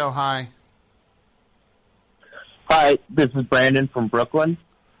 Best show, hi. Hi, this is Brandon from Brooklyn.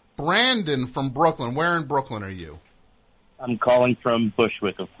 Brandon from Brooklyn. Where in Brooklyn are you? I'm calling from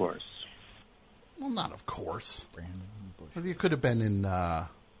Bushwick, of course. Well, not of course. Well, you could have been in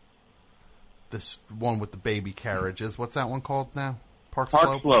this one with the baby carriages. What's that one called now? Park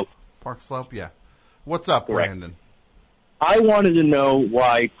Slope? Park Slope, yeah. What's up, Correct. Brandon? I wanted to know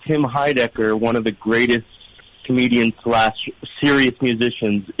why Tim Heidecker, one of the greatest comedians / serious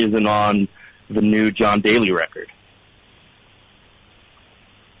musicians, isn't on the new John Daly record.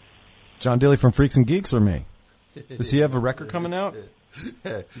 John Daly from Freaks and Geeks or me? Does he have a record coming out?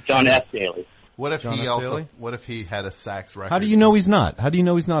 John F. Daly. What if John he F. also? Daly? What if he had a sax record? How do you know he's not? How do you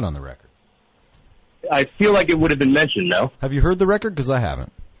know he's not on the record? I feel like it would have been mentioned, no? Have you heard the record? Because I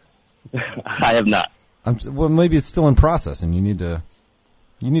haven't. I have not. Well, maybe it's still in process, and you need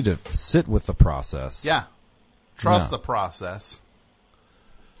to sit with the process. Yeah, trust Yeah. the process.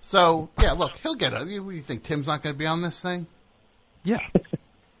 So yeah, look, he'll get it. You think Tim's not going to be on this thing? Yeah.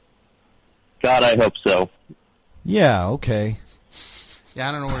 God, I hope so. Yeah. Okay. Yeah,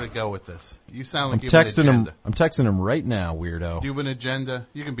 I don't know where to go with this. You sound like I'm you have an texting him. agenda. I'm texting him right now, weirdo. Do you have an agenda?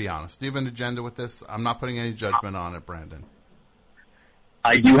 You can be honest. Do you have an agenda with this? I'm not putting any judgment on it, Brandon.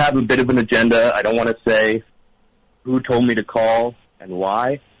 I do have a bit of an agenda. I don't want to say who told me to call and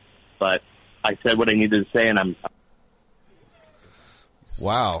why, but I said what I needed to say, and I'm...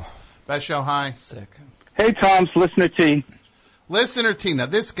 Wow. Best show, hi. Sick. Hey, Tom, it's Listener T. Listener T. Now,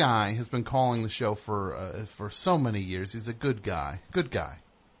 this guy has been calling the show for so many years. He's a good guy. Good guy.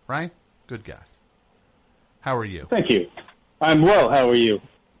 Right? Good guy. How are you? Thank you. I'm well. How are you?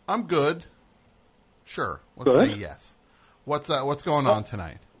 I'm good. Sure. Let's Good. say yes. What's going on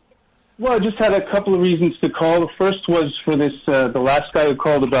tonight? Well, I just had a couple of reasons to call. The first was for this, the last guy who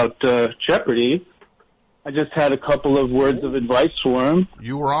called about Jeopardy. I just had a couple of words of advice for him.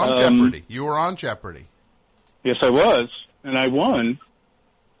 You were on Jeopardy. You were on Jeopardy. Yes, I was, and I won.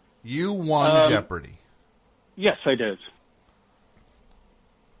 You won Jeopardy. Yes, I did.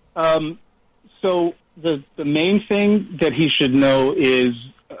 So the main thing that he should know is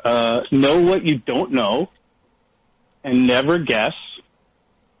know what you don't know and never guess.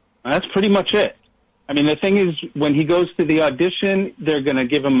 And that's pretty much it. I mean, the thing is, when he goes to the audition, they're going to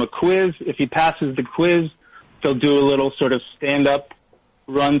give him a quiz. If he passes the quiz, they'll do a little sort of stand-up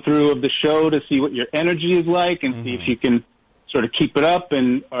run-through of the show to see what your energy is like and see if you can sort of keep it up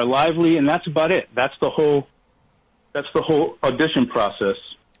and are lively, and that's about it. That's the whole audition process.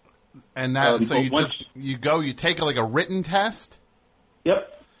 And that, so you take like a written test?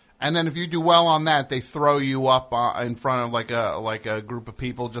 Yep. And then if you do well on that, they throw you up in front of like a group of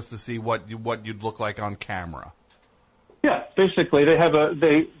people just to see what you'd look like on camera. Yeah, basically they have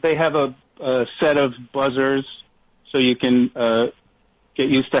a set of buzzers so you can get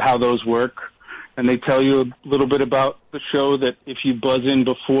used to how those work, and they tell you a little bit about the show. That if you buzz in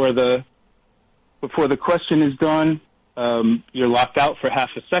before the question is done, you're locked out for half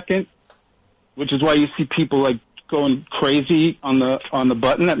a second, which is why you see people like going crazy on the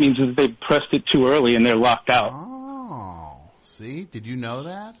button. That means that they pressed it too early and they're locked out. Oh, see? Did you know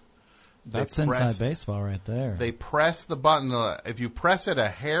that? That's inside baseball right there. They press the button. If you press it a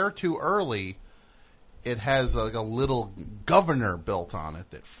hair too early, it has like a little governor built on it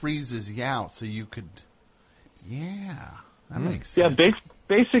that freezes you out. So you could, that makes sense. Yeah,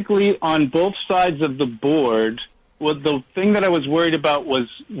 basically on both sides of the board. Well, the thing that I was worried about was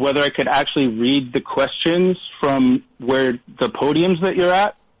whether I could actually read the questions from where the podiums that you're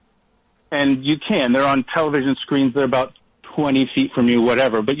at. And you can. They're on television screens. They're about 20 feet from you,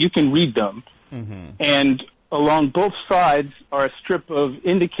 whatever. But you can read them. Mm-hmm. And along both sides are a strip of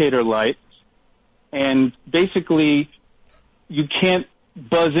indicator lights. And basically, you can't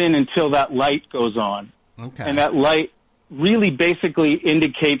buzz in until that light goes on. Okay. And that light really basically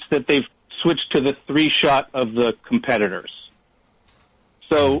indicates that they've switched to the 3-shot of the competitors.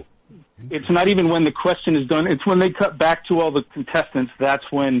 So it's not even when the question is done. It's when they cut back to all the contestants. That's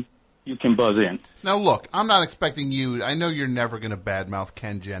when you can buzz in. Now, look, I'm not expecting you. I know you're never going to badmouth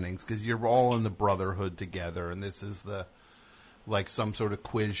Ken Jennings because you're all in the brotherhood together, and this is like some sort of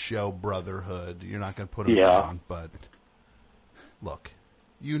quiz show brotherhood. You're not going to put him down. But look,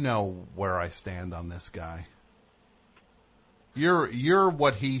 you know where I stand on this guy. You're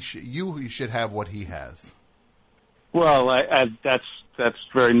what you should have what he has. Well, that's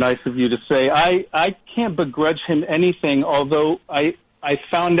very nice of you to say. I can't begrudge him anything, although I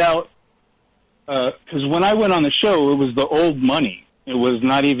found out, because when I went on the show, it was the old money. It was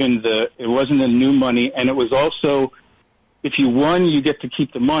not even it wasn't the new money, and it was also, if you won, you get to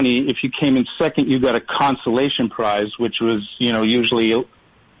keep the money. If you came in second, you got a consolation prize, which was, usually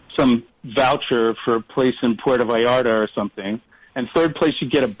some voucher for a place in Puerto Vallarta or something. And third place, you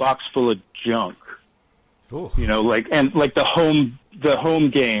get a box full of junk. Ooh. Like the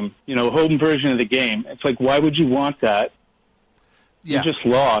home game, home version of the game. It's like, why would you want that? Yeah. You just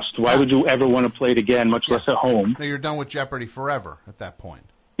lost. Why would you ever want to play it again, much less at home? No, you're done with Jeopardy forever at that point.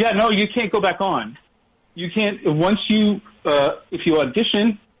 Yeah, no, you can't go back on. You can't, once you, if you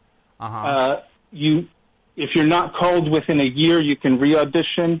audition, if you're not called within a year, you can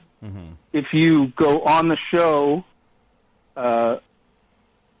re-audition. Mm-hmm. If you go on the show,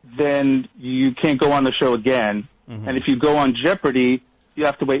 then you can't go on the show again. Mm-hmm. And if you go on Jeopardy, you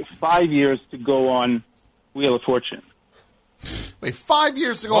have to wait 5 years to go on Wheel of Fortune. Wait, 5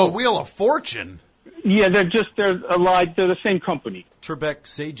 years to go on Wheel of Fortune? Yeah, they're allied. They're the same company.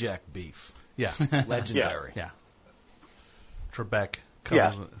 Trebek-Sajak beef. Yeah. Legendary. Yeah. Trebek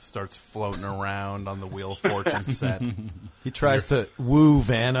comes and starts floating around on the Wheel of Fortune set. He tries to woo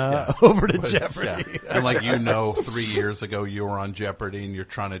Vanna over to Jeopardy. Yeah. And 3 years ago you were on Jeopardy and you're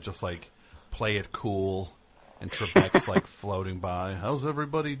trying to just play it cool. And Trebek's floating by. How's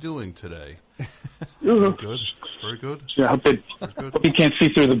everybody doing today? Good. Very good. Yeah, hope you can't see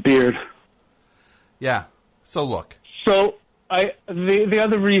through the beard. Yeah. So look. So the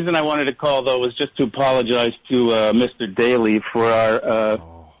other reason I wanted to call though was just to apologize to Mr. Daly for our.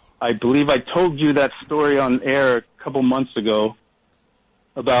 I believe I told you that story on air a couple months ago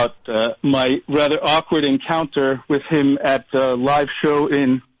about my rather awkward encounter with him at a live show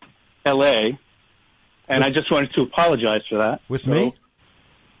in L.A. And I just wanted to apologize for that. With me?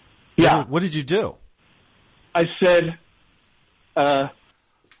 Yeah. What did you do? I said, I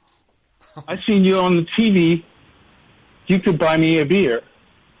seen you on the TV. You could buy me a beer.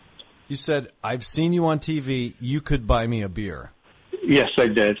 You said, I've seen you on TV. You could buy me a beer. Yes, I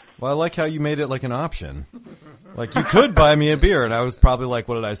did. Well, I like how you made it like an option. Like, you could buy me a beer, and I was probably like,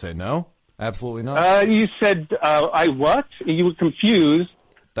 what did I say? No? Absolutely not. You said, I what? You were confused.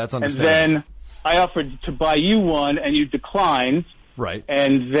 That's And understandable. then I offered to buy you one, and you declined. Right.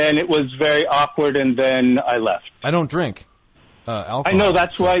 And then it was very awkward, and then I left. I don't drink alcohol. I know,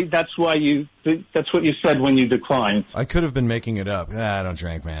 that's what you said when you declined. I could have been making it up. I don't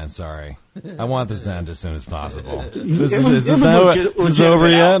drink, man. Sorry. I want this to end as soon as possible. Is this over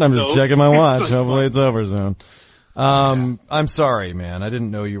yet? I'm just checking my watch. Hopefully it's over soon. I'm sorry, man. I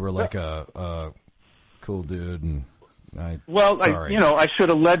didn't know you were like a cool dude, and sorry. I should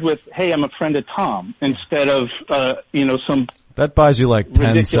have led with, "Hey, I'm a friend of Tom," instead of some. That buys you like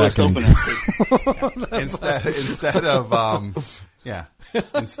 10 seconds.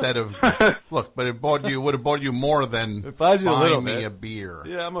 instead of look, but it would have bought you more than it buys you a little me bit. a beer.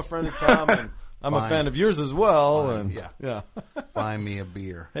 Yeah, I'm a friend of Tom, and I'm a fan of yours as well. Yeah. Buy me a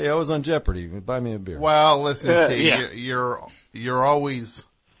beer. Hey, I was on Jeopardy. Buy me a beer. Well, listen, Steve, you're always.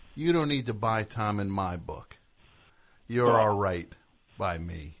 You don't need to buy Tom in my book. You're all right by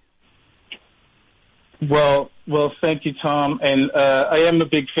me. Well, thank you, Tom, and I am a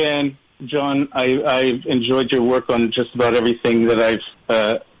big fan, John. I've enjoyed your work on just about everything that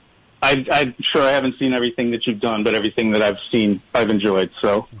I'm sure I haven't seen everything that you've done, but everything that I've seen, I've enjoyed.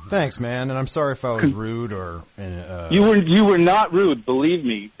 So thanks, man, and I'm sorry if I was rude or. You were not rude, believe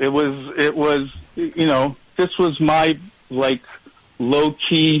me. It was this was my low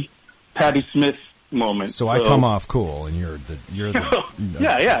key Patti Smith moment. So I come off cool, and you're the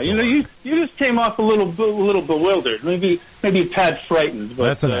yeah. You just came off a little bewildered, maybe a tad frightened, but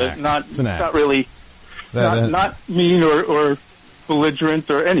that's an act. Not act. really, not mean or belligerent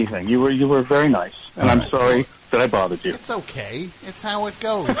or anything. You were very nice, and I'm sorry that I bothered you. It's okay. It's how it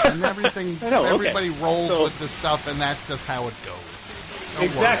goes, and everything. Everybody rolls with the stuff, and that's just how it goes. Don't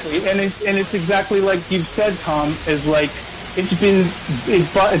exactly, worry. and it's exactly like you've said, Tom. Is like. It's been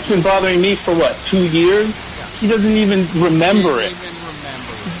bothering me for 2 years? Yeah. He doesn't even remember it.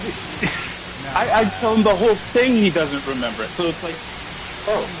 I tell him the whole thing, he doesn't remember it. So it's like,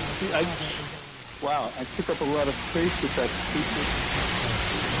 wow, I took up a lot of space with that speaker.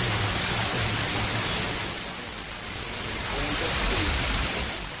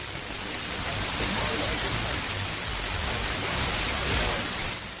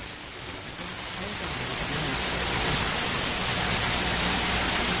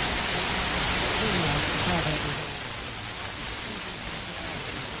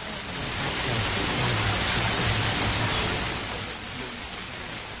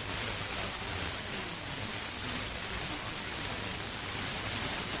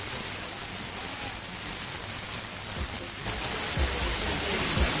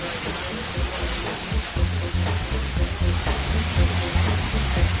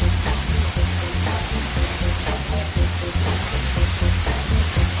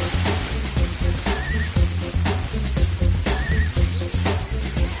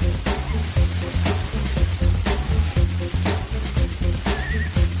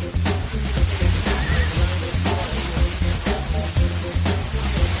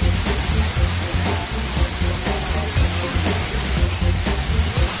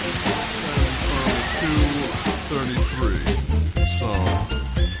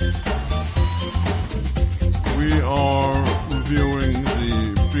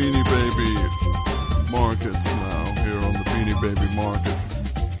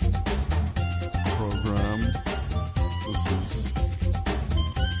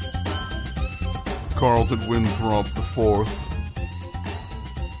 Carlton Winthrop IV.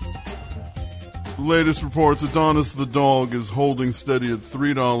 Latest reports, Adonis the dog is holding steady at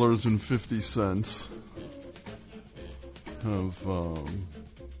 $3.50.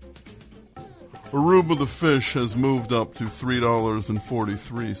 Aruba the fish has moved up to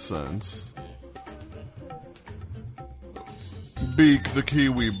 $3.43. Beak the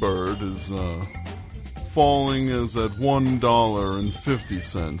kiwi bird is falling is at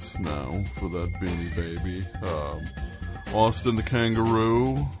 $1.50 now for that Beanie Baby. Austin the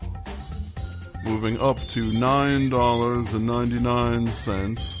kangaroo moving up to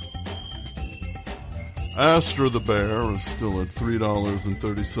 $9.99. Astra the bear is still at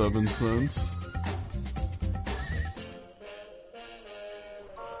 $3.37.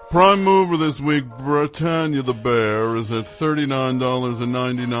 Prime mover this week, Britannia the bear, is at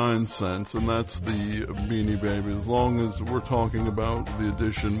 $39.99, and that's the Beanie Baby, as long as we're talking about the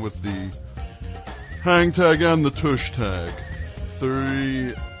edition with the hang tag and the tush tag.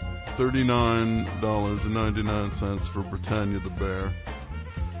 $39.99 for Britannia the bear.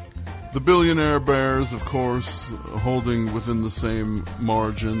 The Billionaire Bears, of course, holding within the same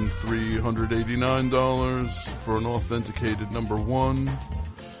margin, $389 for an authenticated number 1.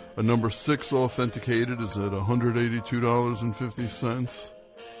 A number 6 authenticated is at $182.50.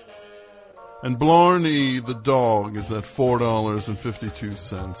 And Blarney the dog is at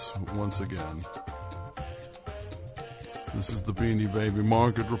 $4.52 once again. This is the Beanie Baby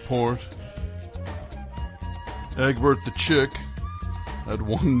Market Report. Egbert the Chick at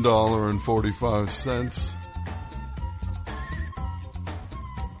 $1.45.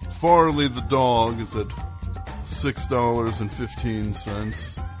 Farley the dog is at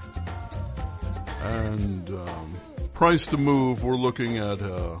 $6.15. And price to move, we're looking at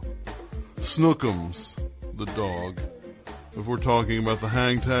Snookums the dog. If we're talking about the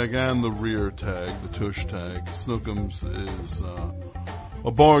hang tag and the rear tag, the tush tag, Snookums is a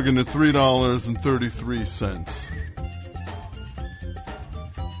bargain at $3.33.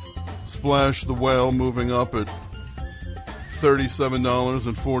 Splash the Whale moving up at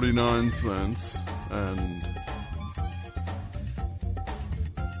 $37.49. And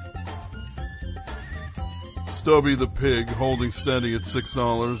Stubby the Pig holding steady at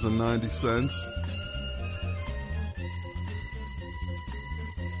 $6.90.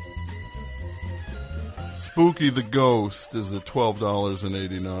 Spooky the Ghost is at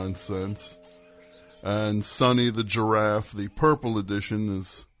 $12.89. And Sonny the Giraffe, the purple edition,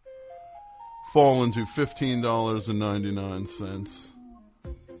 is fallen to $15.99.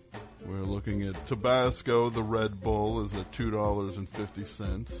 We're looking at Tabasco, the Red Bull, is at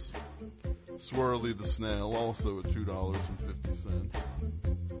 $2.50. Swirly the Snail, also at $2.50.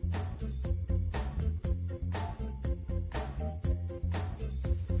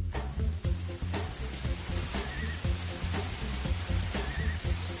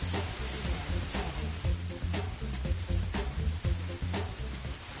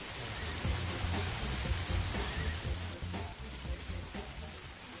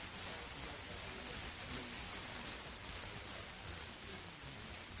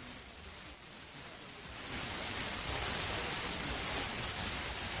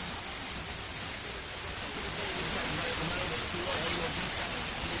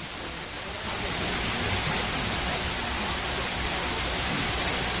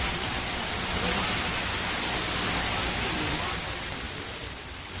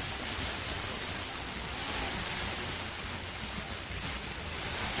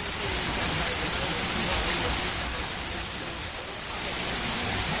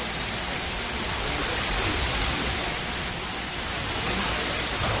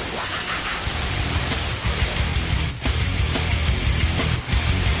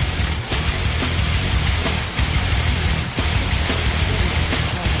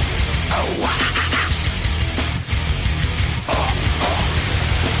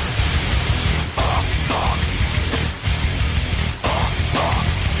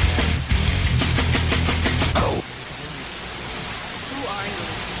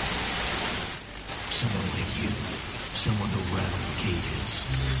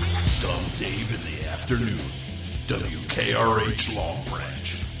 WKRH Long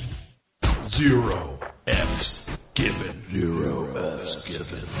Branch. 0 F's given. 0 F's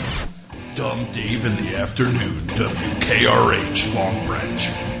given. Dumb Dave in the afternoon. WKRH Long Branch.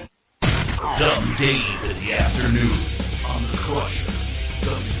 Dumb Dave in the afternoon on the Crusher.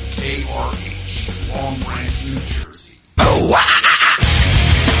 WKRH Long Branch, New Jersey. 0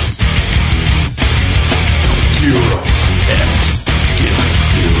 F's given.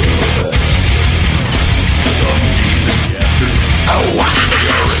 0 F's.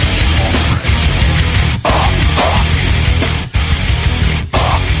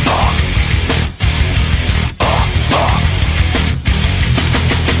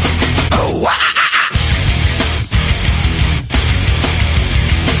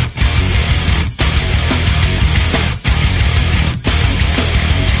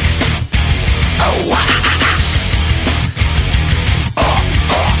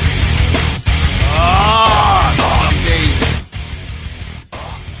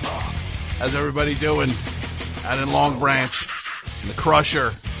 How's everybody doing out in Long Branch in the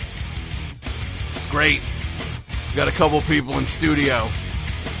Crusher? It's great. We've got a couple people in studio.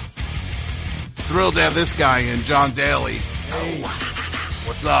 Thrilled to have this guy in, John Daly. Hey.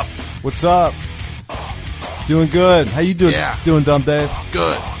 What's up? What's up? Doing good. How you doing? Yeah. Doing, Dumb Dave?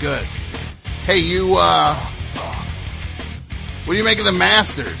 Good. Hey, you, what do you make of the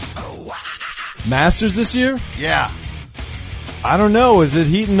Masters? Masters this year? Yeah. I don't know. Is it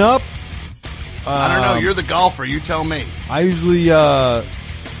heating up? I don't know. You're the golfer. You tell me. I usually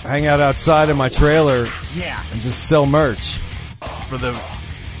hang out outside in my trailer and just sell merch. For the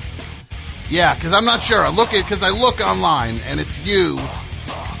Yeah, because I'm not sure. I look online, and it's you,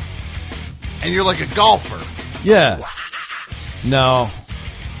 and you're like a golfer. Yeah. No.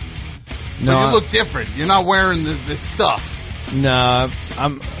 But you look different. You're not wearing the stuff. No,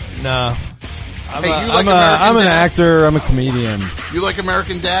 I'm an actor. I'm a comedian. You like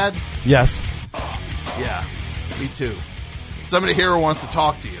American Dad? Yes. Yeah, me too. Somebody here wants to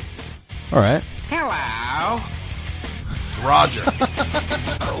talk to you. All right. Hello. It's Roger.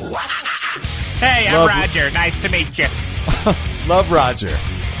 Hey, I'm Roger. Nice to meet you. Love Roger.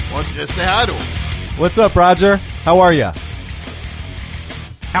 Why don't you just say hi to him? What's up, Roger? How are you?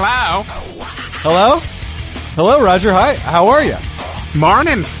 Hello. Hello? Hello, Roger. Hi. How are you?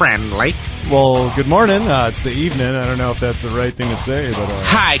 Morning, friendly. Well, good morning. It's the evening. I don't know if that's the right thing to say, but...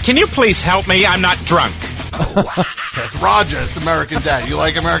 Hi, can you please help me? I'm not drunk. That's Roger. It's American Dad. You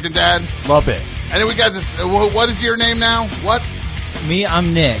like American Dad? Love it. And then we got this... what is your name now? What? Me,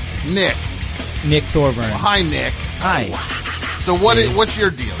 I'm Nick. Nick Thorburn. Well, hi, Nick. Hi. So what's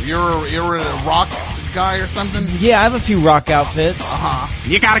your deal? You're a rock guy or something? Yeah, I have a few rock outfits.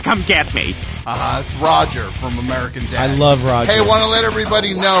 You gotta come get me. It's Roger from American Dad. I love Roger. Hey, I want to let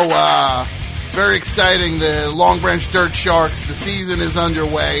everybody know, very exciting, the Long Branch Dirt Sharks, the season is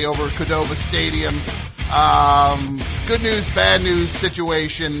underway over at Qdoba Stadium. Good news, bad news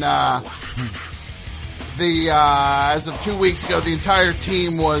situation. As of 2 weeks ago, the entire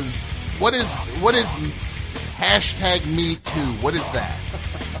team was, what is hashtag Me Too? What is that?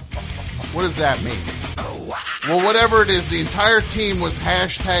 What does that mean? Well, whatever it is, the entire team was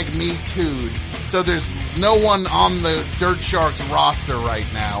hashtag Me Too'd. So there's no one on the Dirt Sharks roster right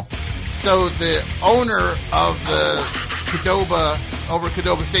now. So the owner of the Qdoba, over at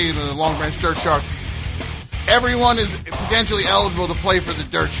Qdoba Stadium, the Long Branch Dirt Sharks, everyone is potentially eligible to play for the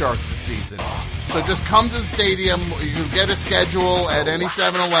Dirt Sharks this season. So just come to the stadium. You can get a schedule at any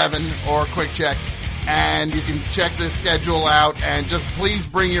 7-Eleven or Quick Check, and you can check the schedule out, and just please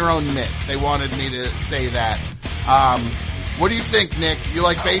bring your own mitt. They wanted me to say that. What do you think, Nick? You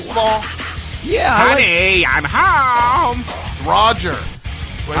like baseball? Yeah. Honey, I'm home. Roger.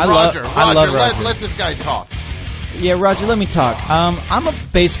 Wait, I Roger. love Roger. Let this guy talk. Yeah, Roger, let me talk. I'm a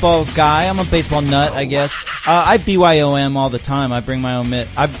baseball guy. I'm a baseball nut, I guess. I BYOM all the time. I bring my own mitt.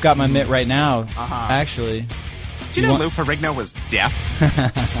 I've got my mitt right now, actually. Do you know Lou Ferrigno was deaf?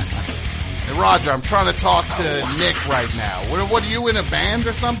 Hey, Roger, I'm trying to talk to Nick right now. What are you, in a band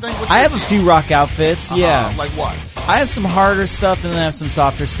or something? I have a few rock outfits, yeah. Like what? I have some harder stuff and then I have some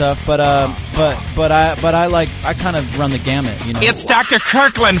softer stuff, but I kind of run the gamut, you know. It's Dr.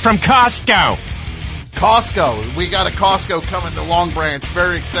 Kirkland from Costco. Costco. We got a Costco coming to Long Branch.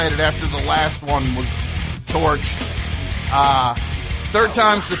 Very excited after the last one was torched. Third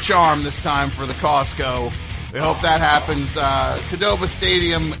time's the charm this time for the Costco. We hope that happens. Qdoba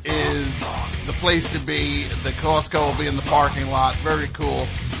Stadium is the place to be. The Costco will be in the parking lot. Very cool.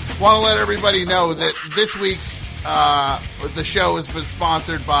 Want to let everybody know that this week's the show has been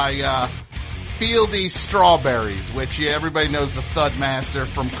sponsored by Fieldy Strawberries, which everybody knows the Thud Master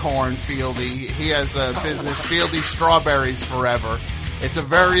from Korn, Fieldy. He has a business, Fieldy Strawberries Forever. It's a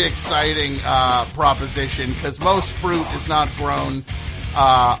very exciting proposition because most fruit is not grown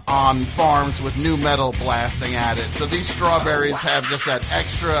on farms with new metal blasting at it. So these strawberries have just that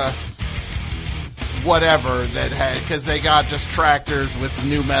extra whatever that had, because they got just tractors with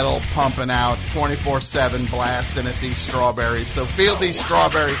new metal pumping out 24/7 blasting at these strawberries. So feel these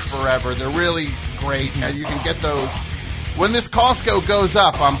strawberries forever. They're really great, and you can get those. When this Costco goes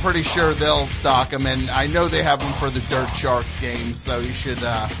up, I'm pretty sure they'll stock them, and I know they have them for the Dirt Sharks games, so you should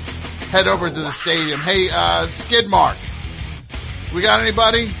head over to the stadium. Hey, Skidmark, we got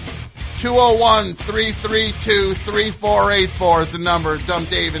anybody? 201-332-3484 is the number. Dumb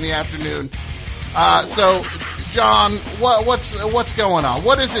Dave in the afternoon. So, John, what's going on?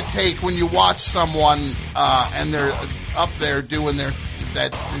 What does it take when you watch someone and they're up there doing that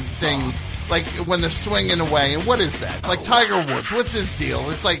thing, like when they're swinging away? And what is that? Like Tiger Woods, what's his deal?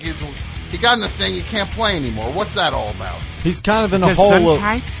 It's like he got in the thing, he can't play anymore. What's that all about? He's kind of in a hole of...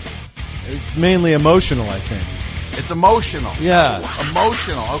 It's mainly emotional, I think. It's emotional. Yeah.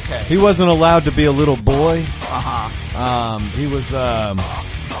 Emotional, okay. He wasn't allowed to be a little boy. Uh-huh. He was, he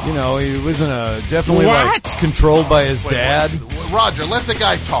wasn't definitely like controlled by his dad. Roger, let the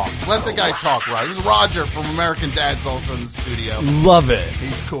guy talk. Let the guy talk, Roger. This is Roger from American Dad's also in the studio. Love it.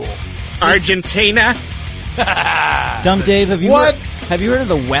 He's cool. Argentina. Dumb Dave, have you heard of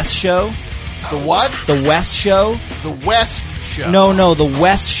the West Show? The what? The West Show. The West show. No, the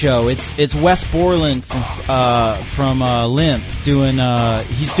West show. It's Wes Borland from Limp doing.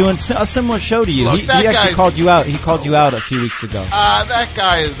 He's doing a similar show to you. Look, he actually called you out. He called you out a few weeks ago. That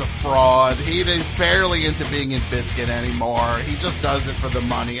guy is a fraud. He is barely into being in Biscuit anymore. He just does it for the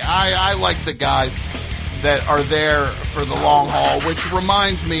money. I like the guys that are there for the long haul, which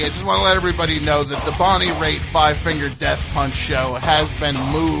reminds me, I just want to let everybody know that the Bonnie Raitt Five Finger Death Punch show has been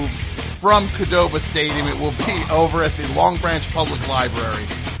moved from Qdoba Stadium. It will be over at the Long Branch Public Library.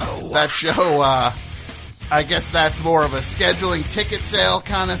 That show, I guess that's more of a scheduling ticket sale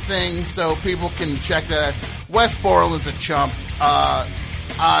kind of thing, so people can check that. Wes Borland's a chump.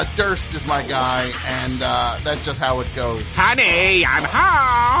 Durst is my guy, and that's just how it goes. Honey, I'm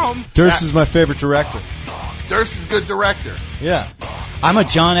home. Durst is my favorite director. Durst is a good director. Yeah. I'm a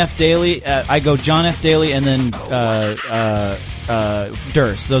John F. Daly. I go John F. Daly and then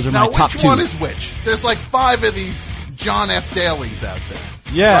Durst. Those are now, my top which two. one is which? There's like 5 of these John F. Dalys out there.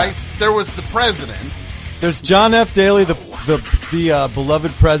 Yeah. Right? There was the president. There's John F. Daly, the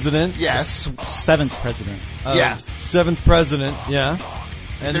beloved president. Yes. Seventh president. Yes. Seventh president, yeah.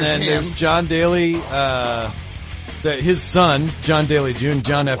 And There's then him. there's John Daly, his son, John Daly Jr.,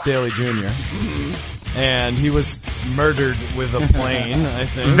 John F. Daly Jr., and he was murdered with a plane, I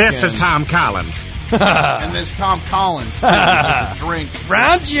think. This is Tom Collins. And there's Tom Collins, too, which is a drink.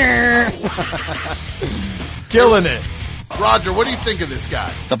 Roger! Killing it. Roger, what do you think of this guy?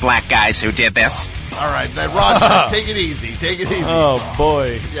 The black guys who did this. All right, then, Roger, take it easy. Take it easy. Oh,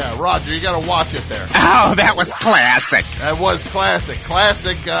 boy. Yeah, Roger, you got to watch it there. Oh, that was classic. That was classic.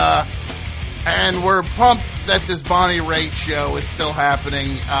 Classic, and we're pumped that this Bonnie Raitt show is still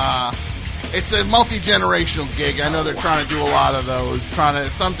happening. It's a multi-generational gig. I know they're trying to do a lot of those.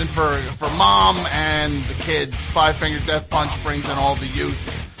 Something for mom and the kids. Five Finger Death Punch brings in all the youth.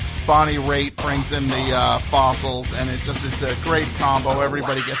 Bonnie Raitt brings in the fossils, and it's a great combo.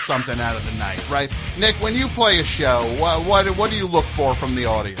 Everybody gets something out of the night, right? Nick, when you play a show, what do you look for from the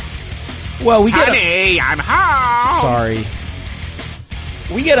audience? Well, we get Honey, I'm home. Sorry.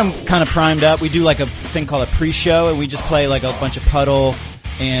 We get them kind of primed up. We do like a thing called a pre-show, and we just play like a bunch of Puddle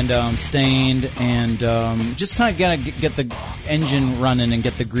and Stained, and just kind of get the engine running and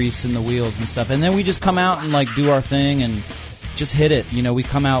get the grease in the wheels and stuff. And then we just come out and like do our thing and just hit it. You know, we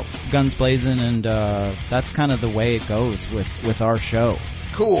come out guns blazing, and that's kind of the way it goes with our show.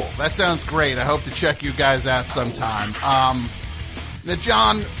 Cool. That sounds great. I hope to check you guys out sometime. Now,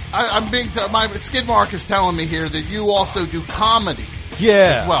 John, my Skid Mark is telling me here that you also do comedy.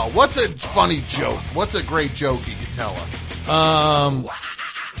 Yeah. As well. What's a funny joke? What's a great joke you could tell us?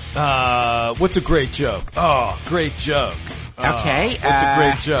 What's a great joke? Oh, great joke. Okay. What's a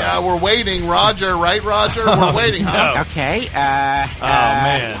great joke? Yeah, we're waiting, Roger. Right, Roger? We're waiting, huh? Okay.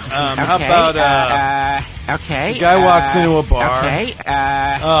 Man. How okay, about, okay. the guy walks into a bar. Okay.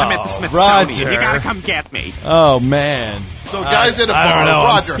 I'm at the Smithsonian. Roger. You gotta come get me. Oh, man. So, guys at a I bar, don't know,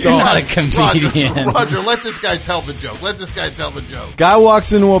 Roger. You're not a comedian. Roger, let this guy tell the joke. Guy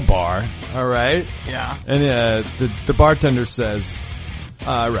walks into a bar, all right? Yeah. And the bartender says,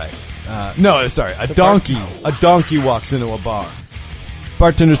 right. No, sorry, a donkey walks into a bar.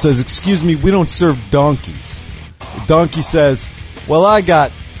 Bartender says, "Excuse me, we don't serve donkeys." The donkey says, "Well, I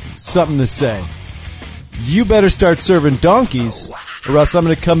got something to say. You better start serving donkeys, or else I'm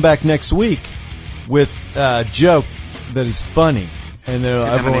going to come back next week with a joke that is funny." And then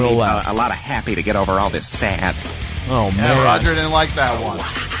everyone will laugh. A lot of happy to get over all this sad. Oh, Yeah, man. Roger didn't like that one.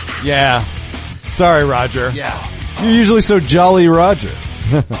 Yeah. Sorry, Roger. Yeah. You're usually so jolly, Roger.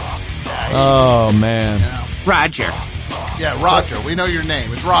 Oh, man. Yeah. Roger. Yeah, Roger. We know your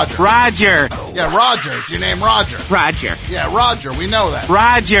name. It's Roger. Roger. Yeah, Roger. Is your name Roger? Roger. Yeah, Roger. We know that.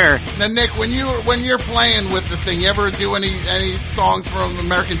 Roger. Now, Nick, when you're playing with the thing, you ever do any songs from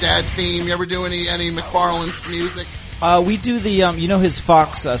American Dad theme? You ever do any McFarlane's music? We do the you know his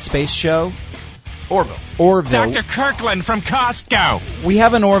Fox space show? Orville. Dr. Kirkland from Costco. We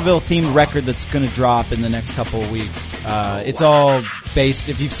have an Orville-themed record that's going to drop in the next couple of weeks. It's all based,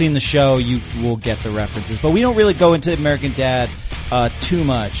 if you've seen the show, you will get the references. But we don't really go into American Dad too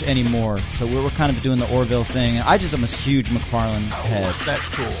much anymore. So we're kind of doing the Orville thing. I'm a huge McFarlane head. That's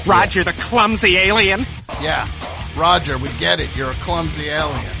cool. Roger, the clumsy alien. Yeah. Roger, we get it. You're a clumsy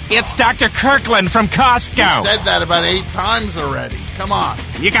alien. It's Dr. Kirkland from Costco. You said that about 8 times already. Come on.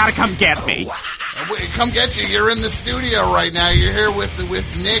 You gotta come get me. Come get you. You're in the studio right now. You're here with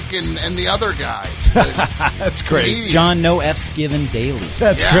Nick and the other guy. That's crazy. Comedian. John No F's Given Daly.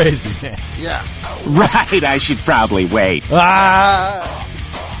 That's crazy, man. Yeah. Right, I should probably wait.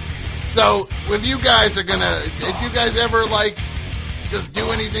 So, if you guys ever, just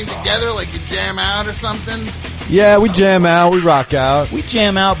do anything together, like you jam out or something? Yeah, we jam out. We rock out. We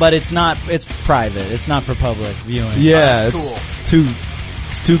jam out, but it's private. It's not for public viewing. Yeah, it's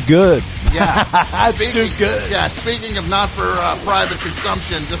too good. Yeah. It's too good. Yeah, speaking of not for private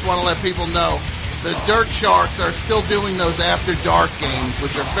consumption, just want to let people know the Dirt Sharks are still doing those after dark games,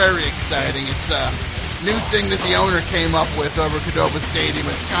 which are very exciting. It's a new thing that the owner came up with over Qdoba Stadium.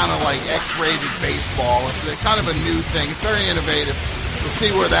 It's kind of like X-rated baseball. It's kind of a new thing. It's very innovative. We'll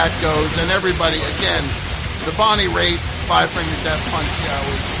see where that goes. And everybody, again, the Bonnie Raitt Five Finger Death Punch show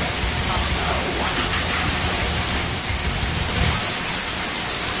is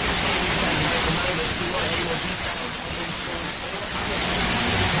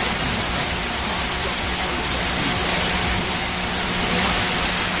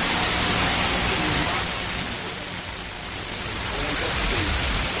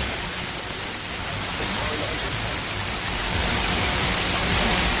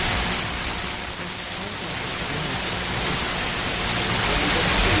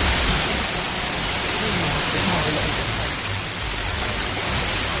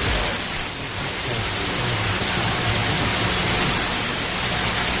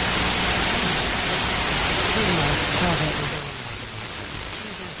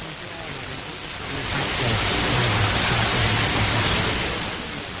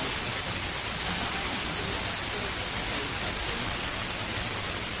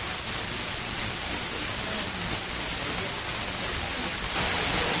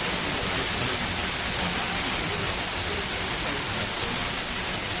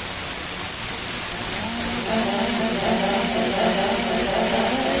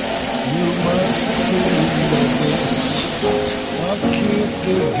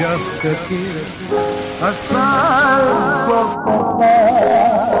just a tear, a sigh for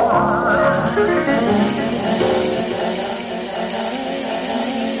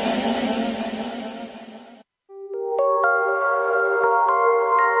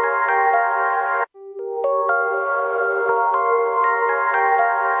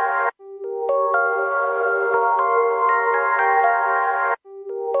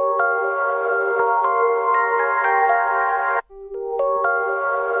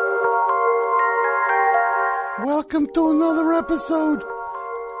welcome to another episode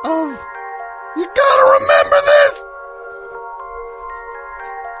of You Gotta Remember This!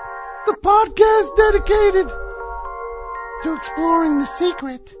 The podcast dedicated to exploring the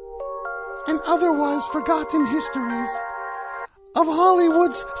secret and otherwise forgotten histories of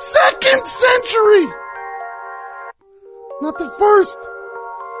Hollywood's second century! Not the first.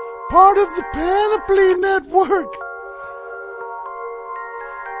 Part of the Panoply Network.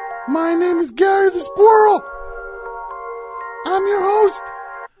 My name is Gary the Squirrel. I'm your host,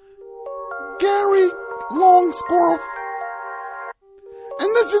 Gary Long Squirrel.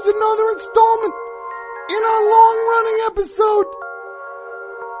 And this is another installment in our long-running episode.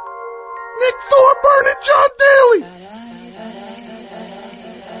 Nick Thorburn and John Daly.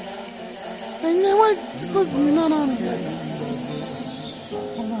 Hey, no, wait, just listen, you're not on it yet.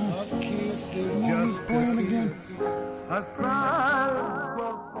 Hold on. Just playing again.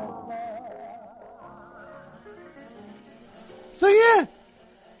 So yeah,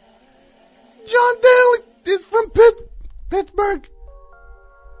 John Daly is from Pittsburgh,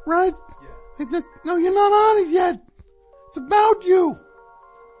 right? Yeah. No, you're not on it yet. It's about you.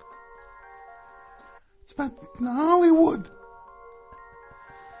 It's about Hollywood.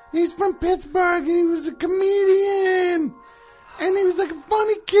 He's from Pittsburgh and he was a comedian. And he was like a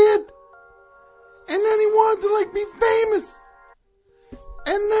funny kid. And then he wanted to like be famous.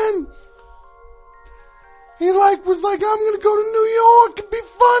 And then he was like, I'm gonna go to New York and be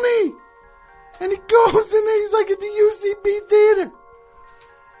funny. And he goes and he's like at the UCB theater.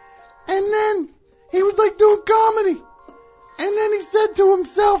 And then he was like doing comedy. And then he said to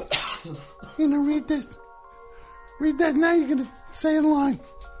himself, you know, read this. Read that, now you're gonna say a line.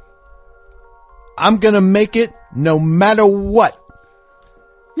 I'm gonna make it no matter what.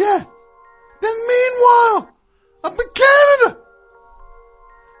 Yeah. Then meanwhile, up in Canada,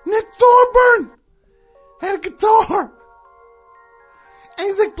 Nick Thorburn had a guitar. And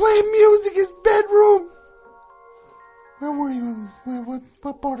he's like playing music in his bedroom. Where were you?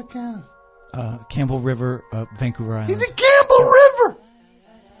 What part of Canada? Campbell River, Vancouver Island. He's in Campbell River!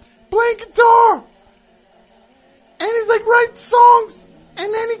 Playing guitar! And he's like writing songs.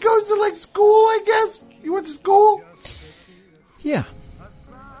 And then he goes to like school, I guess. You went to school? Yeah.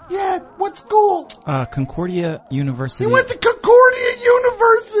 Yeah, what school? Concordia University. He went to Concordia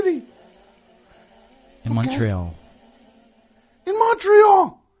University! In Montreal. In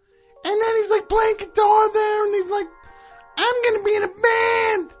Montreal. And then he's like playing guitar there and he's like, I'm gonna be in a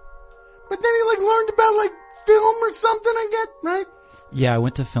band. But then he like learned about like film or something, I get, right? Yeah, I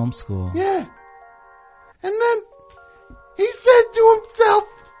went to film school. Yeah. And then he said to himself,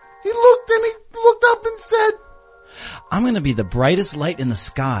 he looked up and said, I'm going to be the brightest light in the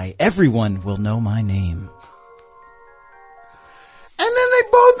sky. Everyone will know my name. And then they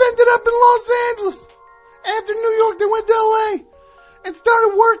both ended up in Los Angeles. After New York, they went to L.A. and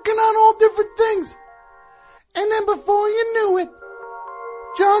started working on all different things. And then before you knew it,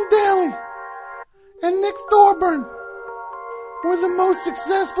 John Daly and Nick Thorburn were the most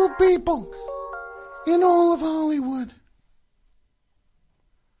successful people in all of Hollywood.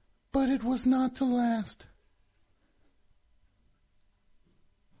 But it was not to last.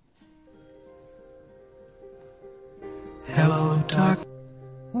 Hello, talk.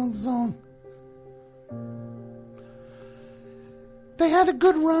 Long song. They had a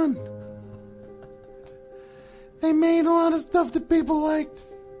good run. They made a lot of stuff that people liked.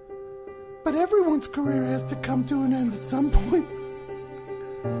 But everyone's career has to come to an end at some point.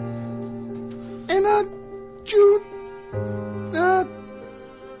 And on June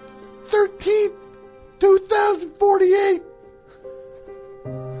 13th, 2048,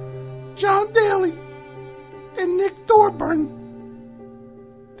 John Daly and Nick Thorburn,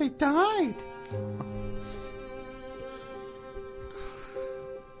 they died.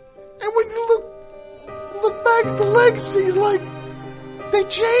 And when you look back at the legacy, like, they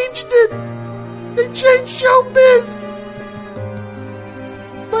changed it. They changed showbiz.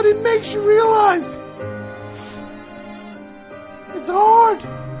 But it makes you realize it's hard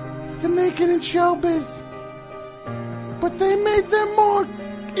to make it in showbiz. But they made their mark,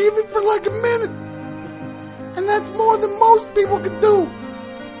 even for like a minute. And that's more than most people could do.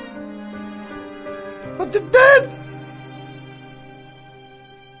 But they're dead.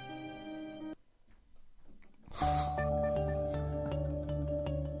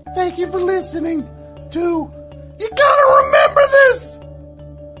 Thank you for listening to You Gotta Remember This.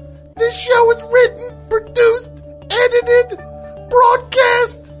 This show is written, produced, edited,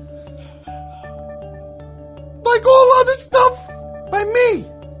 broadcast, like all other stuff, by me,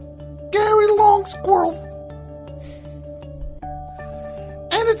 Gary Long Squirrel.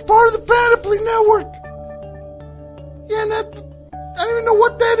 And it's part of the Panoply Network. Yeah, and I don't even know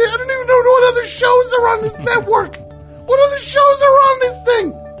what that is. I don't even know what other shows are on this network. What other shows are on this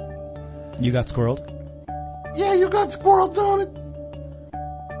thing? You got squirreled? Yeah, You Got Squirrels on it.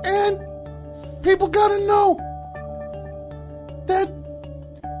 And people gotta know that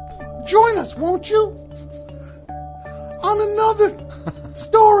join us, won't you? On another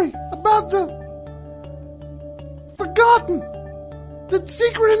story about the forgotten, the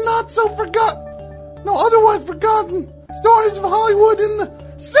secret and not so forgotten, no, otherwise forgotten stories of Hollywood in the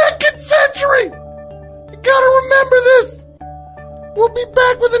 2nd century. You gotta remember this. We'll be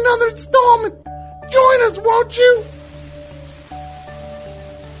back with another installment. Join us, won't you?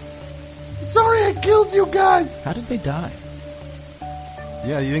 Sorry I killed you guys. How did they die?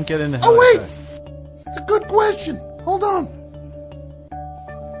 Yeah, you didn't get into Oh, wait. It's a good question. Hold on.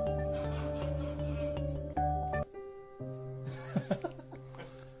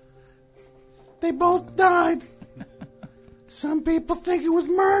 They both died. Some people think it was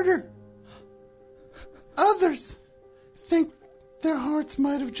murder. Others think their hearts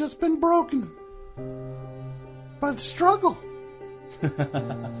might have just been broken by the struggle.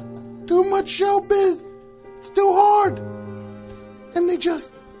 Too much showbiz. It's too hard. And they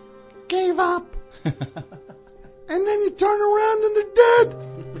just gave up. And then you turn around and they're dead.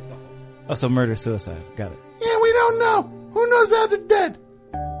 Oh, so murder-suicide. Got it. Yeah, we don't know. Who knows how they're dead?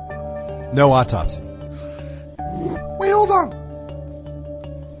 No autopsy. Wait, hold on.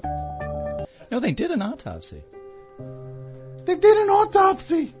 No, they did an autopsy. They did an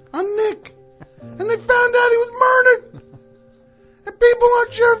autopsy on Nick. And they found out he was murdered. And people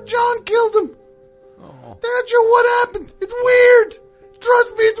aren't sure if John killed him. They're not sure what happened. It's weird.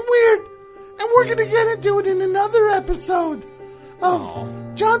 Trust me, it's weird. And we're going to get into it in another episode of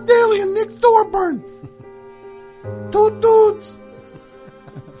John Daly and Nick Thorburn. Two dudes.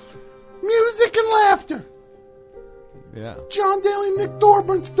 Music and laughter. Yeah. John Daly, Nick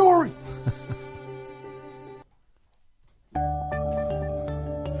Thorburn story.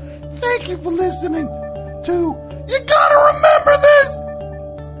 Thank you for listening to You Gotta Remember This.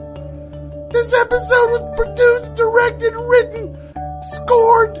 This episode was produced, directed, written,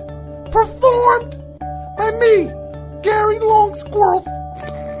 scored, performed by me, Gary Long Squirrel.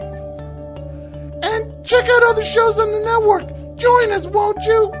 And check out other shows on the network. Join us, won't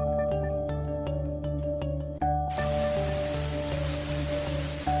you?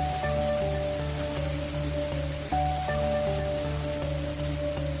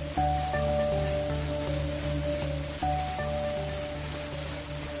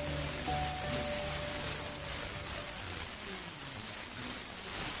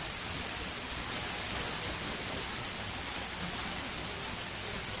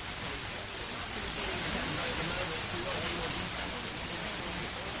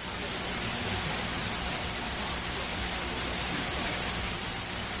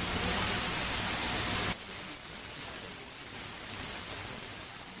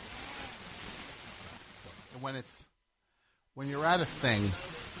 when you're at a thing,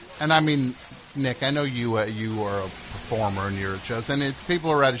 and I mean, Nick, I know you are a performer and you're at shows, and it's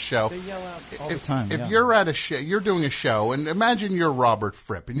people are at a show. They yell out all the time. If you're at a show, you're doing a show, and imagine you're Robert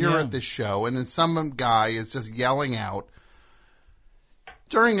Fripp, and you're at this show, and then some guy is just yelling out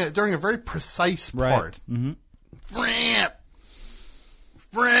during a very precise part. Mm-hmm. Framp.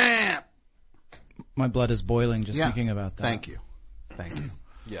 My blood is boiling just thinking about that. Thank you.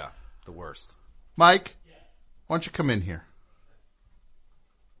 Yeah, the worst. Mike, why don't you come in here?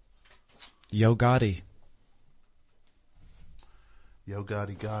 Yo Gotti. Yo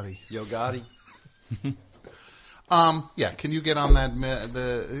Gotti. Yo Gotti. Yeah, can you get on that?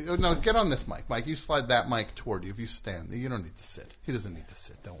 No, get on this mic. Mike, you slide that mic toward you. If you stand, you don't need to sit. He doesn't need to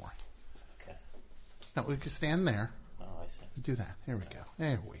sit. Don't worry. Okay. No, we can stand there. Oh, I see. Do that. Here we go.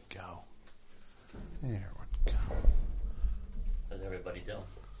 There we go. How's everybody doing?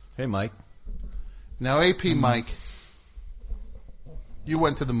 Hey, Mike. Now, AP Mike, you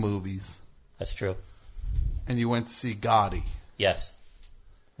went to the movies. That's true. And you went to see Gotti. Yes.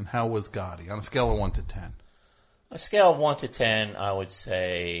 And how was Gotti on a scale of 1 to 10? A scale of 1 to 10, I would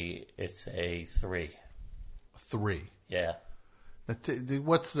say it's a 3. 3. Yeah.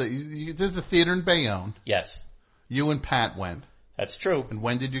 What's there's a theater in Bayonne. Yes. You and Pat went. That's true. And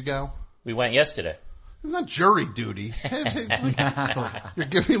when did you go? We went yesterday. It's not jury duty. You're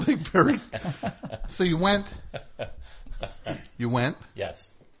giving me very. So you went. You went.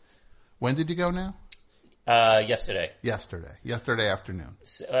 Yes. When did you go now? Yesterday. Yesterday afternoon.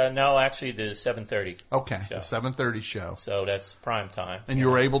 No, actually, the 7:30. Okay, show. The 7:30 show. So that's prime time. And you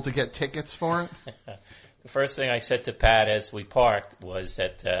were able to get tickets for it? The first thing I said to Pat as we parked was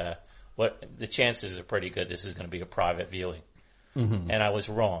that what the chances are pretty good this is going to be a private viewing. Mm-hmm. And I was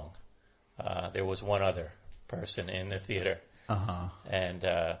wrong. There was one other person in the theater. Uh-huh.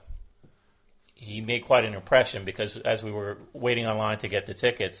 And he made quite an impression because as we were waiting online to get the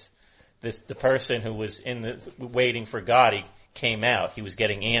tickets, the person who was waiting for Gotti came out. He was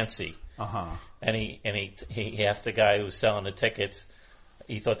getting antsy. Uh-huh. And he asked the guy who was selling the tickets.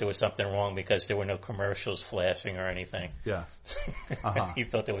 He thought there was something wrong because there were no commercials flashing or anything. Yeah. Uh-huh. He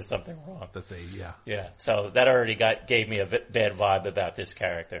thought there was something wrong. Yeah. So that already gave me a bad vibe about this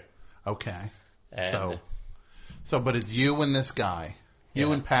character. Okay. And, but it's you and this guy.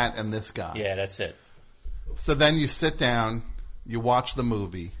 You and Pat and this guy. Yeah, that's it. So then you sit down, you watch the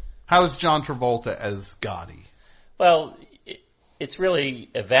movie. How is John Travolta as Gotti? Well, it's really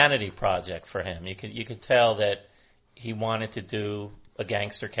a vanity project for him. You could tell that he wanted to do a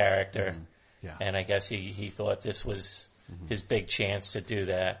gangster character, and I guess he thought this was his big chance to do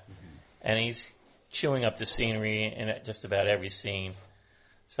that. And he's chewing up the scenery in just about every scene,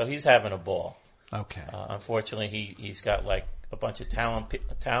 so he's having a ball. Okay. Unfortunately, he's got like a bunch of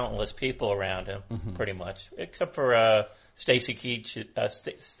talentless people around him, pretty much, except for Stacy Keach.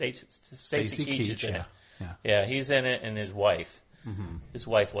 Stacy Keach is in it. Yeah, he's in it, and his wife. Mm-hmm. His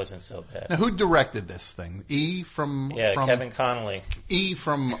wife wasn't so bad. Now, who directed this thing? From Kevin Connolly.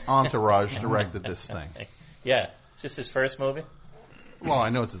 From Entourage directed this thing. Yeah. Is this his first movie? Well, I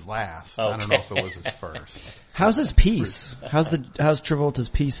know it's his last. Okay. I don't know if it was his first. How's his piece? How's Travolta's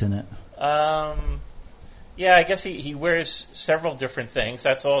piece in it? Yeah, I guess he wears several different things.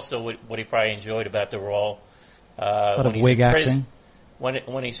 That's also what he probably enjoyed about the role. A lot of wig acting.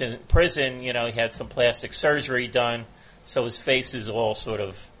 When he's in prison, he had some plastic surgery done, so his face is all sort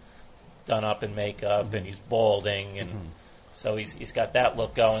of done up in makeup, and he's balding, and so he's got that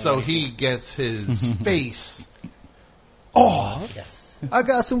look going. So he gets his face off. Yes. I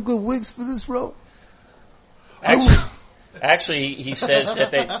got some good wigs for this role. Actually, he says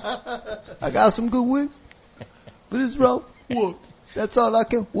that I got some good wigs for this role. What? That's all I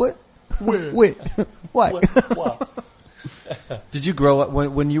can. What? Where? Wait. What? What? Did you grow up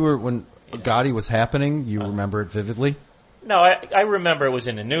when Gotti was happening? You remember it vividly? No, I remember it was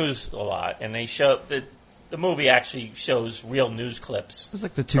in the news a lot, and they show the movie actually shows real news clips. It was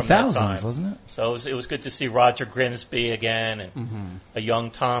like the 2000s, wasn't it? So it was good to see Roger Grimsby again, and a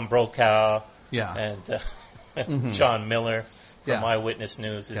young Tom Brokaw, and John Miller from Eyewitness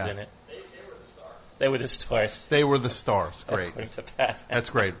News is in it. They were the stars. They were the stars. Great. According to Pat.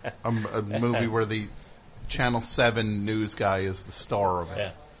 That's great. A movie where the Channel 7 news guy is the star of it.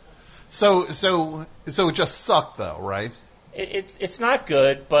 Yeah. So it just sucked, though, right? It's not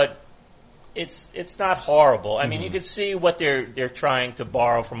good, but it's not horrible. I mean, you can see what they're trying to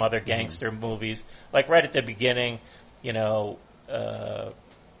borrow from other gangster movies. Like right at the beginning, John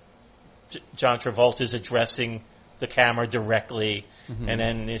Travolta's addressing the camera directly, and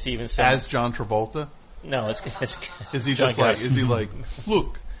then there's even some as John Travolta. No, it's is he John just like? Is he like?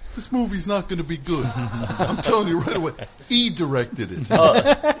 Look, this movie's not going to be good. I'm telling you right away. E directed it.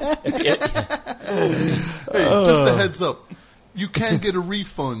 Hey, just a heads up. You can get a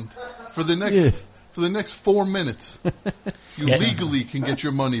refund for the next 4 minutes. You legally can get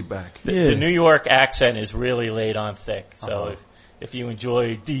your money back. The New York accent is really laid on thick. So if you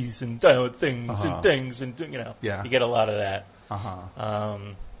enjoy these and things and things and you get a lot of that.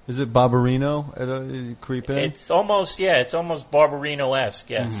 Is it Barbarino? Creep in? It's almost Barbarino-esque.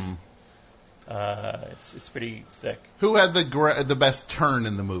 Yes. It's pretty thick. Who had the best turn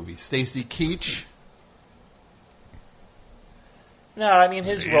in the movie? Stacy Keach. No, I mean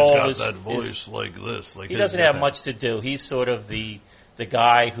his role got that voice like this. Like he doesn't have much to do. He's sort of the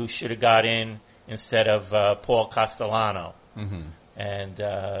guy who should have got in instead of Paul Castellano, and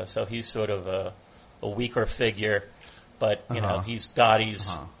so he's sort of a weaker figure. But you know, he's Gotti's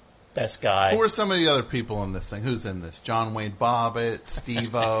best guy. Who are some of the other people in this thing? Who's in this? John Wayne Bobbitt,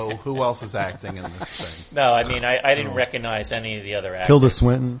 Steve-O. Who else is acting in this thing? No, I mean I didn't recognize any of the other actors. Tilda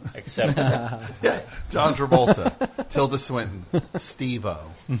Swinton, except John Travolta, Tilda Swinton, Steve-O.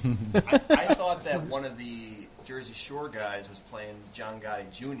 I thought that one of the Jersey Shore guys was playing John Gotti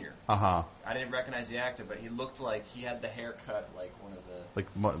Jr. I didn't recognize the actor, but he looked like he had the haircut like one of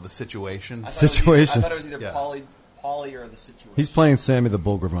the the Situation. I thought it was either Paulie or the Situation. He's playing Sammy the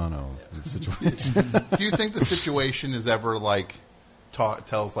Bull Gravano in the Situation. Do you think the Situation is ever like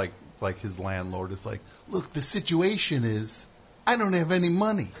tells like his landlord is like, look, the situation is I don't have any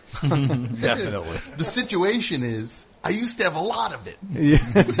money. Definitely. The situation is I used to have a lot of it. Yeah.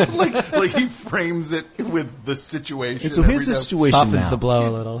 like he frames it with the situation. And so his situation softens now. the blow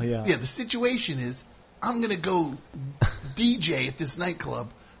a little. Yeah. Yeah. The situation is I'm gonna go DJ at this nightclub.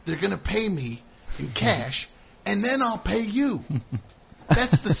 They're gonna pay me in cash. And then I'll pay you.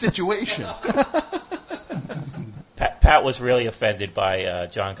 That's the situation. Pat was really offended by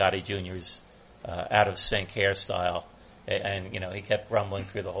John Gotti Jr.'s out of sync hairstyle, and you know he kept rumbling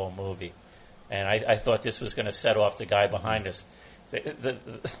through the whole movie. And I thought this was going to set off the guy behind us.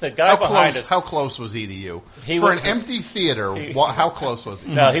 The guy behind us. How close was he to you? For an empty theater, how close was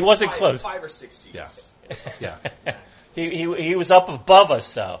he? No, he wasn't close. 5 or 6 seats. Yeah. He was up above us,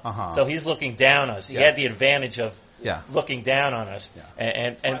 so he's looking down on us. He had the advantage of looking down on us.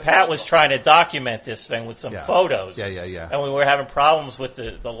 And Pat was trying to document this thing with some photos. Yeah. And we were having problems with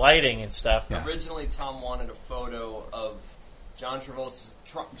the lighting and stuff. Originally, Tom wanted a photo of John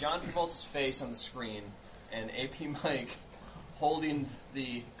Travolta's face on the screen and AP Mike holding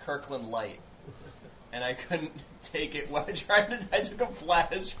the Kirkland light. And I couldn't take it. I took a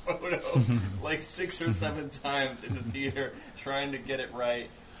flash photo like 6 or 7 times in the theater, trying to get it right.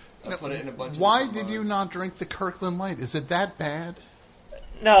 I put it in a bunch. Why of did you not drink the Kirkland Light? Is it that bad?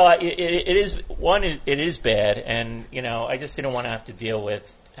 No, it is. One, it is bad, and you know, I just didn't want to have to deal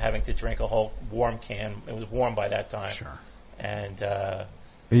with having to drink a whole warm can. It was warm by that time. Sure. And are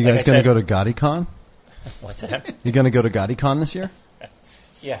you guys going to go to GottiCon? What's that? You going to go to GottiCon this year?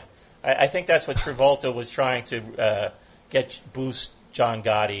 Yeah. I think that's what Travolta was trying to boost John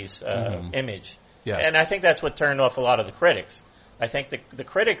Gotti's image. Yeah. And I think that's what turned off a lot of the critics. I think the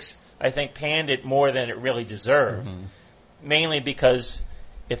critics, panned it more than it really deserved, mainly because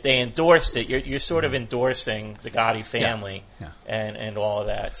if they endorsed it, you're sort of endorsing the Gotti family and all of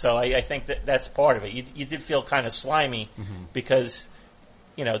that. So I think that's part of it. You did feel kind of slimy because,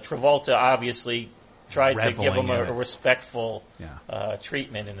 you know, Travolta obviously tried to give him a respectful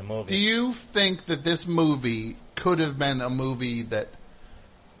treatment in the movie. Do you think that this movie could have been a movie that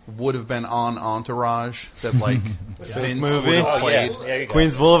would have been on Entourage? That like Vince would have played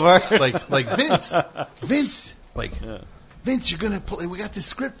Queens Boulevard? like Vince, Vince, you're gonna play. We got this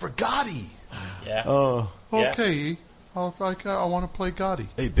script for Gotti. Yeah. Oh, okay. I want to play Gotti.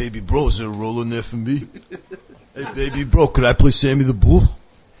 Hey, baby bro, is there a role in there for me? Hey, baby bro, could I play Sammy the Bull?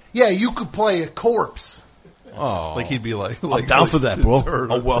 Yeah, you could play a corpse. Oh, like he'd be like I'm down for that, bro.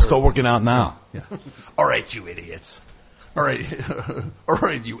 I'll start working out now. Yeah. All right, you idiots. All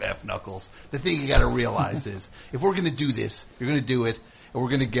right, you F knuckles. The thing you got to realize is, if we're going to do this, you're going to do it, and we're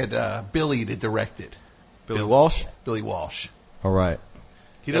going to get Billy to direct it. Billy Walsh. Billy Walsh. All right.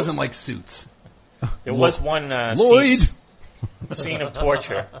 He doesn't like suits. There was one Lloyd scene of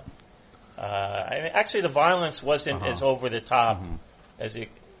torture. Actually, the violence wasn't as over the top as it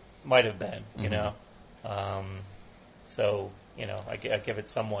might have been. You know, so you know, I give it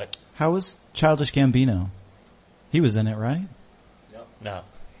somewhat. How was Childish Gambino? He was in it, right? No.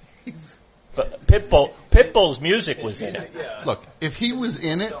 But Pitbull's music was in it. Look, if he was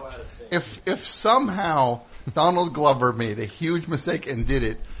in it, if somehow Donald Glover made a huge mistake and did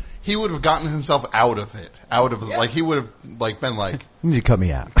it, he would have gotten himself out of it. Like, he would have, like, been like, You need to cut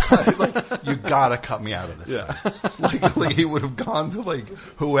me out. like, you gotta cut me out of this thing. Like, he would have gone to, like,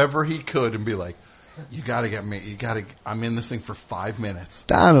 whoever he could and be like, you gotta get me, I'm in this thing for 5 minutes.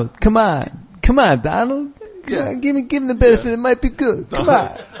 Donald, come on, Donald. Come on, give him the benefit. It might be good. Come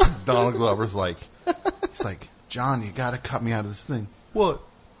on. Donald Glover's like, he's like, John, you gotta cut me out of this thing. What?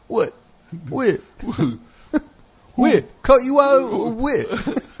 Where? Cut you out of where?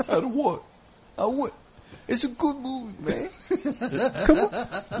 Out of what? What? It's a good movie, man. Come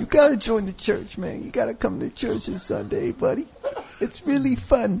on. You gotta join the church, man. You gotta come to church on Sunday, buddy. It's really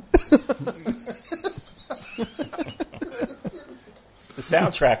fun. The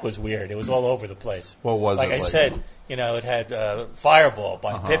soundtrack was weird. It was all over the place. What was like it? I said, it had Fireball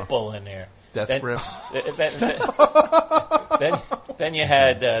by Pitbull in there. Death Grips. Then you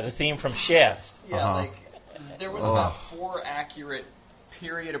had the theme from Shaft. Yeah, like there was about 4 accurate,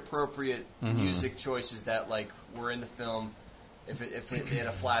 period-appropriate music choices that like were in the film. If they had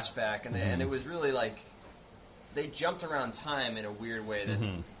a flashback, and it was really like they jumped around time in a weird way that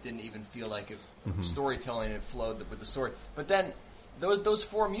didn't even feel like it. Storytelling it flowed with the story, but then those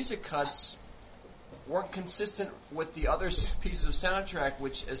 4 music cuts weren't consistent with the other pieces of soundtrack,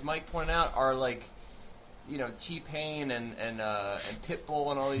 which, as Mike pointed out, are like, T-Pain and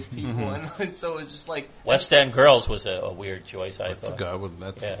Pitbull and all these people, and so it's just like West End Girls was a weird choice. I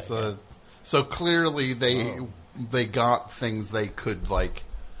thought. So clearly they got things they could, like,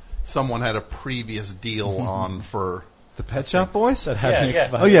 someone had a previous deal on for. The Pet Shop Boys? That hasn't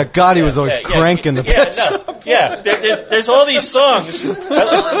expired. Oh yeah, God, he was always cranking the Pet Shop. There's all these songs.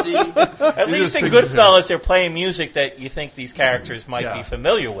 At least in Goodfellas, they're playing music that you think these characters might be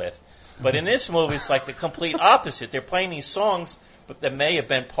familiar with. But in this movie, it's like the complete opposite. They're playing these songs, but that may have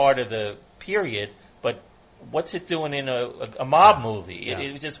been part of the period. But what's it doing in a mob movie?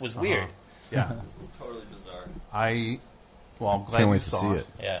 It just was weird. Yeah, totally bizarre. I'm glad Can't you wait to saw see it.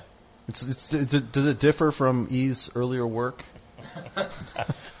 it. Yeah. Does it differ from E's earlier work?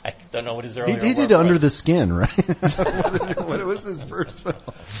 I don't know what his earlier work He did was. Under the Skin, right? What was his first film?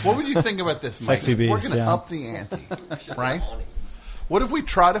 What would you think about this, Mike? Sexy Beast, We're going to up the ante, right? What if we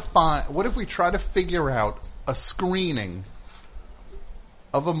try to figure out a screening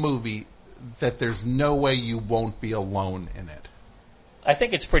of a movie that there's no way you won't be alone in it? I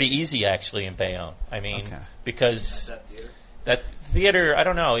think it's pretty easy, actually, in Bayonne. I mean, because that theater, I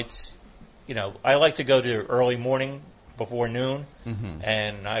don't know, it's, I like to go to early morning before noon,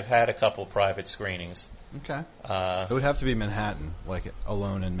 and I've had a couple private screenings. Okay. It would have to be Manhattan, like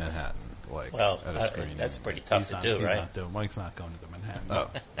alone in Manhattan. Like, at a screening. That's pretty tough to do, right? Mike's not going to the Manhattan. Oh,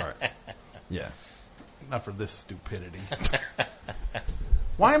 all right. Yeah. Not for this stupidity.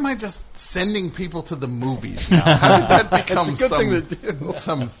 Why am I just sending people to the movies now? How did that become It's a good thing to do.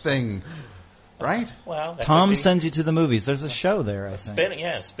 something, right? Well, Tom sends you to the movies. There's a show there, I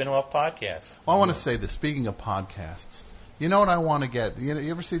think. Spin-off podcast. Well, I want to say this. Speaking of podcasts, you know what I want to get?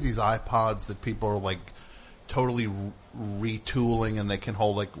 You ever see these iPods that people are like totally retooling and they can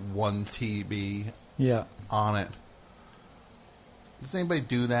hold like 1 TB on it? Does anybody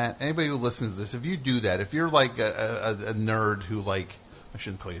do that? Anybody who listens to this, if you do that, if you're like a nerd who like, I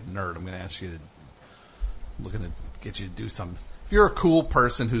shouldn't call you a nerd, I'm going to ask you to, looking to get you to do something. If you're a cool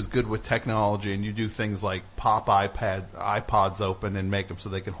person who's good with technology and you do things like pop iPods open and make them so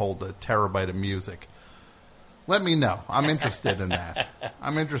they can hold a terabyte of music, let me know. I'm interested in that.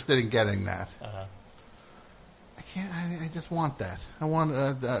 I'm interested in getting that. I just want that. I want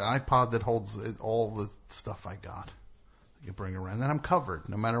an iPod that holds all the stuff I got. You bring around, then I'm covered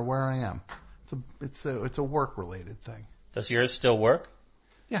no matter where I am. It's a work related thing. Does yours still work?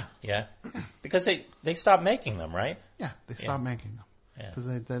 Yeah. Yeah. Because they stopped making them, right? Yeah, they stopped making them. Because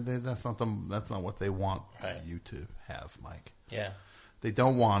that's not what they want you to have, Mike. Yeah. They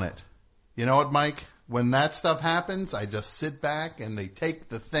don't want it. You know what, Mike? When that stuff happens, I just sit back and they take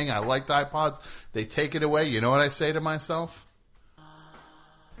the thing. I liked iPods. They take it away. You know what I say to myself?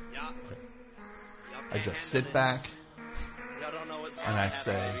 I just sit back and I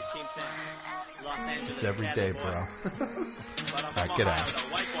say, it's every day, bro. All right, get out.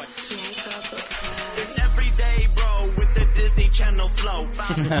 It's every day, bro, with the Disney Channel flow.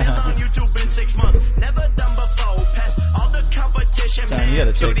 Been on YouTube in 6 months, never done before. Past all the competition, John, you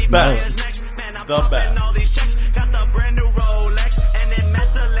gotta take best. Man, I'm pumping all these checks. Got the brand new Rolex, and it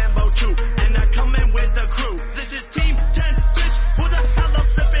matched the Lambo too. And I'm coming with the crew. This is Team 10, bitch. Who the hell I'm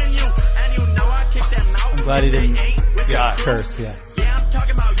flipping you? And you know I kick them out. I'm glad he didn't curse, Yeah, I'm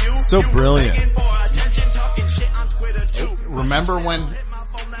talking about you. So brilliant. Remember when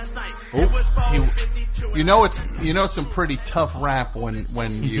You know it's some pretty tough rap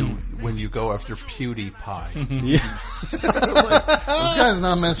when you go after PewDiePie. Yeah. This guy's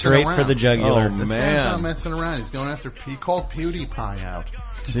not messing Straight around. for the jugular. This guy's not messing around. He's going after. He called PewDiePie out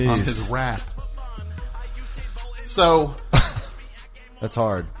on his rap. So that's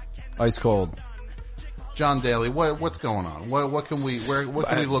hard. Ice cold. John Daly, what's going on? What can we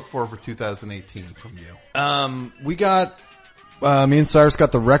look for 2018 from you? We got me and Cyrus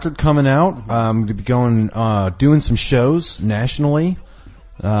got the record coming out. Going to be going doing some shows nationally,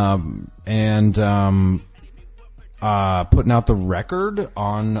 and putting out the record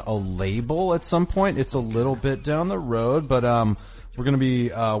on a label at some point. It's a little bit down the road, but we're going to be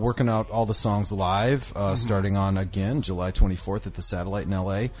working out all the songs live, starting on again July 24th at the Satellite in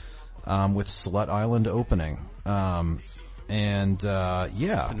LA, with Slut Island opening. Penelope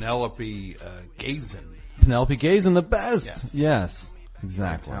Gazin. Penelope Gazin, the best. Yes,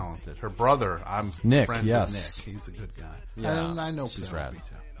 exactly. Very talented. Her brother, I'm Nick. friends Yes, with Nick. He's a good guy. Yeah, and I know she's Penelope rad.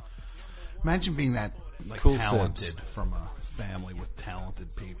 too. Imagine being that Cool talented Sibs. from a family with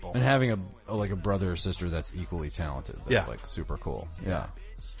talented people, And having a brother or sister that's equally talented. That's like super cool. Yeah.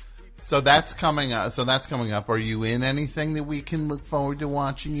 So that's coming up. Are you in anything that we can look forward to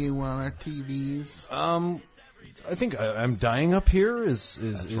watching you on our TVs? I think I'm Dying Up Here is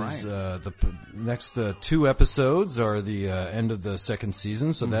right. The next 2 episodes are the end of the second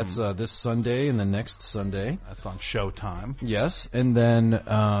season. So that's this Sunday and the next Sunday. That's on Showtime. Yes, and then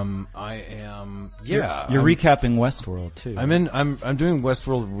I am You're recapping Westworld too. I'm doing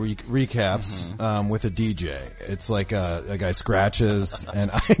Westworld recaps with a DJ. It's like a guy scratches and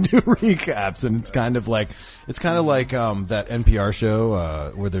I do recaps, and it's kind of like that NPR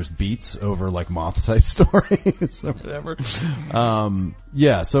show where there's beats over like moth type stories or whatever.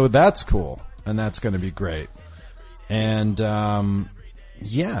 So that's cool, and that's going to be great. And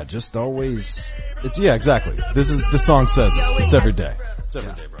just always exactly. The song says it. It's every day. It's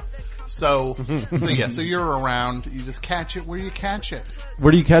every day, bro. So you're around. You just catch it where you catch it.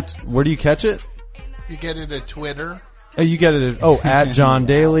 Where do you catch it? You get it at Twitter. You get it at John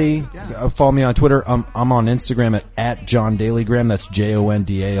Daly. Follow me on Twitter. I'm on Instagram at John Dalygram. That's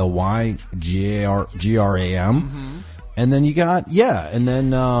JONDALY GRAM. And then you got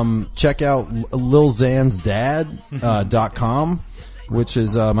check out lilxansdad.com, which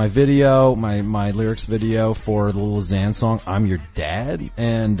is my video, my lyrics video for the Lil Xan song "I'm Your Dad."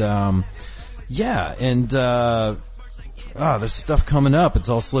 And there's stuff coming up. It's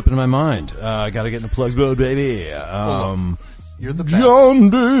all slipping in my mind. I got to get in the plugs mode, baby. You're the best. John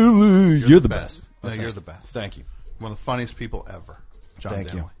Daly. You're the best. No, you're the best. Thank you. One of the funniest people ever. John Thank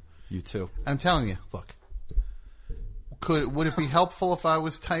Daly. you. You too. I'm telling you, look. Would it be helpful if I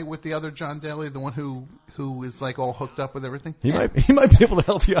was tight with the other John Daly, the one who is like all hooked up with everything? He might be able to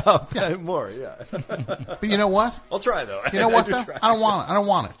help you out more. Yeah. But you know what? I'll try though. You know what though? I don't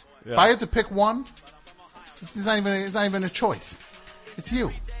want it. Yeah. If I had to pick one, it's not even a choice. It's you.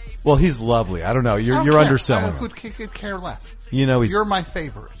 Well, he's lovely. I don't know. You're underselling him. I could care less. You know, you're my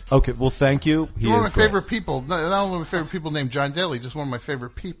favorite. Okay, well, thank you. You're one of my favorite people. Not only my favorite people named John Daly, just one of my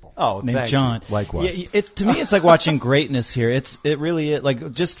favorite people. Oh, named John. You. Likewise. Yeah, to me, it's like watching greatness here. It really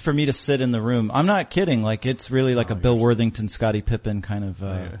like just for me to sit in the room. I'm not kidding. Like it's really like a Bill Worthington, Scottie Pippen kind of.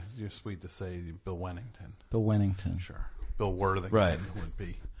 You're sweet to say Bill Wennington. Bill Wennington. Sure. Bill Worthington would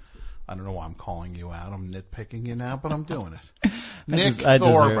be. I don't know why I'm calling you out. I'm nitpicking you now, but I'm doing it. Nick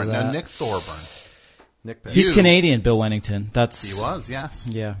Thorburn. No, Nick Thorburn. He's Canadian, Bill Wennington. He was, yes.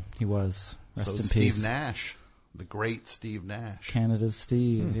 Yeah, he was. Rest in Steve peace. Nash, the great Steve Nash. Canada's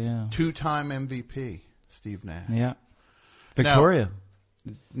Steve, yeah. 2-time MVP, Steve Nash. Yeah. Victoria.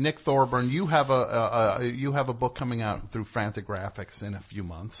 Now, Nick Thorburn, you have a book coming out through Fantagraphics in a few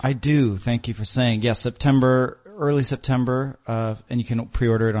months. I do. Thank you for saying. Yes, early September, and you can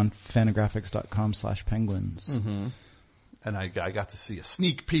pre-order it on fantagraphics.com/penguins. Mm-hmm. And I got to see a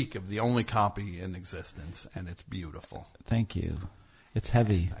sneak peek of the only copy in existence, and it's beautiful. Thank you. It's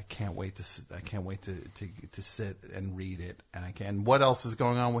heavy. And I can't wait to sit and read it. And what else is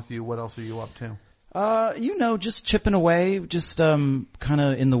going on with you? What else are you up to? Just chipping away, just kind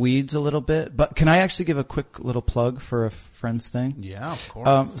of in the weeds a little bit. But can I actually give a quick little plug for a friend's thing? Yeah, of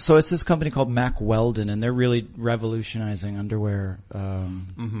course. So it's this company called Mack Weldon, and they're really revolutionizing underwear.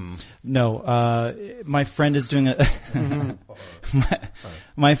 No, my friend is doing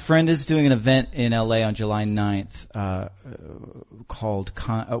my friend is doing an event in LA on July 9th, called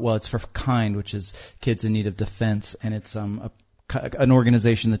it's for KIND, which is Kids in Need of Defense, and it's an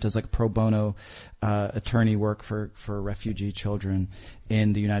organization that does like pro bono attorney work for refugee children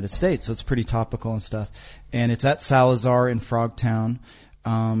in the United States. So it's pretty topical and stuff. And it's at Salazar in Frogtown.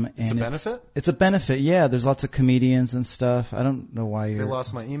 It's a benefit? It's a benefit, yeah. There's lots of comedians and stuff. I don't know why They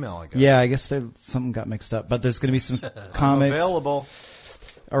lost my email, I guess. Yeah, I guess something got mixed up. But there's going to be some comics. Available.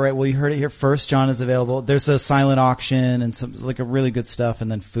 All right, well, you heard it here first. John is available. There's a silent auction and some a really good stuff,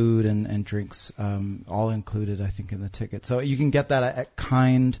 and then food and drinks, all included, I think, in the ticket. So you can get that at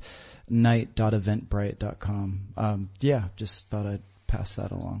kindnight.eventbrite.com. Yeah, just thought I'd pass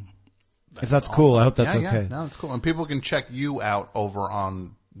that along. If that's cool, I hope that's okay. Yeah, no, it's cool. And people can check you out over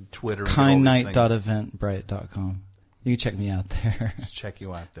on Twitter. Kindnight.eventbrite.com. You can check me out there. Just check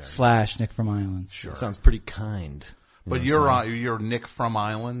you out there. / Nick from Islands. Sure. It sounds pretty kind. But you're Nick from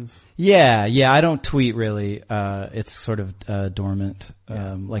Islands? Yeah. I don't tweet really. It's sort of dormant,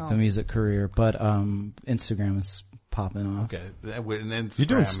 like the music career. But Instagram is popping off. Okay. And you're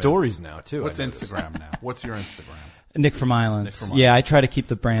doing stories now, too. What's Instagram now? What's your Instagram? Nick from Islands. Yeah, I try to keep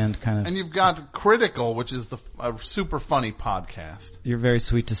the brand kind of. And you've got Critical, which is a super funny podcast. You're very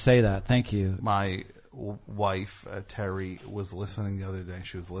sweet to say that. Thank you. My wife, Terry, was listening the other day.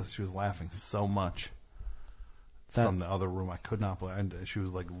 She was laughing so much from the other room. I could not believe it. She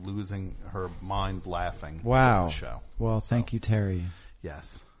was like losing her mind laughing. Wow. At the show. Well, thank you, Terry.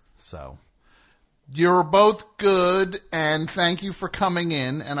 Yes. So. You're both good, and thank you for coming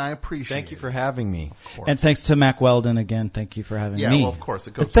in, and I appreciate it. Thank you for having me. Of course. And thanks to Mac Weldon again. Thank you for having me. Yeah, well, of course.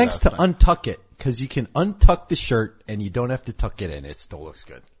 It goes but thanks to Untuck It, because you can untuck the shirt, and you don't have to tuck it in. It still looks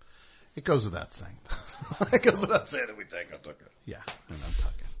good. It goes without saying. It goes without saying that we thank Untuck It. Yeah, and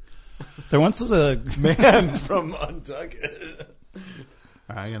Untuck It. There once was a man from Untuck It.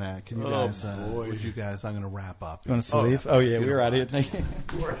 All right, I'm going to wrap up. You want us to leave? Oh, yeah, we were out of here. Thank you.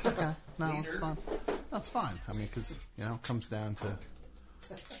 Okay. No, it's fine. That's fine. I mean, because, it comes down to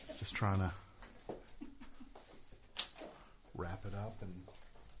just trying to wrap it up. And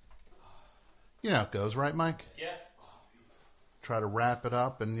you know how it goes, right, Mike? Yeah. Try to wrap it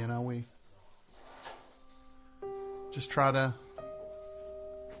up, and, we just try to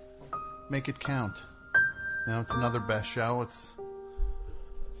make it count. It's another Best Show. It's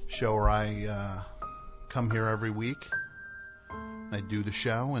a show where I come here every week. I do the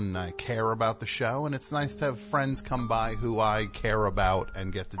show, and I care about the show, and it's nice to have friends come by who I care about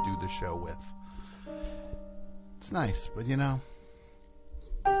and get to do the show with. It's nice, but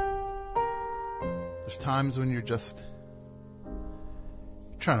there's times when you're just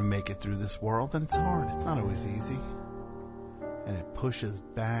trying to make it through this world, and it's hard. It's not always easy. And it pushes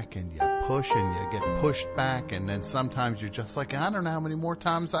back, and you push, and you get pushed back, and then sometimes you're just like, I don't know how many more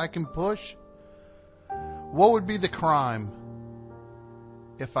times I can push. What would be the crime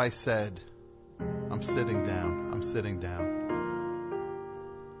if I said, I'm sitting down,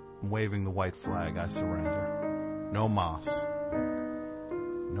 I'm waving the white flag, I surrender. No mas.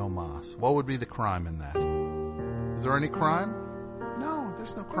 What would be the crime in that? Is there any crime? No,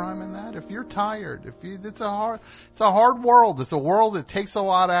 there's no crime in that. If you're tired, it's a hard world. It's a world that takes a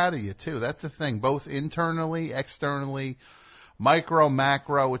lot out of you too. That's the thing, both internally, externally, micro,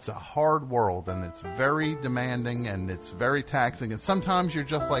 macro. It's a hard world, and it's very demanding, and it's very taxing. And sometimes you're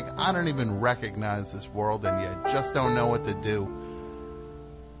just like, I don't even recognize this world, and you just don't know what to do.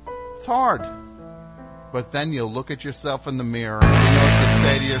 It's hard. But then you look at yourself in the mirror, and you know what to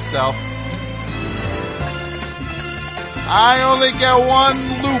say to yourself. I only get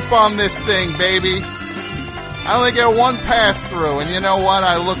one loop on this thing, baby. I only get one pass through. And you know what?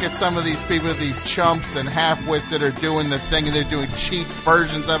 I look at some of these people, these chumps and half-wits that are doing the thing, and they're doing cheap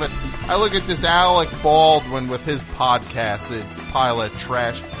versions of it. I look at this Alec Baldwin with his podcast, the pile of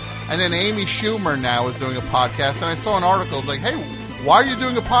trash. And then Amy Schumer now is doing a podcast, and I saw an article, it's like, hey, why are you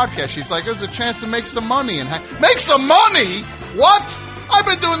doing a podcast? She's like, it was a chance to make some money. And make some money? What? I've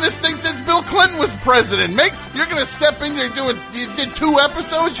been doing this thing since Bill Clinton was president. You're going to step in there you did 2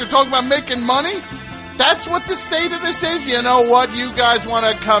 episodes, you're talking about making money? That's what the state of this is? You know what? You guys want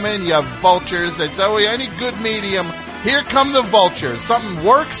to come in, you vultures. It's any good medium. Here come the vultures. Something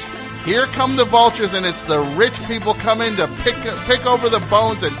works, here come the vultures, and it's the rich people come in to pick over the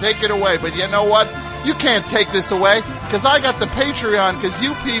bones and take it away. But you know what? You can't take this away, because I got the Patreon, because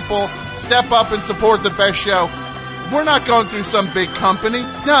you people step up and support the Best Show. We're not going through some big company.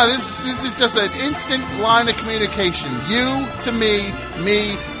 No, this is just an instant line of communication. You to me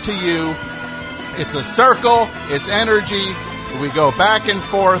to you. It's a circle. It's energy. We go back and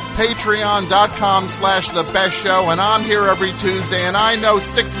forth. Patreon.com/thebestshow. And I'm here every Tuesday. And I know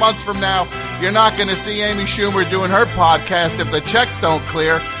 6 months from now, you're not going to see Amy Schumer doing her podcast if the checks don't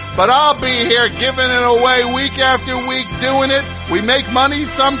clear. But I'll be here giving it away week after week, doing it. We make money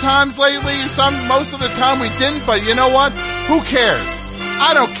sometimes lately, most of the time we didn't, but you know what? Who cares?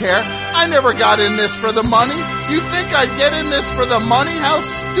 I don't care. I never got in this for the money. You think I'd get in this for the money? How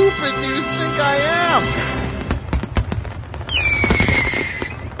stupid do you think I am?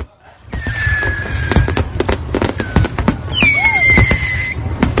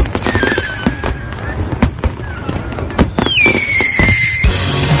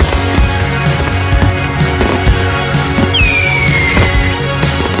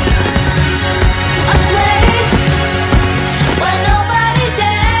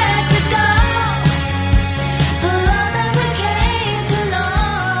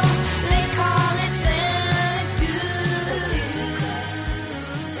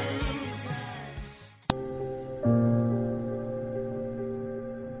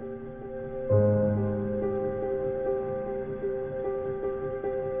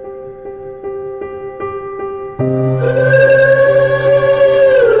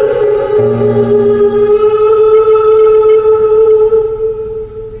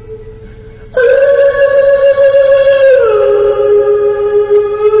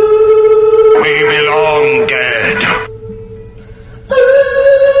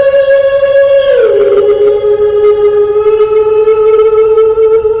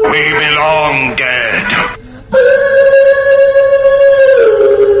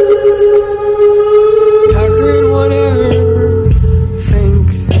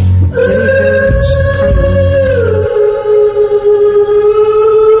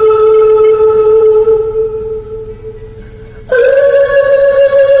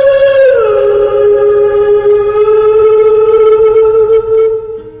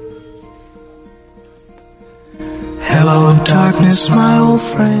 My old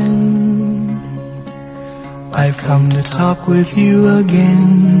friend, I've come to talk with you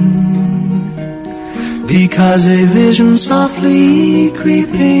again, because a vision softly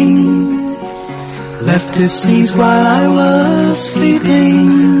creeping left its seeds while I was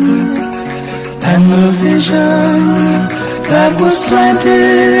sleeping, and the vision that was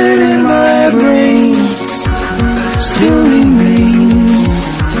planted in my brain still remains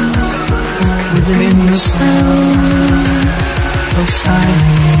within the sound of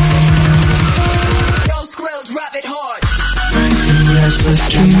silence. Yo, Squirrel, drop it hard. In restless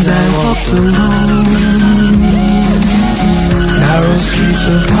dreams I walked alone, narrow streets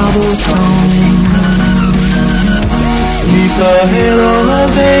of cobblestone, neath the halo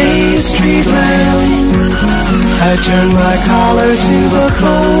of a street lamp, I turned my collar to the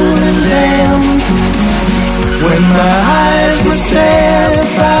cold and damp. When my eyes were stared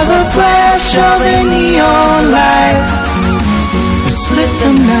by the flash of a neon light, split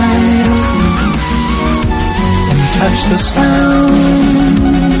the night and touch the sound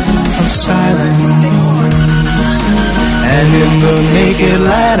of silence. And in the naked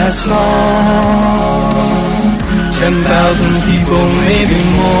light I saw 10,000 people, maybe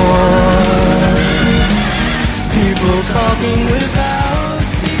more, people talking without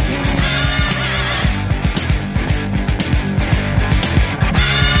speaking.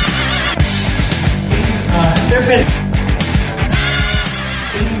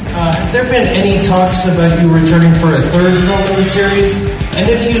 Have there been any talks about you returning for a third film in the series? And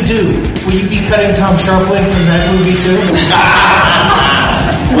if you do, will you be cutting Tom Sharpling from that movie too?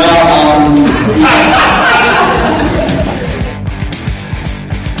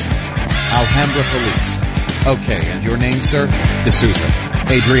 Alhambra Police. Okay, and your name, sir? D'Souza.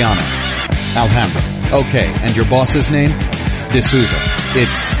 Adriana. Alhambra. Okay, and your boss's name? D'Souza.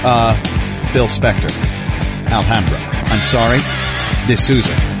 It's, Phil Spector. Alhambra. I'm sorry?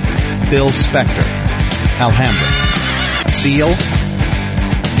 D'Souza. Phil Spector. Alhambra. Seal.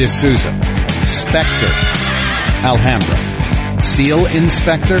 D'Souza. Spector. Alhambra. Seal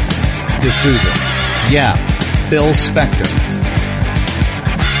Inspector. D'Souza. Yeah. Phil Spector.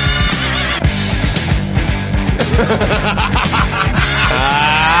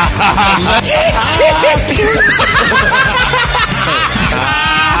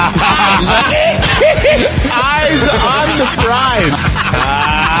 Eyes on the prize.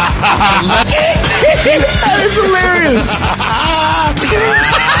 That is hilarious.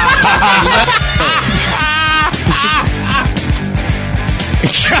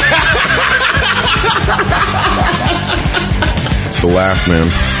 It's the laugh, man.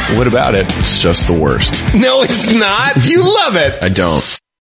 What about it? It's just the worst. No, it's not. You love it. I don't.